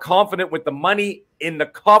felt more confident with the money in the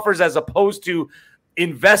coffers as opposed to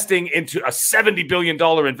investing into a $70 billion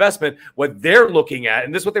investment. What they're looking at,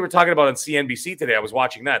 and this is what they were talking about on CNBC today. I was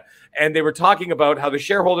watching that, and they were talking about how the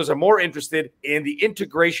shareholders are more interested in the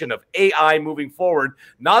integration of AI moving forward,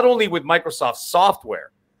 not only with Microsoft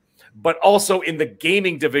software, but also in the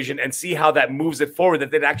gaming division, and see how that moves it forward, that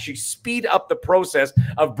they'd actually speed up the process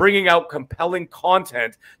of bringing out compelling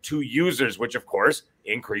content to users, which of course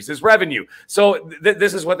increases revenue. So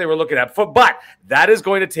this is what they were looking at. But that is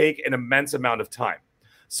going to take an immense amount of time.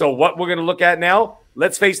 So what we're going to look at now,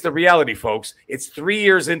 let's face the reality, folks. It's 3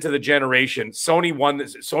 years into the generation. Sony won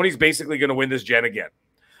this. Sony's basically going to win this gen again.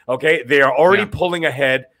 Okay? They are already pulling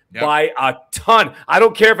ahead by a ton. I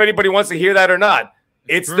don't care if anybody wants to hear that or not.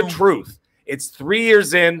 It's the truth. It's 3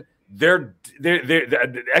 years in.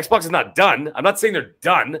 Xbox is not done. I'm not saying they're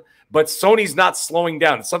done, but Sony's not slowing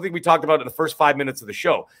down. It's something we talked about in the first 5 minutes of the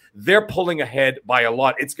show. They're pulling ahead by a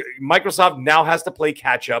lot. Microsoft now has to play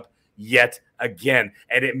catch up yet again,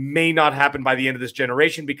 and it may not happen by the end of this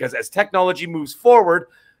generation, because as technology moves forward,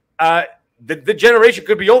 the generation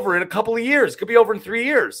could be over in a couple of years. It could be over in 3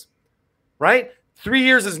 years, right? 3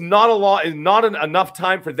 years is not enough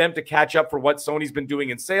time for them to catch up for what Sony's been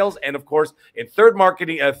doing in sales, and of course in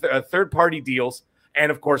third-party deals,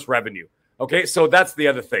 and of course revenue. Okay, so that's the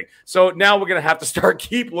other thing. So now we're going to have to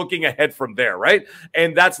keep looking ahead from there, right?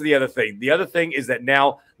 And that's the other thing. The other thing is that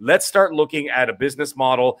now let's start looking at a business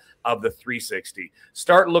model of the 360.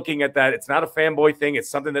 Start looking at that. It's not a fanboy thing. It's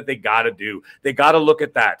something that they got to do. They got to look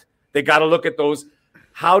at that. They got to look at those.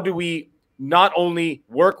 How do we not only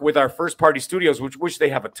work with our first-party studios, which they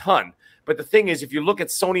have a ton, but the thing is, if you look at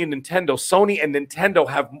Sony and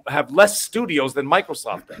Nintendo have less studios than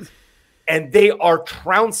Microsoft does. And they are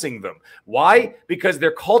trouncing them. Why? Because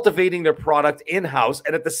they're cultivating their product in-house,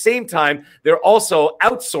 and at the same time, they're also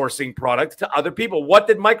outsourcing product to other people. What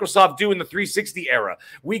did Microsoft do in the 360 era?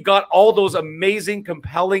 We got all those amazing,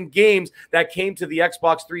 compelling games that came to the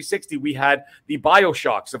Xbox 360. We had the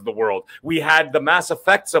BioShocks of the world. We had the Mass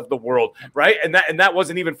Effects of the world, right? And that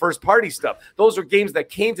wasn't even first-party stuff. Those are games that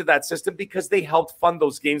came to that system because they helped fund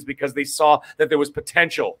those games, because they saw that there was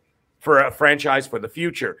potential for a franchise for the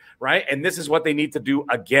future, right? And this is what they need to do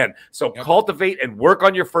again. So cultivate and work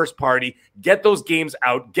on your first party, get those games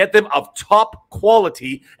out, get them of top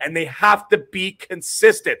quality, and they have to be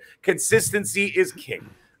consistent. Consistency is king,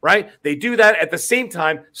 right? They do that. At the same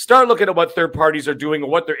time, start looking at what third parties are doing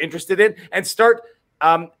and what they're interested in, and start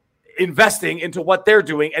investing into what they're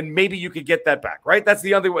doing, and maybe you could get that back, right? That's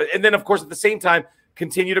the other way. And then, of course, at the same time,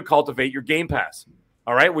 continue to cultivate your Game Pass.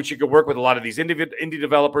 All right, which you could work with a lot of these indie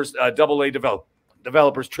developers, AA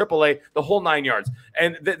developers, AAA, the whole 9 yards.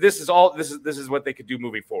 And this is what they could do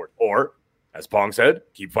moving forward. Or, as Pong said,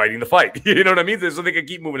 keep fighting the fight. You know what I mean? So they can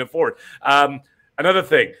keep moving it forward. Another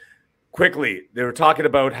thing, quickly, they were talking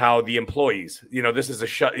about how the employees,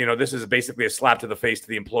 this is basically a slap to the face to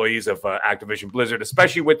the employees of Activision Blizzard,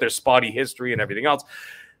 especially with their spotty history and everything else.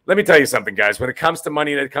 Let me tell you something, guys. When it comes to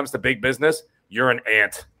money and it comes to big business, you're an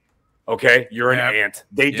ant. Okay, you're an ant.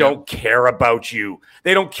 They don't care about you.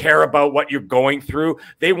 They don't care about what you're going through.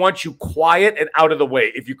 They want you quiet and out of the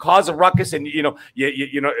way. If you cause a ruckus and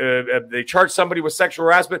they charge somebody with sexual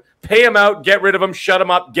harassment, pay them out, get rid of them, shut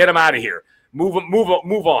them up, get them out of here. Move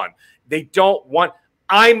on. They don't want.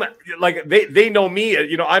 I'm like they know me.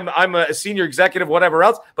 I'm a senior executive, whatever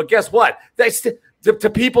else. But guess what? To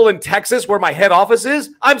people in Texas, where my head office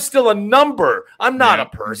is, I'm still a number. I'm not a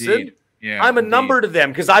person. Indeed. Yeah, I'm a number to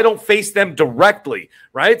them because I don't face them directly,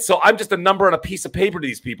 right? So I'm just a number on a piece of paper to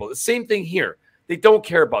these people. The same thing here. They don't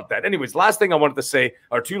care about that. Anyways, last thing I wanted to say,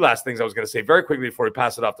 or two last things I was going to say very quickly before we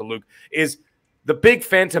pass it off to Luke, is the big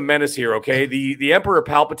Phantom Menace here, okay? The Emperor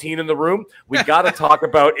Palpatine in the room, we got to talk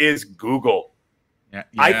about is Google. Yeah.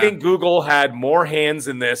 I think Google had more hands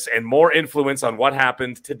in this and more influence on what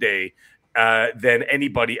happened today than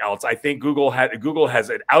anybody else. I think Google has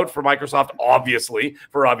it out for Microsoft, obviously,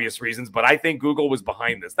 for obvious reasons, but I think Google was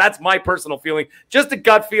behind this. That's my personal feeling. Just a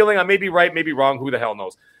gut feeling. I may be right, maybe wrong. Who the hell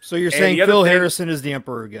knows? So you're saying Phil Harrison is the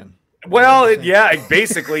Emperor again? Well,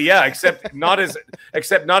 basically, yeah, except not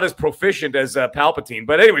as proficient as Palpatine.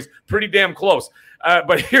 But anyways, pretty damn close.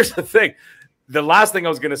 But here's the thing. The last thing I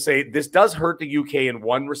was going to say, this does hurt the UK in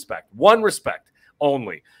one respect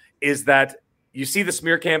only, is that you see the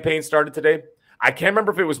smear campaign started today. I can't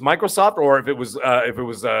remember if it was Microsoft or if it was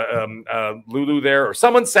Lulu there, or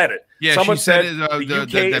someone said it. Yeah, someone said the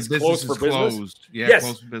UK is closed for business. Yeah, yes.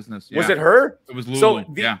 Closed for business. Yeah. Was it her? It was Lulu. So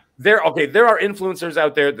there are influencers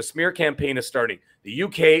out there. The smear campaign is starting. The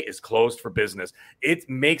UK is closed for business. It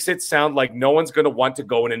makes it sound like no one's going to want to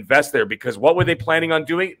go and invest there, because what were they planning on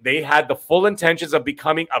doing? They had the full intentions of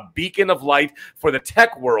becoming a beacon of light for the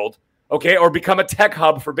tech world. Okay, or become a tech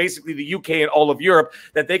hub for basically the UK and all of Europe,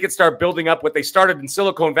 that they could start building up what they started in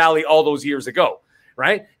Silicon Valley all those years ago,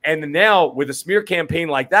 right? And now with a smear campaign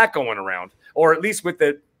like that going around, or at least with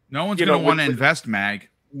the... No one's going to want to invest, Mag.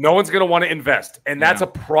 No one's going to want to invest. And that's a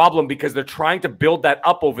problem, because they're trying to build that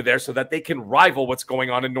up over there so that they can rival what's going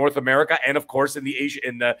on in North America and, of course, in the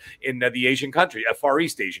Asian country, Far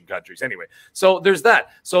East Asian countries. Anyway, so there's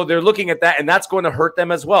that. So they're looking at that, and that's going to hurt them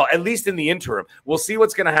as well, at least in the interim. We'll see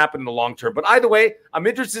what's going to happen in the long term. But either way, I'm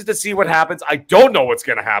interested to see what happens. I don't know what's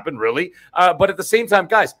going to happen, really. But at the same time,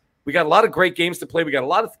 guys, we got a lot of great games to play. We got a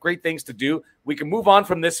lot of great things to do. We can move on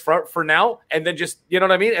from this for now, and then just, you know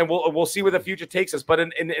what I mean? And we'll see where the future takes us. But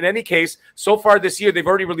in any case, so far this year, they've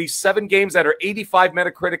already released 7 games that are 85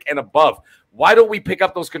 Metacritic and above. Why don't we pick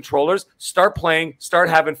up those controllers, start playing, start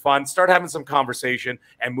having fun, start having some conversation,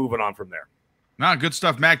 and moving on from there? No, good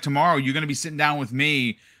stuff, Mac. Tomorrow, you're going to be sitting down with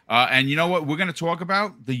me. And you know what? We're going to talk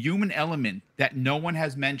about the human element that no one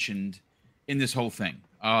has mentioned in this whole thing.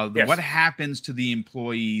 What happens to the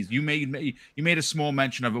employees? You made a small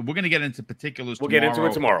mention of it. We're going to get into particulars. We'll get into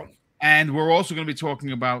it tomorrow, and we're also going to be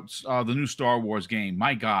talking about the new Star Wars game.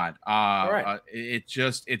 My God, all right.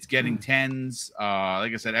 It's getting tens.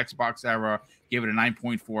 Like I said, Xbox era gave it a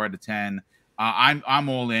 9.4 out of 10. I'm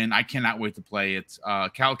all in. I cannot wait to play it.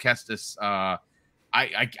 Cal Kestis.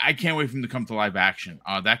 I can't wait for him to come to live action.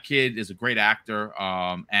 That kid is a great actor.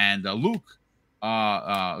 And Luke.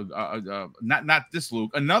 Not this Luke,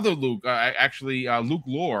 another Luke. Luke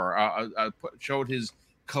Lore showed his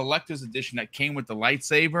collector's edition that came with the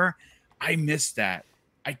lightsaber. I missed that.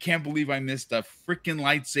 I can't believe I missed a freaking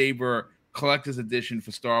lightsaber collector's edition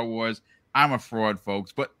for Star Wars. I'm a fraud,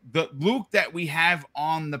 folks. But the Luke that we have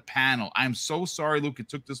on the panel, I'm so sorry, Luke, it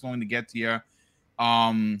took this long to get to you.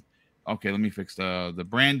 Okay, let me fix the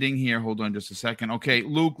branding here. Hold on just a second. Okay,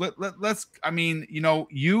 Luke, let's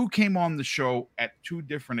you came on the show at 2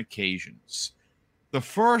 different occasions. The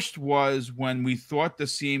first was when we thought the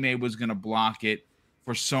CMA was going to block it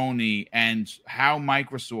for Sony, and how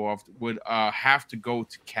Microsoft would have to go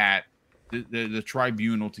to CAT, the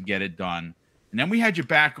tribunal, to get it done. And then we had you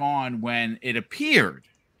back on when it appeared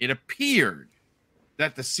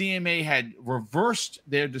that the CMA had reversed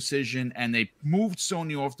their decision and they moved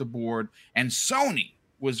Sony off the board, and Sony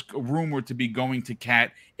was rumored to be going to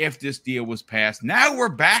CAT if this deal was passed. Now we're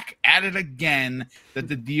back at it again, that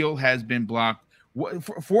the deal has been blocked.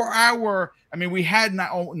 We had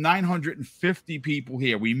 950 people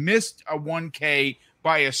here. We missed a 1K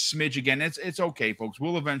by a smidge again. It's okay, folks.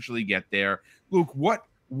 We'll eventually get there. Luke, what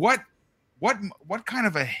kind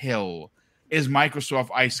of a hill is Microsoft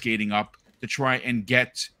ice skating up to try and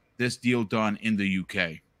get this deal done in the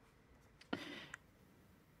UK?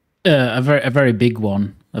 A very big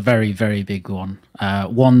one, a very, very big one.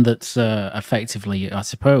 One that's effectively, I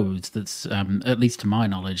suppose, that's at least to my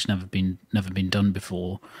knowledge, never been done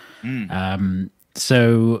before.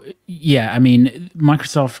 So yeah, I mean,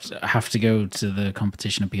 Microsoft have to go to the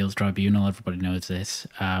Competition Appeals Tribunal. Everybody knows this.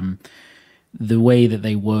 The way that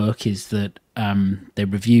they work is that they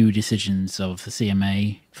review decisions of the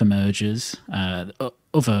CMA for mergers,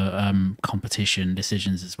 other competition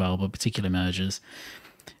decisions as well, but particularly mergers.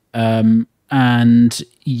 And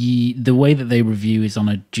the way that they review is on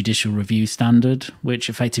a judicial review standard, which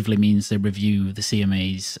effectively means they review the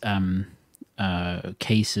CMA's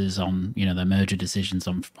cases on, their merger decisions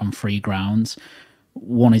on three grounds.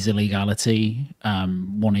 One is illegality,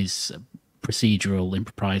 one is procedural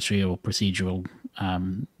impropriety or procedural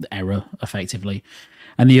error, effectively,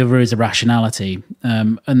 and the other is irrationality.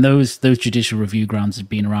 And those judicial review grounds have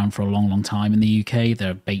been around for a long, long time in the UK.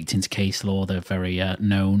 They're baked into case law. They're very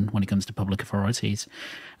known when it comes to public authorities.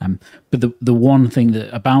 But the one thing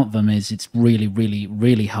about them is it's really, really,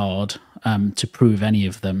 really hard to prove any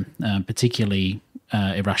of them, particularly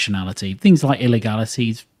irrationality. Things like illegality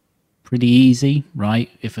is pretty easy, right?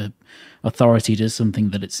 If a authority does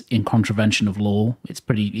something that it's in contravention of law, it's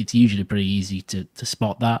usually pretty easy to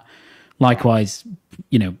spot that. Likewise,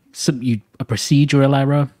 a procedural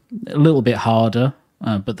error, a little bit harder,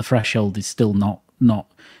 but the threshold is still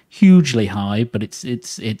not hugely high, but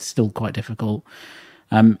it's still quite difficult.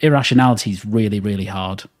 Irrationality is really, really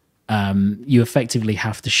hard. You effectively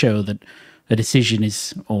have to show that a decision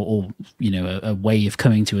is, or a way of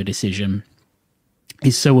coming to a decision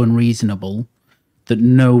is so unreasonable that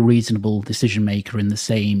no reasonable decision maker in the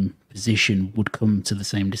same position would come to the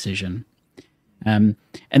same decision. And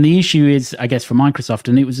the issue is, I guess, for Microsoft,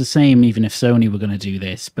 and it was the same even if Sony were going to do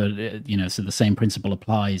this, but so the same principle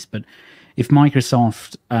applies. But if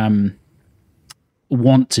Microsoft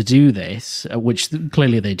want to do this, which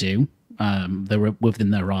clearly they do, they're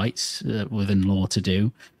within their rights, within law to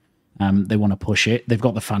do. They want to push it. They've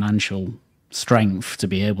got the financial strength to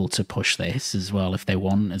be able to push this as well if they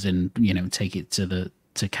want, as in take it to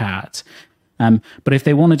CAT. But if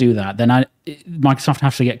they want to do that, then Microsoft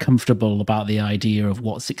have to get comfortable about the idea of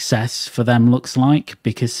what success for them looks like,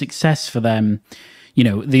 because success for them,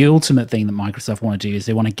 the ultimate thing that Microsoft want to do is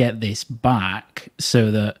they want to get this back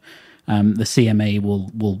so that the CMA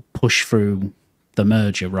will push through the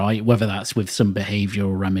merger, right? Whether that's with some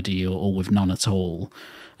behavioural remedy or with none at all.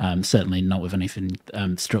 Certainly not with anything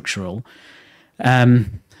structural.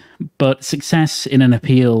 But success in an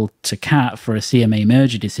appeal to CAT for a CMA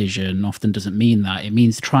merger decision often doesn't mean that. It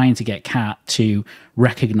means trying to get CAT to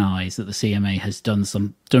recognise that the CMA has done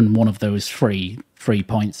one of those three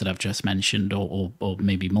points that I've just mentioned, or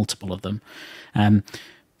maybe multiple of them.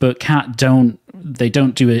 But CAT don't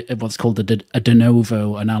do what's called a de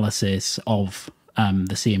novo analysis of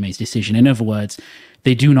the CMA's decision. In other words,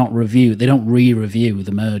 they don't re-review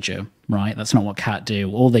the merger, right? That's not what CAT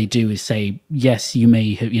do. All they do is say, yes, you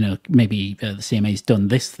may have, maybe the CMA's done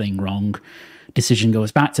this thing wrong. Decision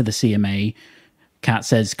goes back to the CMA. CAT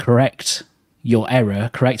says, correct your error,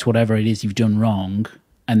 correct whatever it is you've done wrong,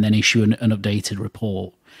 and then issue an updated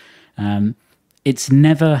report. It's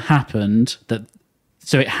never happened that.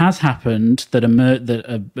 So it has happened that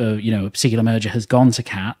a particular merger has gone to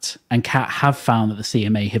CAT, and CAT have found that the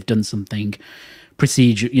CMA have done something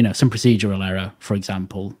some procedural error, for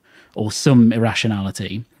example, or some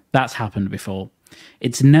irrationality. That's happened before.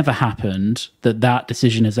 It's never happened that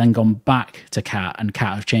decision has then gone back to CAT and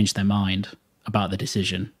CAT have changed their mind about the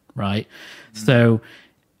decision, right? Mm-hmm. So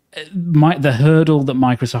the hurdle that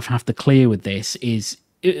Microsoft have to clear with this is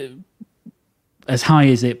as high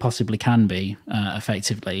as it possibly can be,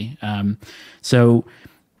 effectively. So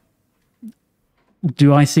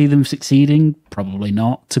do I see them succeeding? Probably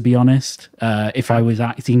not, to be honest. If I was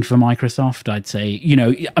acting for Microsoft, I'd say,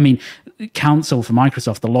 counsel for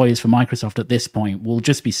Microsoft, the lawyers for Microsoft at this point will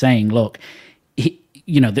just be saying, look,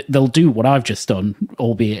 they'll do what I've just done,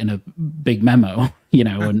 albeit in a big memo,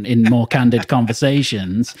 and in more candid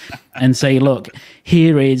conversations, and say, look,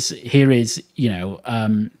 here's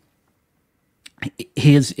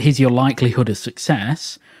your likelihood of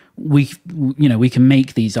success. We can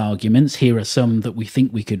make these arguments. Here are some that we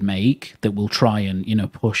think we could make that we'll try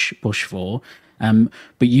and push for.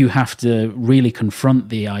 But you have to really confront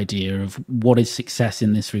the idea of what is success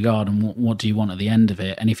in this regard, and what do you want at the end of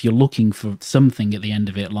it. And if you're looking for something at the end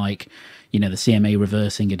of it, like the CMA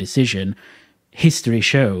reversing a decision, history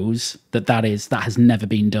shows that has never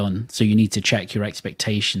been done. So you need to check your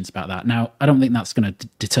expectations about that. Now, I don't think that's going to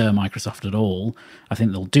deter Microsoft at all. I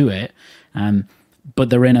think they'll do it.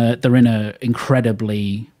 But they're in a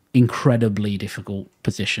incredibly difficult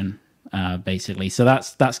position, basically. So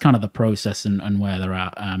that's kind of the process and where they're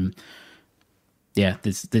at.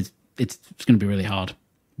 It's going to be really hard.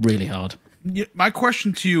 My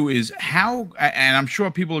question to you is how, and I'm sure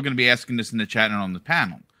people are going to be asking this in the chat and on the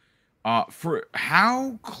panel, for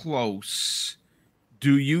how close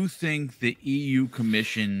do you think the EU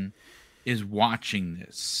Commission is watching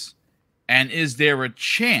this? And is there a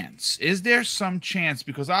chance? Is there some chance?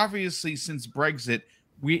 Because obviously, since Brexit,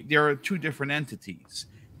 there are two different entities.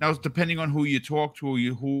 Now, depending on who you talk to,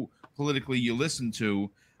 who politically you listen to,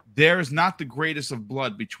 there's not the greatest of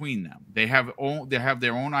blood between them. They have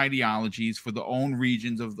their own ideologies for the own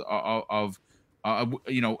regions of there's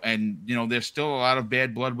still a lot of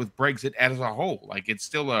bad blood with Brexit as a whole. Like, it's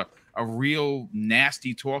still a real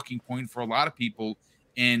nasty talking point for a lot of people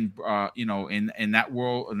in that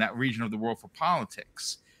world, in that region of the world, for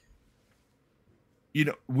politics.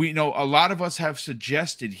 We know a lot of us have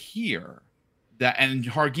suggested here that, and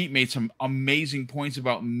Hargeet made some amazing points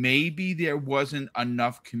about maybe there wasn't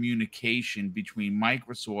enough communication between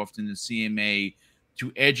Microsoft and the CMA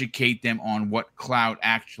to educate them on what cloud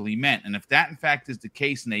actually meant. And if that in fact is the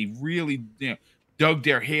case, and they really dug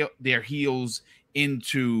their heels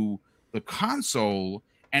into the console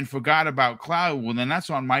and forgot about cloud, well, then that's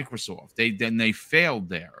on Microsoft. They failed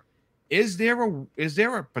there. Is there a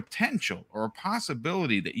potential or a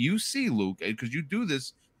possibility that you see, Luke, because you do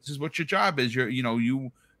this? This is what your job is.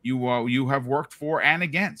 You have worked for and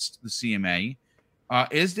against the CMA.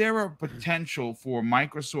 Is there a potential for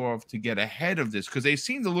Microsoft to get ahead of this? Because they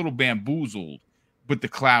seemed a little bamboozled with the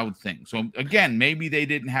cloud thing. So again, maybe they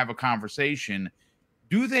didn't have a conversation.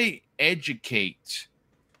 Do they educate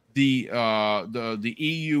the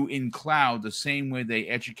EU in cloud the same way they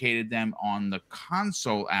educated them on the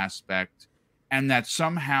console aspect, and that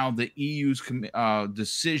somehow the EU's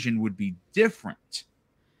decision would be different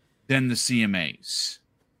than the CMA's?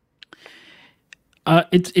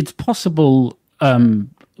 It's possible.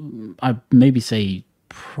 I maybe say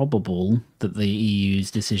probable that the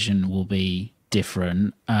EU's decision will be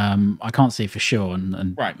different. I can't say for sure,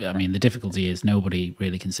 and right. I mean, the difficulty is nobody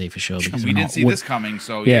really can say for sure because we didn't see this coming.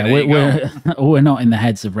 So we're not in the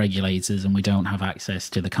heads of regulators, and we don't have access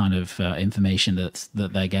to the kind of information that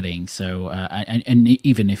they're getting. So, and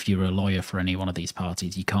even if you're a lawyer for any one of these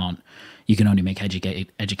parties, you can only make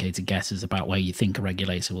educated guesses about where you think a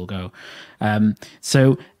regulator will go. What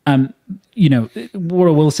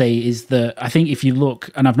I will say is that I think if you look,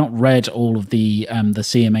 and I've not read all of the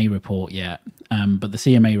CMA report yet, but the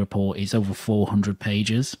CMA report is over 400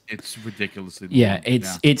 pages. It's ridiculously long. Yeah,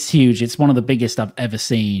 it's huge. It's one of the biggest I've ever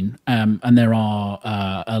seen, and there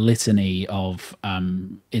are a litany of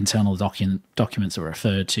internal documents that are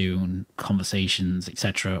referred to, and conversations,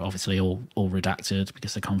 etc. Obviously, all redacted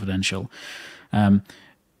because they're confidential.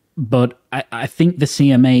 But I think the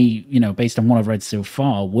CMA, based on what I've read so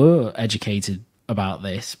far, were educated about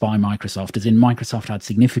this by Microsoft, as in Microsoft had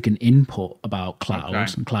significant input about cloud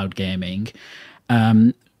and cloud gaming.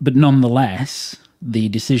 But nonetheless, the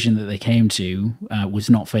decision that they came to was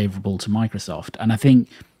not favorable to Microsoft. And I think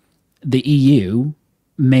the EU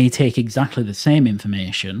may take exactly the same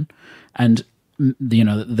information, and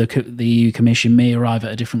the EU Commission may arrive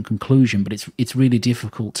at a different conclusion, but it's really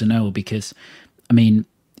difficult to know because, I mean,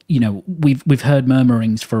 we've heard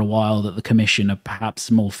murmurings for a while that the Commission are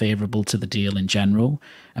perhaps more favourable to the deal in general,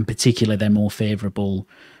 and particularly they're more favourable,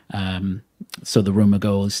 so the rumour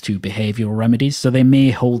goes, to behavioural remedies. So they may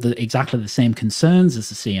hold exactly the same concerns as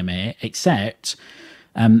the CMA, except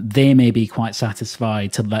they may be quite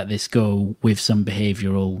satisfied to let this go with some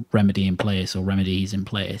behavioural remedy in place or remedies in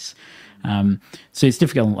place. So it's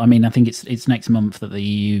difficult. I mean, I think it's next month that the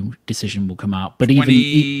EU decision will come out, but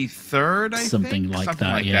 23rd, something like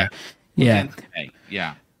that. Yeah.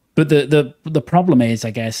 But the problem is,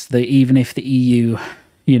 I guess, that even if the EU,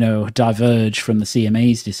 diverge from the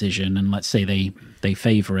CMA's decision, and let's say they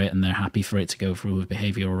favour it and they're happy for it to go through with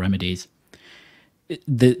behavioural remedies,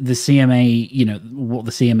 the CMA, what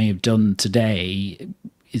the CMA have done today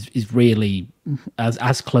is really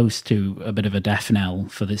as close to a bit of a death knell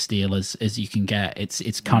for this deal as you can get.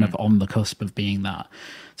 It's kind of on the cusp of being that.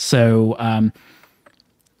 So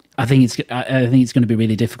I think it's going to be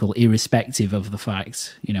really difficult, irrespective of the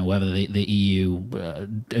fact whether the EU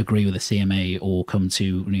agree with the CMA or come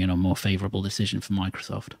to a more favourable decision for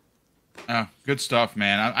Microsoft. Good stuff,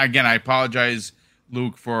 man. Again, I apologize,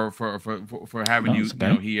 Luke, for having you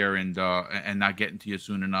here and not getting to you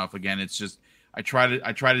soon enough. Again, it's just I try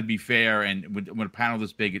to be fair, and when a panel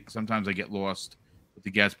this big, sometimes I get lost with the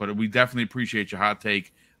guests. But we definitely appreciate your hot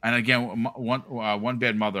take. And again, one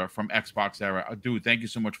bad mother from Xbox era, dude. Thank you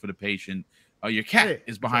so much for the patience. Your cat Hey,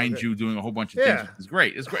 is behind good. you doing a whole bunch of Yeah. things, which is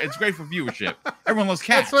great. It's great. It's great for viewership. Everyone loves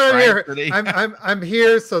cats. That's what I'm right? here. So they- I'm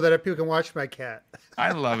here so that people can watch my cat.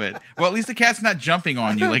 I love it. Well, at least the cat's not jumping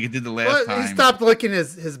on you like it did the last time. He stopped licking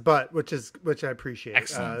his butt, which I appreciate.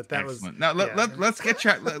 Excellent. That excellent. was Now yeah. let's get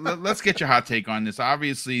your let's get your hot take on this.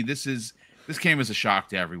 Obviously, this came as a shock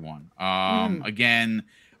to everyone. Again,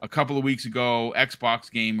 a couple of weeks ago,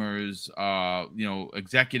 Xbox gamers,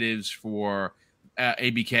 executives for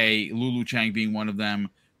ABK, Lulu Chang being one of them,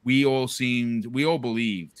 we all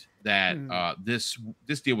believed that this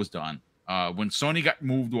deal was done. When Sony got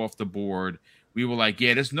moved off the board, we were like,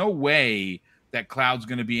 yeah, there's no way that cloud's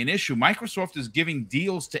going to be an issue. Microsoft is giving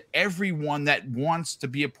deals to everyone that wants to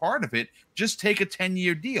be a part of it. Just take a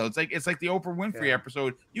 10-year deal. It's like the Oprah Winfrey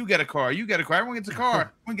episode. You get a car, everyone gets a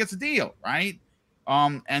car, everyone gets a deal, right?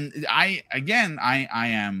 And I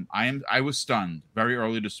was stunned very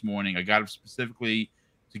early this morning. I got up specifically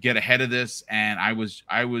to get ahead of this, and I was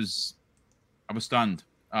stunned.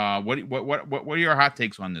 What are your hot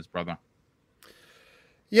takes on this, brother?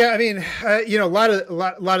 Yeah, I mean, a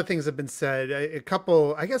lot of things have been said. A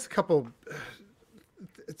couple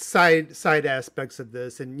side aspects of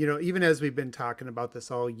this, and even as we've been talking about this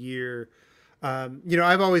all year,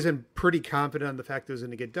 I've always been pretty confident on the fact that it was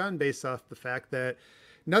going to get done based off the fact that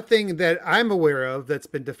nothing that I'm aware of that's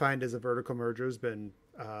been defined as a vertical merger has been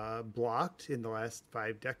blocked in the last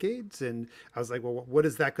 5 decades. And I was like, well, what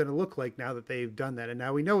is that going to look like now that they've done that? And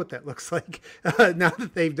now we know what that looks like now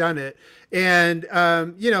that they've done it. And,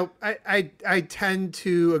 I tend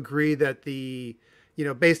to agree that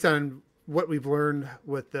based on what we've learned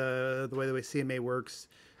with the way CMA works,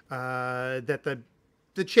 that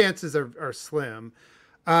the chances are slim.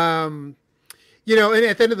 And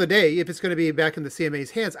at the end of the day, if it's going to be back in the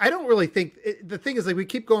CMA's hands, I don't really think the thing is, like, we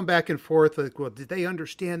keep going back and forth. Like, well, did they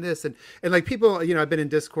understand this? And like people, I've been in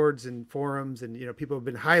Discords and forums, and people have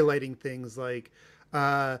been highlighting things like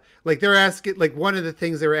they're asking, like, one of the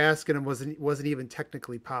things they were asking them wasn't even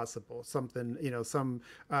technically possible. Something, some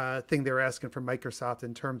thing they were asking from Microsoft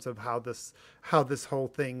in terms of how this whole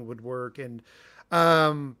thing would work. And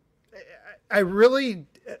I really,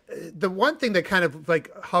 the one thing that kind of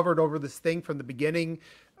like hovered over this thing from the beginning,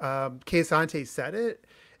 Kay Sante said it,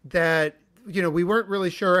 that, we weren't really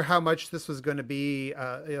sure how much this was going to be,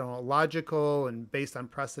 logical and based on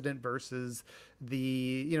precedent versus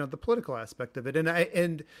the political aspect of it.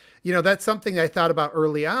 And that's something I thought about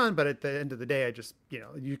early on, but at the end of the day, I just,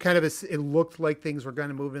 it looked like things were going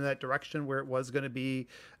to move in that direction where it was going to be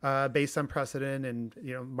based on precedent and,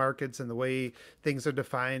 markets and the way things are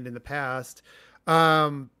defined in the past.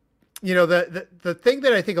 The thing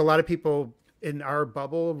that I think a lot of people in our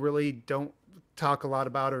bubble really don't talk a lot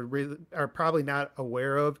about or really are probably not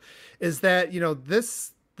aware of is that,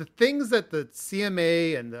 the things that the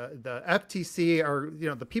CMA and the FTC are,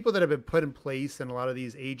 the people that have been put in place in a lot of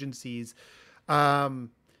these agencies, the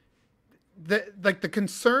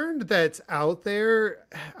concern that's out there,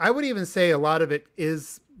 I would even say a lot of it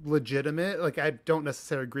is legitimate. Like, I don't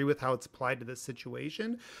necessarily agree with how it's applied to this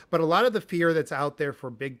situation, but a lot of the fear that's out there for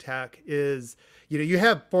big tech is, you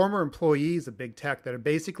have former employees of big tech that are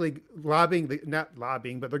basically not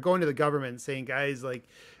lobbying, but they're going to the government and saying, guys, like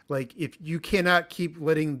if you cannot keep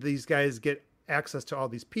letting these guys get access to all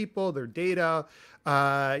these people, their data,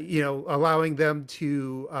 allowing them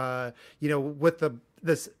to, with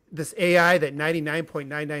this AI that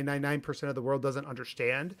 99.9999% of the world doesn't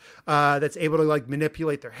understand, that's able to like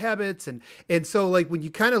manipulate their habits. And so, like, when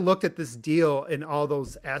you kind of looked at this deal in all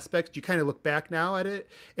those aspects, you kind of look back now at it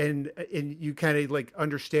and you kind of like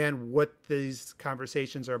understand what these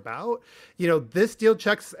conversations are about. This deal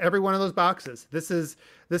checks every one of those boxes. This is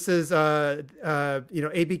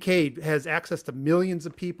ABK has access to millions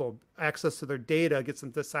of people, access to their data, gets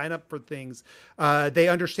them to sign up for things. They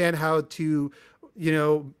understand how to,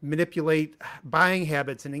 manipulate buying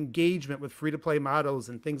habits and engagement with free-to-play models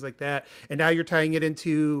and things like that. And now you're tying it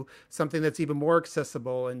into something that's even more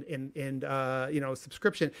accessible and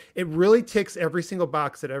subscription. It really ticks every single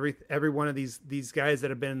box that every one of these guys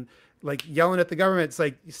that have been like yelling at the government. It's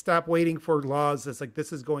like, stop waiting for laws. It's like,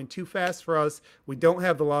 this is going too fast for us. We don't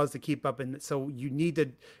have the laws to keep up. And so you need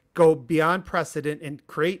to go beyond precedent and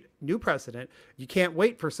create new precedent. You can't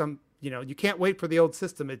wait for you can't wait for the old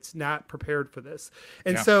system. It's not prepared for this.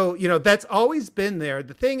 And so, that's always been there.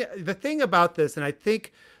 The thing about this, and I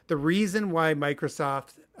think the reason why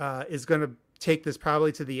Microsoft is going to take this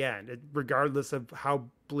probably to the end, regardless of how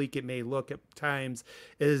bleak it may look at times,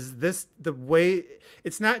 is the way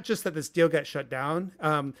it's not just that this deal got shut down,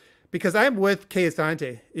 because I'm with Kay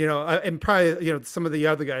Asante, and probably, some of the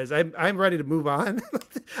other guys. I'm ready to move on.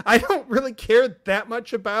 I don't really care that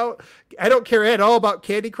much I don't care at all about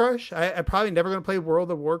Candy Crush. I'm probably never going to play World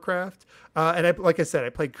of Warcraft. And like I said, I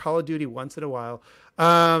played Call of Duty once in a while.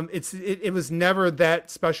 It was never that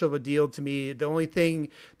special of a deal to me. The only thing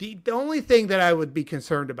that I would be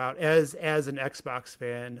concerned about as an Xbox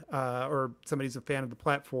fan, or somebody who's a fan of the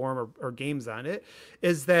platform or games on it,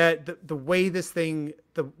 is that the way this thing,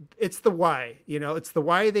 it's the why, it's the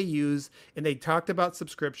why they use, and they talked about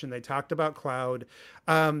subscription, they talked about cloud,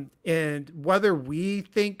 and whether we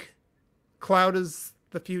think cloud is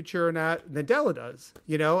the future or not, Nadella does,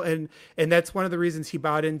 and that's one of the reasons he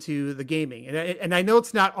bought into the gaming. And I know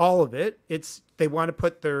it's not all of it. They want to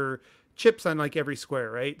put their chips on like every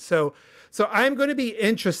square, right? So I'm going to be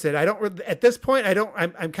interested. At this point,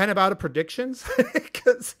 I'm kind of out of predictions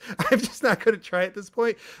because I'm just not going to try at this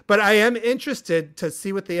point, but I am interested to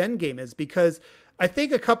see what the end game is, because I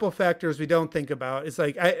think a couple of factors we don't think about is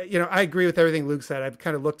like, I agree with everything Luke said. I've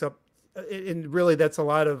kind of looked up, and really that's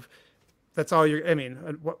all I'm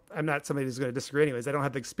not somebody who's going to disagree anyways. I don't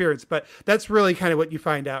have the experience, but that's really kind of what you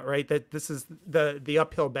find out, right? That this is the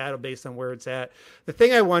uphill battle based on where it's at. The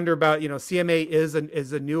thing I wonder about, CMA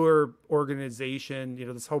is a newer organization.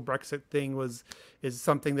 This whole Brexit thing is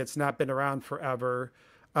something that's not been around forever.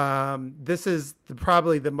 This is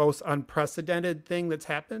probably the most unprecedented thing that's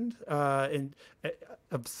happened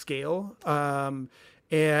of scale.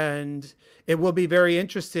 And it will be very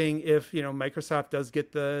interesting if, Microsoft does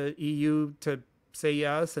get the EU to say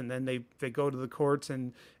yes, and then they go to the courts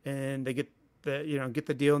and they get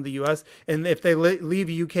the deal in the US. And if they leave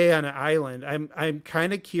UK on an island, I'm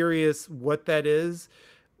kind of curious what that is,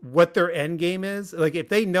 what their end game is. Like, if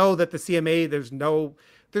they know that the CMA, there's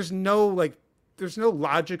no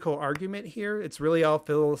logical argument here. It's really all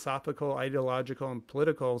philosophical, ideological, and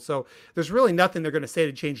political. So there's really nothing they're going to say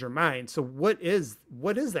to change their mind. So what is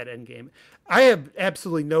that end game? I have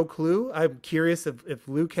absolutely no clue. I'm curious if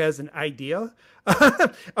Luke has an idea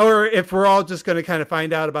or if we're all just going to kind of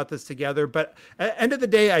find out about this together. But at the end of the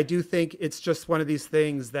day, I do think it's just one of these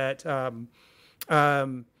things that, what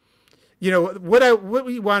I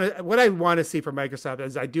want to see from Microsoft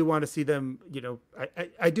is I do want to see them,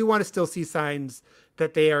 I do want to still see signs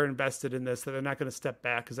that they are invested in this, that they're not going to step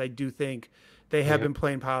back, because I do think they have been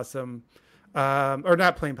playing possum, or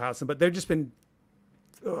not playing possum, but they've just been,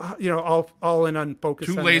 all in on focus.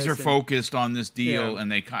 Too laser focused on this deal,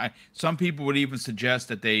 and some people would even suggest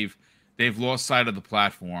that they've lost sight of the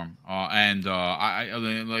platform. I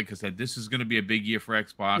like I said, this is going to be a big year for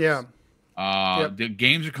Xbox. Yeah. The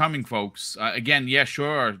games are coming, folks. Again, yeah,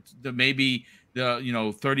 sure. Maybe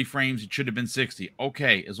 30 frames, it should have been 60.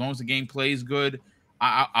 Okay, as long as the game plays good,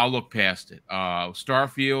 I'll look past it.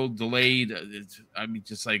 Starfield delayed.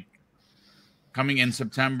 Just like coming in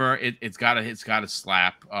September, it's got to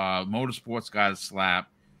slap. Motorsport's got to slap.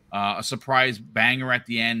 A surprise banger at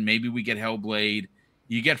the end. Maybe we get Hellblade.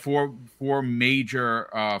 You get four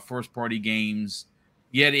major first party games.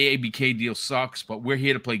 Yeah, the ABK deal sucks, but we're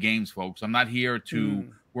here to play games, folks. I'm not here to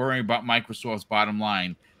worry about Microsoft's bottom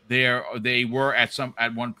line. They were at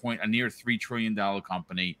one point a near $3 trillion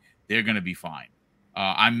company. They're going to be fine.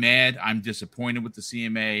 I'm mad. I'm disappointed with the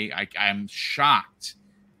CMA. I'm shocked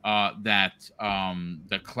that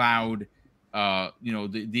the cloud,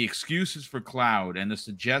 the excuses for cloud and the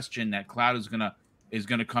suggestion that cloud is gonna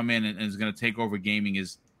come in and is gonna take over gaming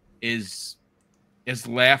is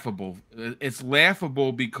laughable. It's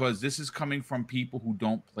laughable because this is coming from people who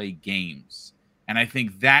don't play games, and I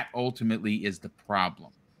think that ultimately is the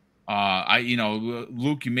problem.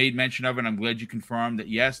 Luke, you made mention of it, and I'm glad you confirmed that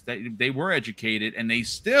yes, that they were educated and they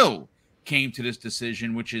still came to this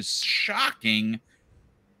decision, which is shocking.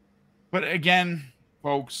 But again,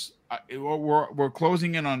 folks, we're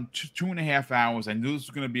closing in on 2.5 hours. I knew this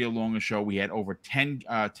was going to be a longer show. We had over 10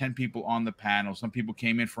 people on the panel. Some people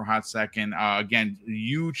came in for a hot second. Again,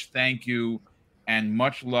 huge thank you and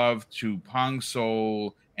much love to Pong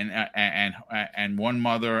Soul and One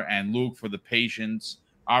Mother and Luke for the patience.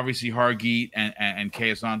 Obviously, Hargeet and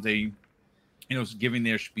Kay Asante, giving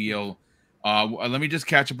their spiel. Let me just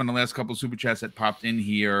catch up on the last couple of super chats that popped in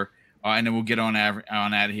here. And then we'll get on out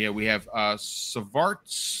of here. We have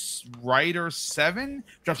Savart's Writer 7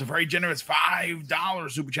 drops a very generous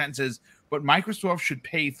 $5 super chat and says, "But Microsoft should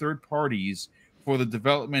pay third parties for the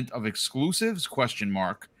development of exclusives?" ?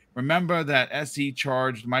 Remember that SE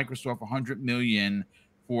charged Microsoft $100 million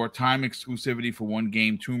for time exclusivity for one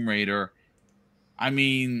game, Tomb Raider. I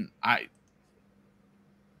mean,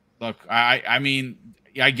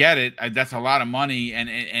 I get it. That's a lot of money,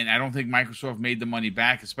 and I don't think Microsoft made the money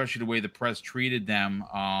back, especially the way the press treated them.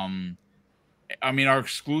 I mean, are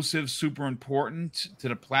exclusives super important to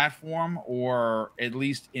the platform, or at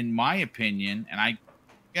least in my opinion, and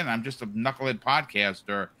I'm just a knucklehead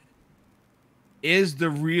podcaster, is the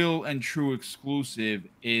real and true exclusive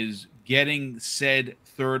is getting said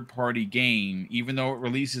third-party game, even though it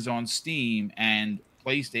releases on Steam and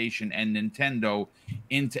PlayStation and Nintendo,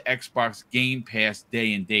 into Xbox Game Pass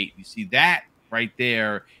day and date. You see, that right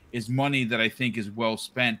there is money that I think is well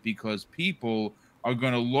spent, because people are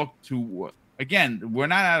going to look to, again, we're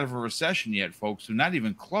not out of a recession yet, folks. We're not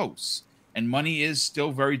even close. And money is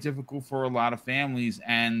still very difficult for a lot of families.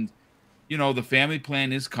 And, you know, the family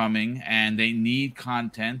plan is coming and they need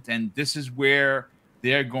content. And this is where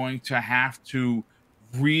they're going to have to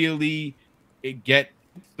really get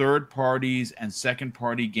third parties and second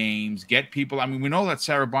party games, get people. I mean, we know that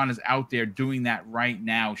Sarah Bond is out there doing that right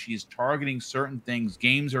now. She's targeting certain things.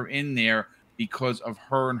 Games are in there because of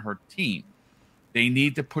her and her team. They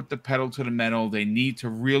need to put the pedal to the metal. They need to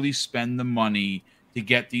really spend the money to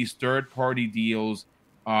get these third party deals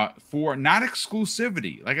for not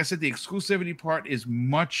exclusivity. Like I said, the exclusivity part is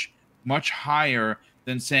much, much higher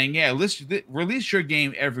than saying, yeah, release your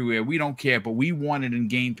game everywhere. We don't care, but we want it in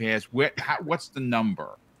Game Pass. What's the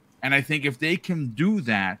number? And I think if they can do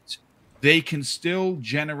that, they can still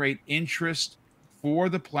generate interest for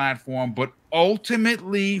the platform, but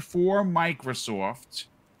ultimately for Microsoft,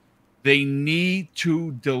 they need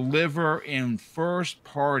to deliver in first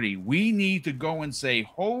party. We need to go and say,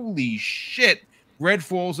 holy shit,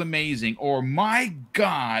 Redfall's amazing, or my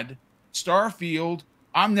God, Starfield,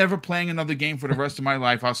 I'm never playing another game for the rest of my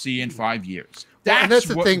life. I'll see you in 5 years. That's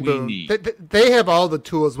the thing, Boone. They have all the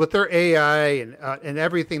tools with their AI and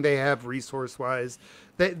everything they have resource wise.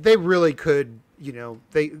 They really could, you know,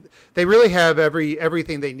 they really have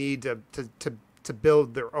everything they need to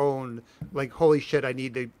build their own. Like, holy shit, I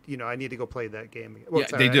need to go play that game. Well, yeah,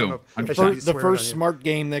 sorry, they do. The first smart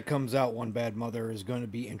game that comes out, One Bad Mother, is going to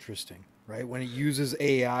be interesting. Right, when it uses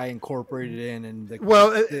AI incorporated in, and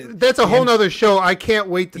that's a whole nother show. I can't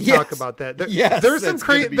wait to talk about that. There's some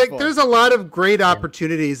great, there's a lot of great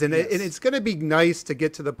opportunities, and it's going to be nice to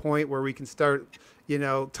get to the point where we can start, you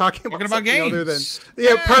know, talking about games other than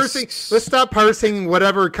parsing. Let's stop parsing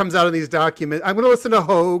whatever comes out of these documents. I'm going to listen to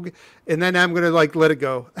Hogue, and then I'm going to let it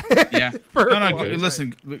go. Yeah,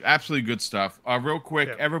 listen, absolutely good stuff. Real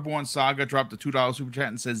quick, Everborn Saga dropped a $2 super chat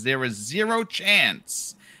and says there is zero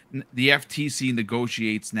chance the FTC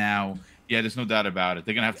negotiates now. Yeah, there's no doubt about it.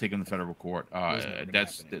 They're gonna have to take it in the federal court.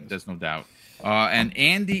 There's no doubt. And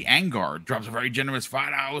Andy Angard drops a very generous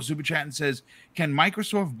 $5 super chat and says, "Can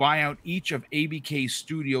Microsoft buy out each of ABK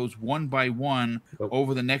studios one by one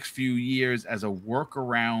over the next few years as a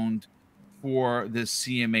workaround for this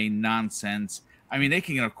CMA nonsense?" I mean, they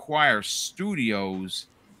can acquire studios,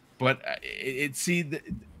 but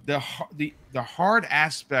the hard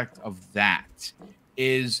aspect of that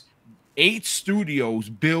is 8 studios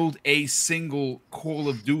build a single Call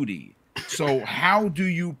of Duty. So how do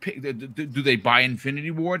you pick? Do they buy Infinity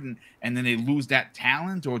Ward and then they lose that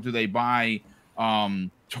talent, or do they buy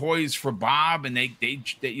Toys for Bob and they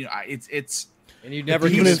you know, it's and you never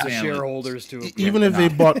use the shareholders to even if they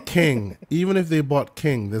bought King,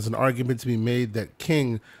 there's an argument to be made that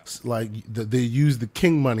King, they use the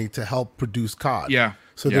King money to help produce COD. Yeah.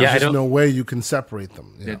 So there's just no way you can separate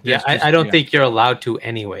them. I don't think you're allowed to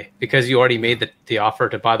anyway, because you already made the offer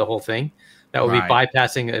to buy the whole thing. That would be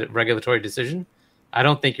bypassing a regulatory decision. I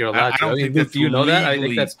don't think you're allowed to. Do you know that? I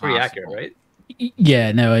think that's pretty accurate, right?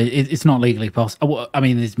 Yeah, no, it's not legally possible. I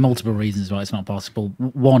mean, there's multiple reasons why it's not possible.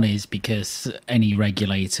 One is because any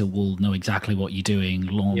regulator will know exactly what you're doing,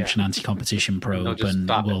 launch an anti-competition probe, and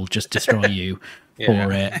will just destroy you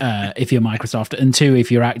for it if you're Microsoft. And two, if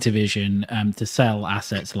you're Activision, to sell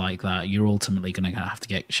assets like that, you're ultimately going to have to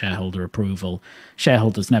get shareholder approval.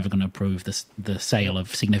 Shareholders never going to approve the sale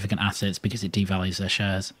of significant assets because it devalues their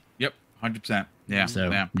shares. 100%. Yeah.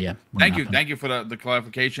 So, yeah. Thank you for the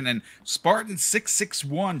clarification. And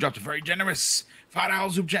Spartan661 dropped a very generous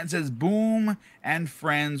 $5 super chat and says, "Boom and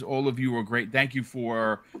friends, all of you are great." Thank you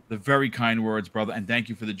for the very kind words, brother, and thank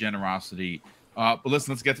you for the generosity. But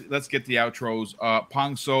listen, let's get the outros.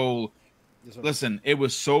 Pong Soul, listen, it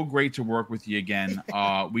was so great to work with you again.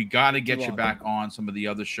 We got to get you back on some of the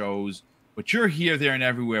other shows, but you're here, there, and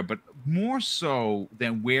everywhere. But more so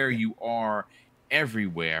than where you are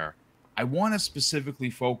everywhere, I want to specifically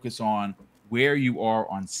focus on where you are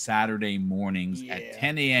on Saturday mornings at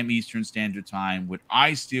 10 a.m. Eastern Standard Time with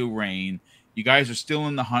I Steel Rain. You guys are still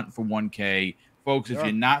in the hunt for 1K. Folks, if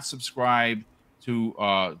you're not subscribed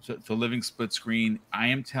to Living Split Screen. I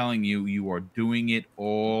am telling you, you are doing it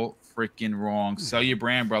all freaking wrong. Sell your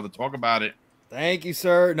brand, brother. Talk about it. Thank you,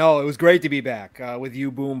 sir. No, it was great to be back with you,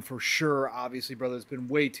 Boom, for sure. Obviously, brother, it's been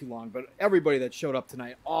way too long, but everybody that showed up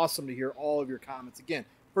tonight, awesome to hear all of your comments. Again,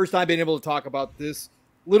 first time being able to talk about this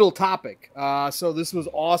little topic. So this was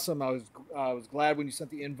awesome. I was glad when you sent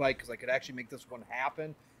the invite because I could actually make this one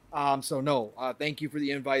happen. Thank you for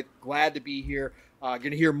the invite. Glad to be here.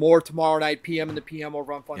 Going to hear more tomorrow night, PM in the PM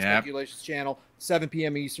over on Fun Speculations channel, 7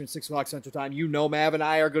 p.m. Eastern, 6 o'clock Central Time. You know, Mav and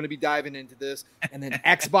I are going to be diving into this. And then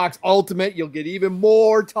Xbox Ultimate, you'll get even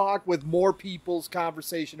more talk with more people's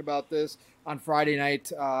conversation about this on Friday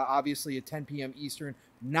night, obviously at 10 p.m. Eastern,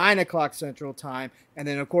 9 o'clock Central Time. And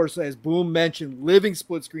then, of course, as Boom mentioned, Living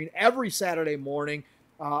Split Screen every Saturday morning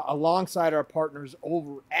alongside our partners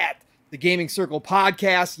over at the Gaming Circle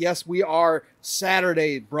podcast. Yes, we are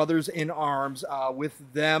Saturday brothers in arms with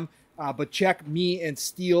them. But check me and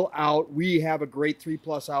Steele out. We have a great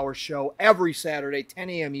 3+ hour show every Saturday, 10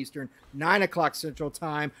 a.m. Eastern, 9 o'clock Central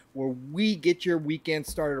Time, where we get your weekend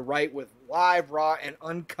started right with live, raw, and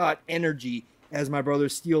uncut energy, as my brother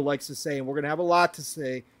Steele likes to say. And we're going to have a lot to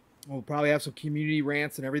say. We'll probably have some community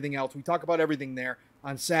rants and everything else. We talk about everything there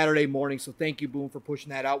on Saturday morning. So thank you, Boom, for pushing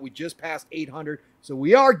that out. We just passed 800. So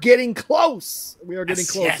we are getting close. We are getting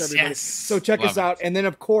close, everybody. Yes. So check us out. And then,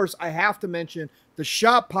 of course, I have to mention the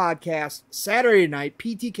Shop Podcast, Saturday night,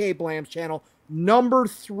 PTK Blam's channel, number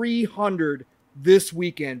 300 this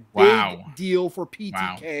weekend. Big deal for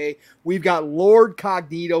PTK. Wow. We've got Lord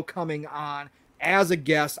Cognito coming on as a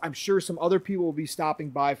guest. I'm sure some other people will be stopping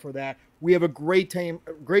by for that. We have a great time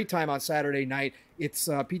on Saturday night. It's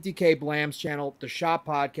PTK Blam's channel, the Shop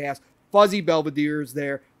Podcast. Fuzzy Belvedere's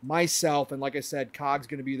there, myself, and like I said, Cog's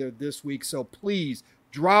going to be there this week. So please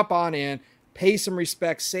drop on in, pay some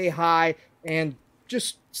respect, say hi, and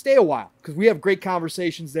just stay a while because we have great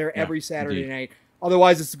conversations there every Saturday night.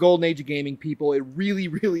 Otherwise, it's the golden age of gaming, people. It really,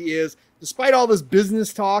 really is. Despite all this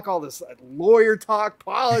business talk, all this lawyer talk,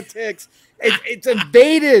 politics, it's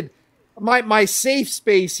invaded my safe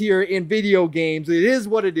space here in video games. It is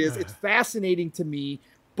what it is. It's fascinating to me,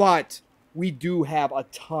 but we do have a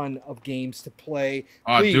ton of games to play.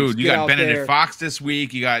 Please, dude, you got Benedict Fox this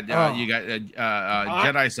week. You got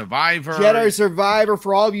Jedi Survivor. Jedi Survivor.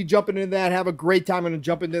 For all of you jumping into that, have a great time. I'm going to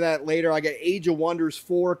jump into that later. I got Age of Wonders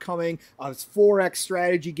 4 coming. It's 4X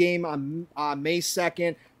strategy game on May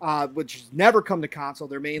 2nd, which has never come to console,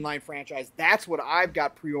 their mainline franchise. That's what I've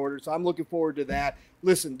got pre-ordered, so I'm looking forward to that.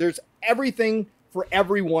 Listen, there's everything for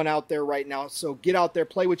everyone out there right now. So get out there,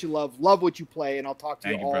 play what you love what you play, and I'll talk to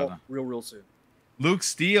you all brother. Real soon. Luke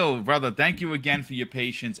Steele, brother, thank you again for your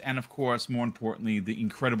patience and, of course, more importantly, the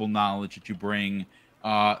incredible knowledge that you bring.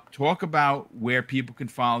 Talk about where people can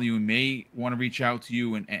follow you and may want to reach out to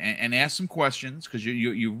you and ask some questions because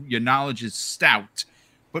your knowledge is stout.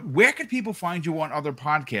 But where can people find you on other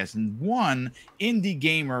podcasts? And one, Indie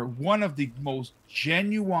Gamer, one of the most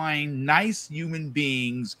genuine, nice human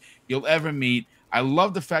beings you'll ever meet. I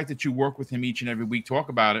love the fact that you work with him each and every week. Talk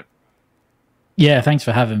about it. Yeah, thanks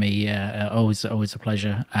for having me. Yeah, always a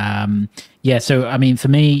pleasure. So I mean, for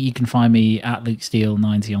me, you can find me at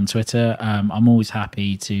LukeSteele90 on Twitter. I'm always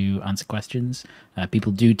happy to answer questions.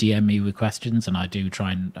 People do DM me with questions, and I do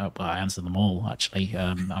try and I answer them all. Actually,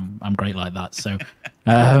 I'm great like that. So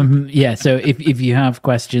so if you have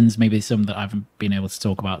questions, maybe some that I haven't been able to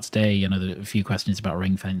talk about today, you know, a few questions about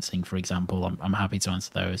ring fencing, for example, I'm happy to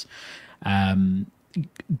answer those.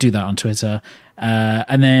 Do that on Twitter.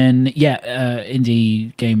 And then,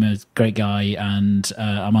 Indie Gamer's great guy, and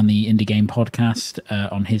I'm on the Indie Game podcast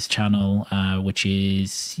on his channel, which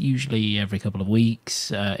is usually every couple of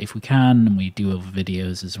weeks, if we can, and we do other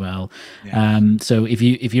videos as well. Yes. So if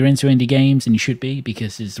you're into indie games, and you should be,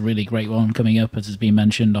 because there's a really great one coming up, as has been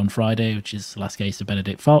mentioned, on Friday, which is The Last Case of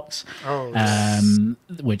Benedict Fox,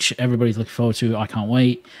 which everybody's looking forward to. I can't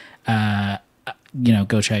wait.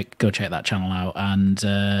 Go check that channel out, and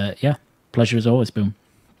pleasure as always. Boom.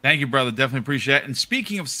 Thank you, brother. Definitely appreciate it. And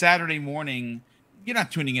speaking of Saturday morning, you're not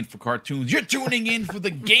tuning in for cartoons. You're tuning in for the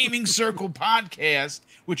Gaming Circle podcast,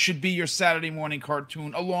 which should be your Saturday morning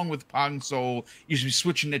cartoon, along with Pong Soul. You should be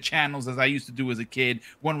switching the channels as I used to do as a kid.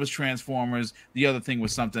 One was Transformers, the other thing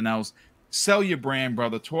was something else. Sell your brand,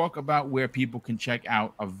 brother. Talk about where people can check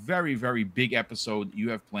out a very, very big episode that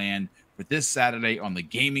you have planned for this Saturday on the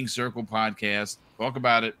Gaming Circle podcast. Talk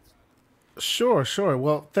about it. Sure.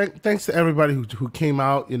 Well, thanks to everybody who came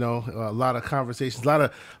out. You know, a lot of conversations,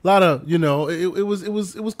 a lot of you know, it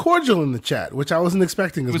was cordial in the chat, which I wasn't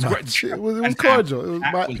expecting as much. It was cordial.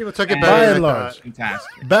 People took it better than I thought.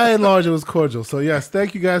 Fantastic. By and large, it was cordial. So yes,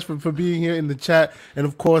 thank you guys for being here in the chat, and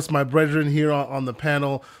of course my brethren here on the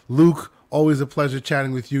panel, Luke. Always a pleasure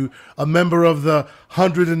chatting with you. A member of the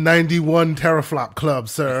 191 Teraflop Club,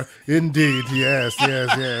 sir. Indeed. Yes.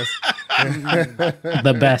 The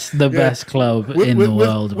best club in the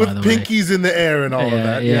world, by the way. With pinkies in the air and all of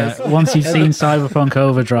that. Yeah. Yes. Once you've seen Cyberpunk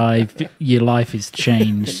Overdrive, your life is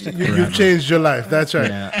changed. You've changed your life. That's right.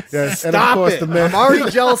 Yeah. Yes. Stop and of course, it. the man, I'm already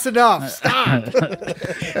jealous enough. Stop.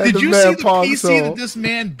 Did you see the PC that this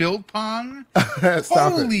man built, Pong?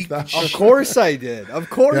 Holy Of course I did. Of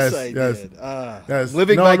course I did. Yes.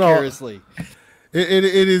 Living vicariously.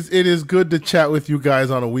 It is good to chat with you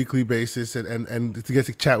guys on a weekly basis and to get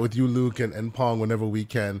to chat with you, Luke and Pong, whenever we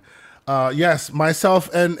can. Yes, myself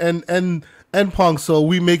and Pong, so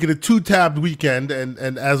we make it a 2-tabbed weekend,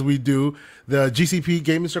 and as we do, the GCP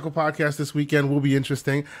Gaming Circle podcast this weekend will be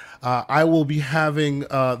interesting. I will be having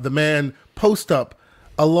the man Post Up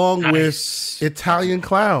along with Italian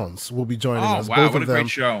Clowns will be joining us. Wow, both what of a them. great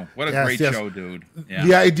show. What a great show, dude. Yeah.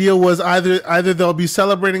 The idea was either they'll be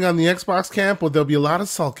celebrating on the Xbox camp or there'll be a lot of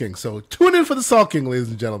sulking. So tune in for the sulking, ladies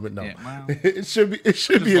and gentlemen. No, it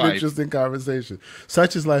should be an interesting conversation.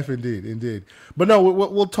 Such is life, indeed. But no,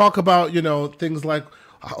 we'll talk about things like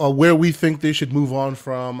where we think they should move on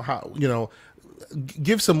from. How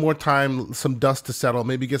give some more time, some dust to settle.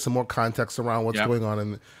 Maybe get some more context around what's going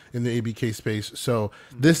on in the ABK space. So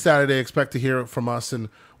this Saturday, expect to hear from us, and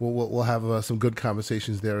we'll have some good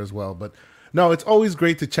conversations there as well. But no, it's always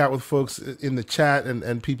great to chat with folks in the chat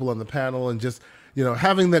and people on the panel, and just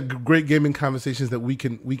having that great gaming conversations that we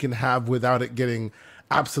can have without it getting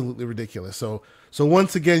absolutely ridiculous. So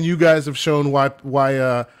once again, you guys have shown why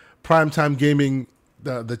primetime gaming.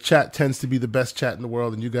 The chat tends to be the best chat in the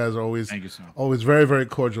world, and you guys are always very, very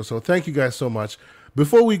cordial. So thank you guys so much.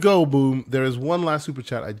 Before we go, Boom, there is one last super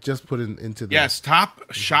chat I just put into the... Yes, Top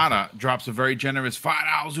Shada drops a very generous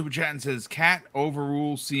 $5 super chat and says, Cat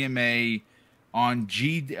overrules CMA on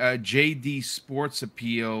JD Sports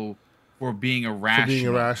appeal for being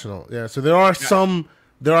irrational. Yeah, so there are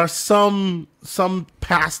some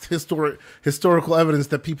past historical evidence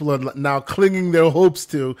that people are now clinging their hopes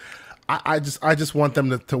to. I just want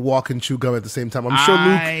them to walk and chew gum at the same time. I'm sure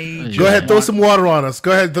Luke. Go ahead, throw some water on us.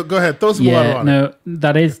 Go ahead, throw some water on us.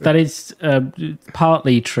 That is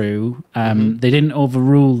partly true. They didn't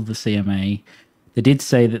overrule the CMA. They did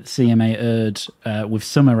say that the CMA erred with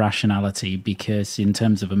some irrationality because, in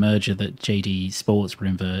terms of a merger that JD Sports were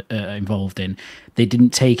involved in, they didn't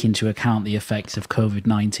take into account the effects of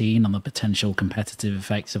COVID-19 on the potential competitive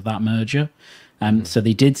effects of that merger. So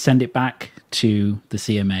they did send it back to the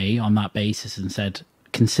CMA on that basis and said,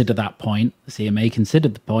 consider that point. The CMA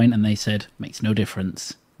considered the point and they said, makes no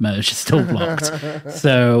difference. Merge is still blocked.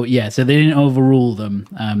 So they didn't overrule them.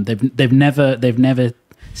 They've never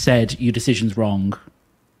said your decision's wrong,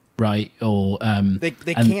 right? Or they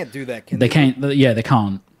can't do that. They can't. Yeah, they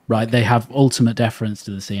can't. Right, they have ultimate deference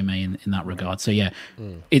to the CMA in that regard. So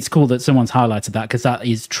it's cool that someone's highlighted that because that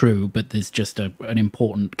is true, but there's just an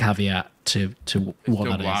important caveat to what still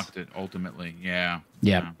that blocked it ultimately. Yeah.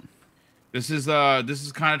 This is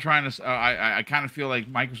kind of trying to. I kind of feel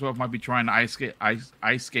like Microsoft might be trying to ice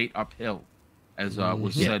skate uphill, as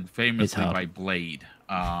was said famously by Blade.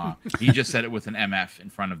 He just said it with an MF in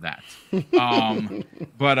front of that.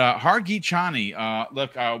 But Hargeet Chani,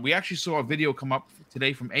 look, we actually saw a video come up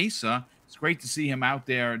today from Asa. It's great to see him out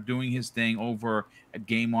there doing his thing over at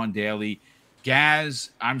Game On Daily.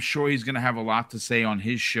 Gaz, I'm sure he's going to have a lot to say on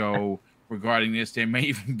his show regarding this. There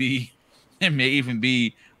may even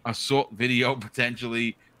be a sort video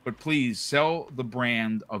potentially, but please sell the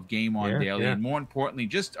brand of Game On Daily. And more importantly,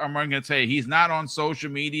 I'm going to say he's not on social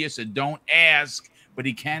media, so don't ask, but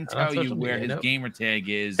he can tell you where his gamer tag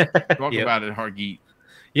is. Talk about it, Hargeet.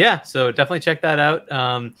 Yeah, so definitely check that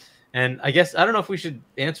out. And I guess I don't know if we should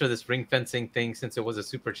answer this ring fencing thing since it was a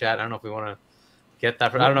super chat. I don't know if we want to get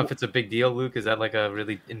that. I don't know if it's a big deal, Luke. Is that like a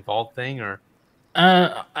really involved thing or?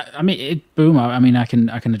 I mean, Boom. I mean, I can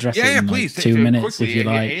address it in please, like 2 minutes quickly. if you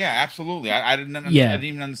like. Yeah, absolutely. I didn't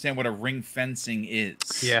even understand what a ring fencing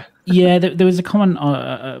is. Yeah. There was a comment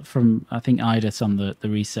from I think Idis on the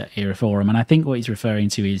Reset Era forum, and I think what he's referring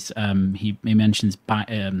to is he mentions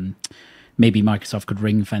maybe Microsoft could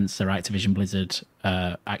ring fence their Activision Blizzard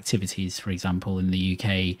activities, for example, in the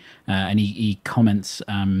UK, and he comments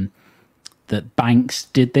that banks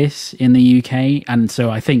did this in the UK, and so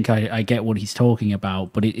I think I get what he's talking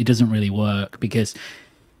about, but it doesn't really work because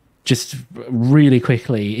just really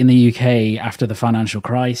quickly, in the UK after the financial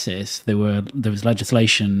crisis, there was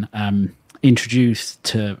legislation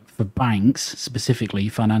introduced for banks, specifically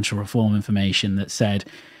financial reform information, that said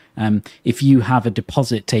if you have a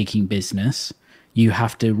deposit-taking business, you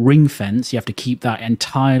have to ring fence, you have to keep that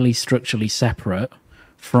entirely structurally separate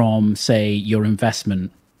from, say, your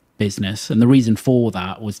investment business. And the reason for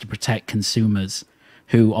that was to protect consumers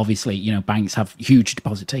who obviously, banks have huge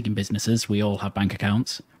deposit-taking businesses. We all have bank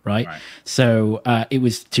accounts, right? So it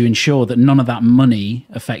was to ensure that none of that money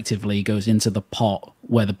effectively goes into the pot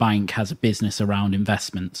where the bank has a business around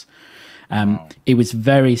investments. It was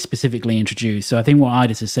very specifically introduced. So I think what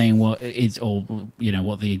IDIS is saying, what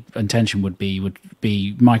the intention would be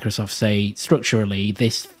Microsoft say structurally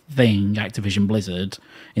this thing, Activision Blizzard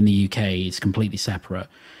in the UK, is completely separate.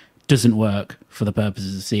 Doesn't work for the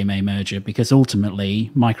purposes of the CMA merger, because ultimately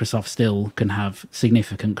Microsoft still can have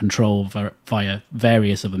significant control via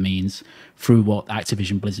various other means through what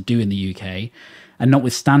Activision Blizzard do in the UK. And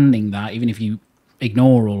notwithstanding that, even if you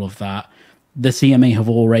ignore all of that, the CMA have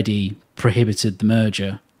already prohibited the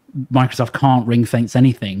merger. Microsoft can't ring fence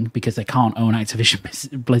anything because they can't own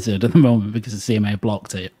Activision Blizzard at the moment because the CMA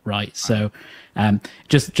blocked it, right? So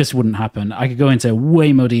just wouldn't happen. I could go into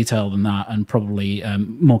way more detail than that, and probably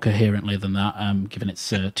more coherently than that, given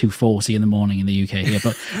it's 2:40 in the morning in the UK here.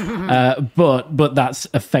 But that's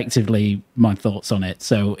effectively my thoughts on it.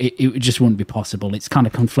 So it just wouldn't be possible. It's kind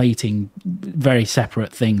of conflating very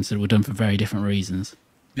separate things that were done for very different reasons.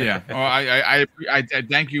 Yeah. Oh, I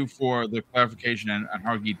thank you for the clarification, and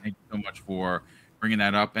Hargeet, thank you so much for bringing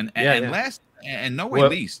that up. And last, and no way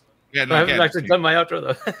least, I haven't actually done my outro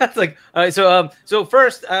though. That's like, all right. So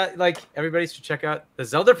first, like, everybody should check out the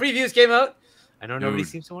Zelda previews came out. I know nobody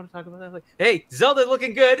seems to want to talk about that. Like, hey, Zelda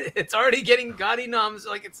looking good. It's already getting gaudy noms.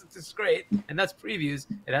 Like, it's great. And that's previews.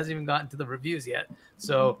 It hasn't even gotten to the reviews yet.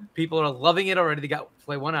 So people are loving it already. They got to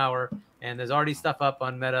play 1 hour, and there's already stuff up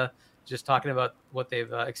on Meta just talking about what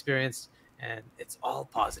they've experienced, and it's all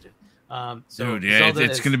positive. Dude, yeah,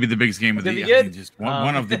 it's going to be the biggest game of the year. Just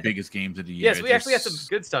one of the biggest games of the year. Yes, we actually had some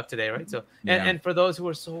good stuff today, right? So, and for those who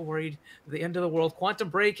are so worried, the end of the world, Quantum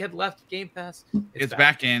Break had left Game Pass. It's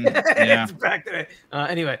back in. Yeah. It's back today.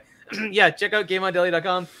 Anyway, check out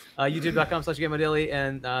GameOnDaily.com, YouTube.com/GameOnDaily,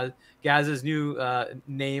 and Gaz's new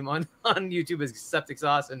name on YouTube is Septic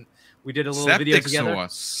Sauce, and we did a little video together.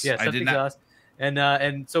 Sauce. Yeah, Septic Sauce.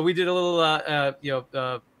 And so we did a little,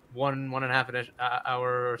 1.5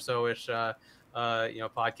 hour or so ish,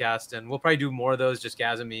 podcast, and we'll probably do more of those. Just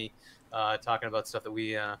Gaz and me talking about stuff that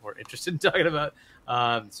we were interested in talking about.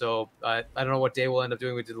 So I don't know what day we'll end up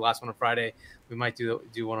doing. We did the last one on Friday. We might do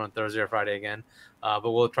one on Thursday or Friday again,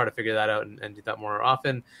 but we'll try to figure that out and do that more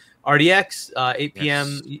often. RDX, 8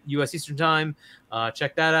 p.m. U.S. Eastern Time.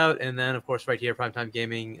 Check that out. And then, of course, right here, Primetime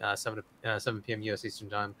Gaming, 7 p.m. U.S. Eastern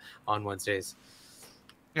Time on Wednesdays.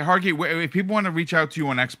 Yeah, Hargeet, if people want to reach out to you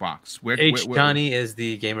on Xbox, Johnny is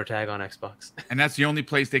the gamer tag on Xbox. And that's the only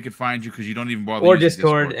place they could find you because you don't even bother or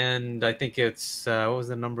Discord. And I think it's, what was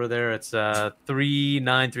the number there? It's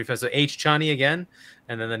 3935. So Johnny again,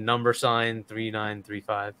 and then the number sign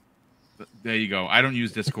 3935. There you go. I don't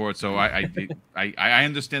use Discord, so I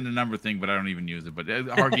understand the number thing, but I don't even use it. But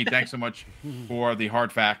Hargeet, thanks so much for the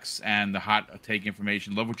hard facts and the hot take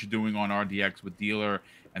information. Love what you're doing on RDX with Dealer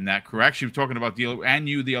and that crew. Actually, we were talking about Dealer and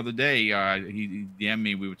you the other day. He DM'd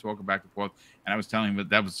me. We were talking back and forth, and I was telling him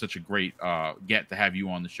that was such a great get to have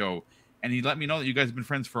you on the show. And he let me know that you guys have been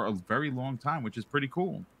friends for a very long time, which is pretty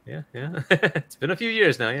cool. Yeah. It's been a few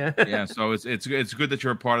years now, yeah. Yeah, so it's good that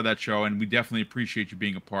you're a part of that show, and we definitely appreciate you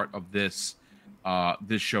being a part of this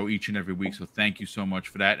show each and every week. So thank you so much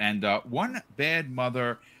for that. And One Bad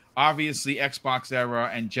Mother, obviously Xbox Era,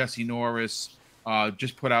 and Jesse Norris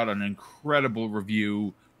just put out an incredible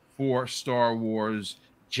review for Star Wars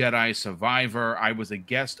Jedi Survivor. I was a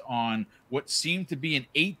guest on what seemed to be an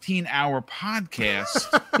 18-hour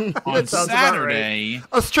podcast on Saturday. Right.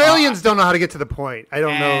 Australians don't know how to get to the point. I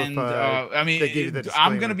don't know if I mean,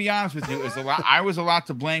 I'm going to be honest with you. I was a lot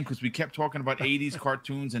to blame because we kept talking about 80s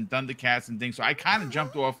cartoons and Thundercats and things. So I kind of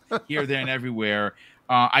jumped off here, there, and everywhere.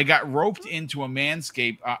 I got roped into a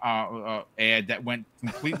Manscaped ad that went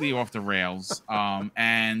completely off the rails.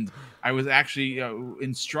 And I was actually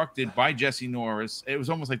instructed by Jesse Norris. It was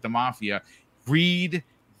almost like the mafia. Read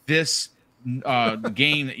this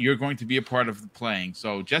game that you're going to be a part of playing.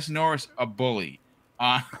 So Jesse Norris, a bully.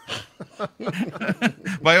 By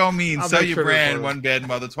all means, sell your brand, One Bad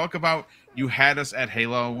Mother. Talk about You Had Us at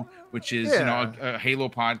Halo, which is a Halo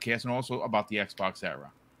podcast, and also about the Xbox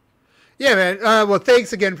Era. Yeah, man. Well,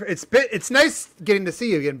 thanks again. It's nice getting to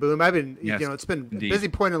see you again, Boom. I've been, it's been indeed. a busy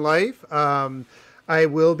point in life. I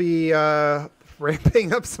will be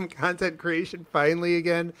ramping up some content creation finally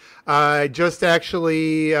again. Just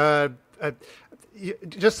actually,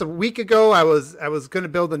 just a week ago, I was going to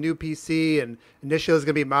build a new PC, and initially it was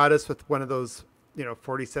going to be modest with one of those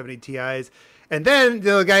 4070 Ti's. And then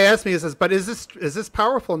the guy asked me, he says, "But is this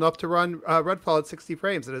powerful enough to run Redfall at 60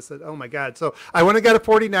 frames?" And I said, "Oh my god!" So I went and got a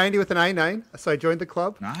 4090 with an i9. So I joined the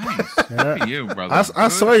club. Nice, good for you, brother. I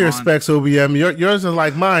saw your specs, OBM. Yours are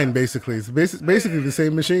like mine, basically. It's basically the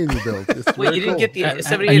same machine you built. It's Wait, you didn't get the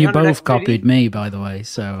 7800 and you both XPD? copied me, by the way.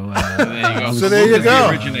 So there you go. So there you The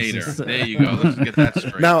go. originator. There you go. Let's get that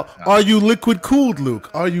straight. Now, are you liquid cooled, Luke?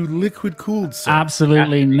 Are you liquid cooled, sir?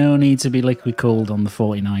 absolutely no need to be liquid cooled on the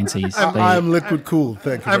 4090s. I'm liquid cooled.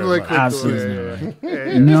 Thank you. I'm very liquid much. Absolutely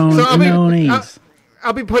cooled. no, So, no need.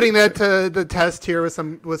 I'll be putting that to the test here with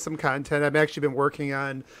some content. I've actually been working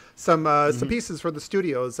on some pieces for the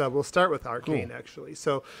studios. We'll start with Arcane actually,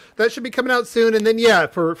 so that should be coming out soon. And then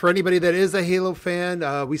for anybody that is a Halo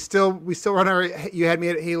fan, we still run our You Had Me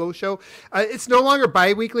at Halo show. It's no longer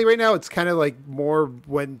bi-weekly right now. It's kind of like more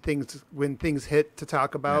when things hit to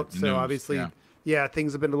talk about. So news, obviously. Yeah,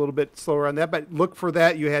 things have been a little bit slower on that, but look for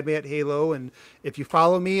that. You Had Me at Halo, and if you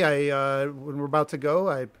follow me, when we're about to go,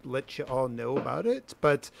 I let you all know about it.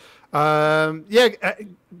 But guys,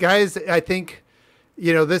 I think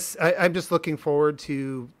this. I'm just looking forward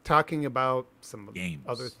to talking about some Games.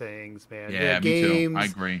 other things, man. Yeah, me games, too. I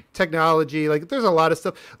agree. technology. Like, there's a lot of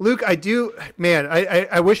stuff. Luke, I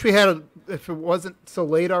wish we had if it wasn't so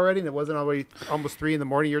late already, and it wasn't already almost 3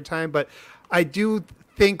 a.m. your time, but I do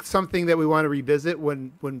think something that we want to revisit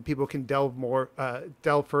when people can delve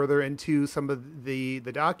further into some of the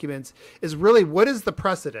documents is really what is the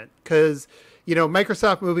precedent? Because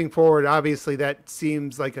Microsoft moving forward, obviously that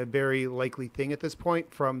seems like a very likely thing at this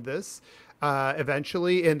point from this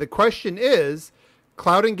eventually. And the question is,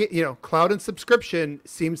 cloud and subscription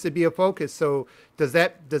seems to be a focus. So does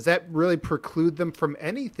that really preclude them from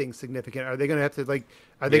anything significant? Are they going to have to going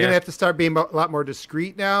to have to start being a lot more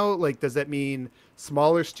discreet now? Like, does that mean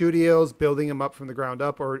smaller studios building them up from the ground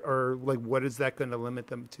up, or like what is that going to limit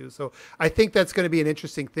them to? So I think that's going to be an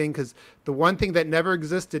interesting thing, because the one thing that never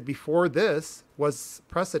existed before this was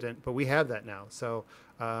precedent, but we have that now. So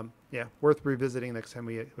worth revisiting next time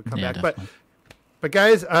we come back. Definitely. But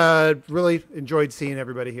guys, really enjoyed seeing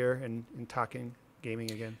everybody here and talking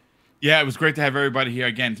gaming again. Yeah, it was great to have everybody here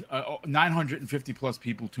again. 950 plus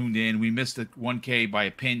people tuned in. We missed the 1K by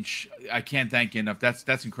a pinch. I can't thank you enough.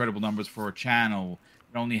 That's incredible numbers for a channel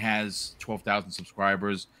that only has 12,000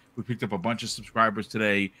 subscribers. We picked up a bunch of subscribers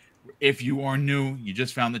today. If you are new, you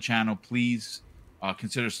just found the channel, please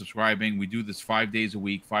consider subscribing. We do this 5 days a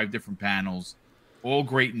week, 5 different panels, all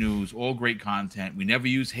great news, all great content. We never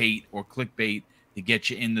use hate or clickbait to get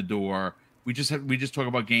you in the door. We just talk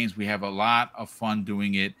about games. We have a lot of fun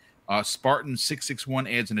doing it. Spartan661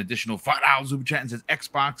 adds an additional $5 super chat and says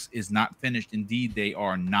Xbox is not finished. Indeed, they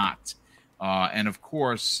are not. And of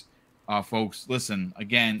course, folks, listen,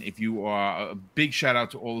 again, if you are a big shout out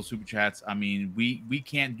to all the super chats. I mean, we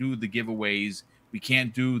can't do the giveaways. We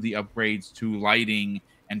can't do the upgrades to lighting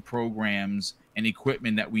and programs and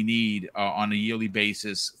equipment that we need on a yearly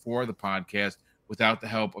basis for the podcast without the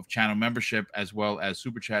help of channel membership as well as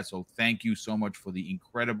super chat. So thank you so much for the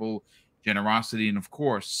incredible generosity. And of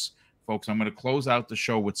course, folks, I'm going to close out the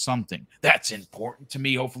show with something that's important to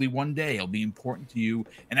me. Hopefully one day it'll be important to you.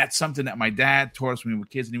 And that's something that my dad taught us when we were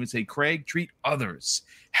kids. And he would say, Craig, treat others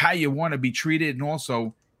how you want to be treated. And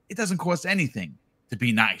also, it doesn't cost anything to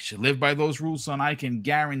be nice. You live by those rules, son. I can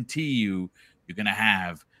guarantee you're going to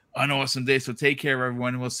have an awesome day. So take care,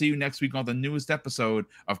 everyone. And we'll see you next week on the newest episode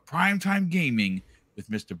of Primetime Gaming with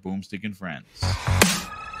Mr. Boomstick and Friends.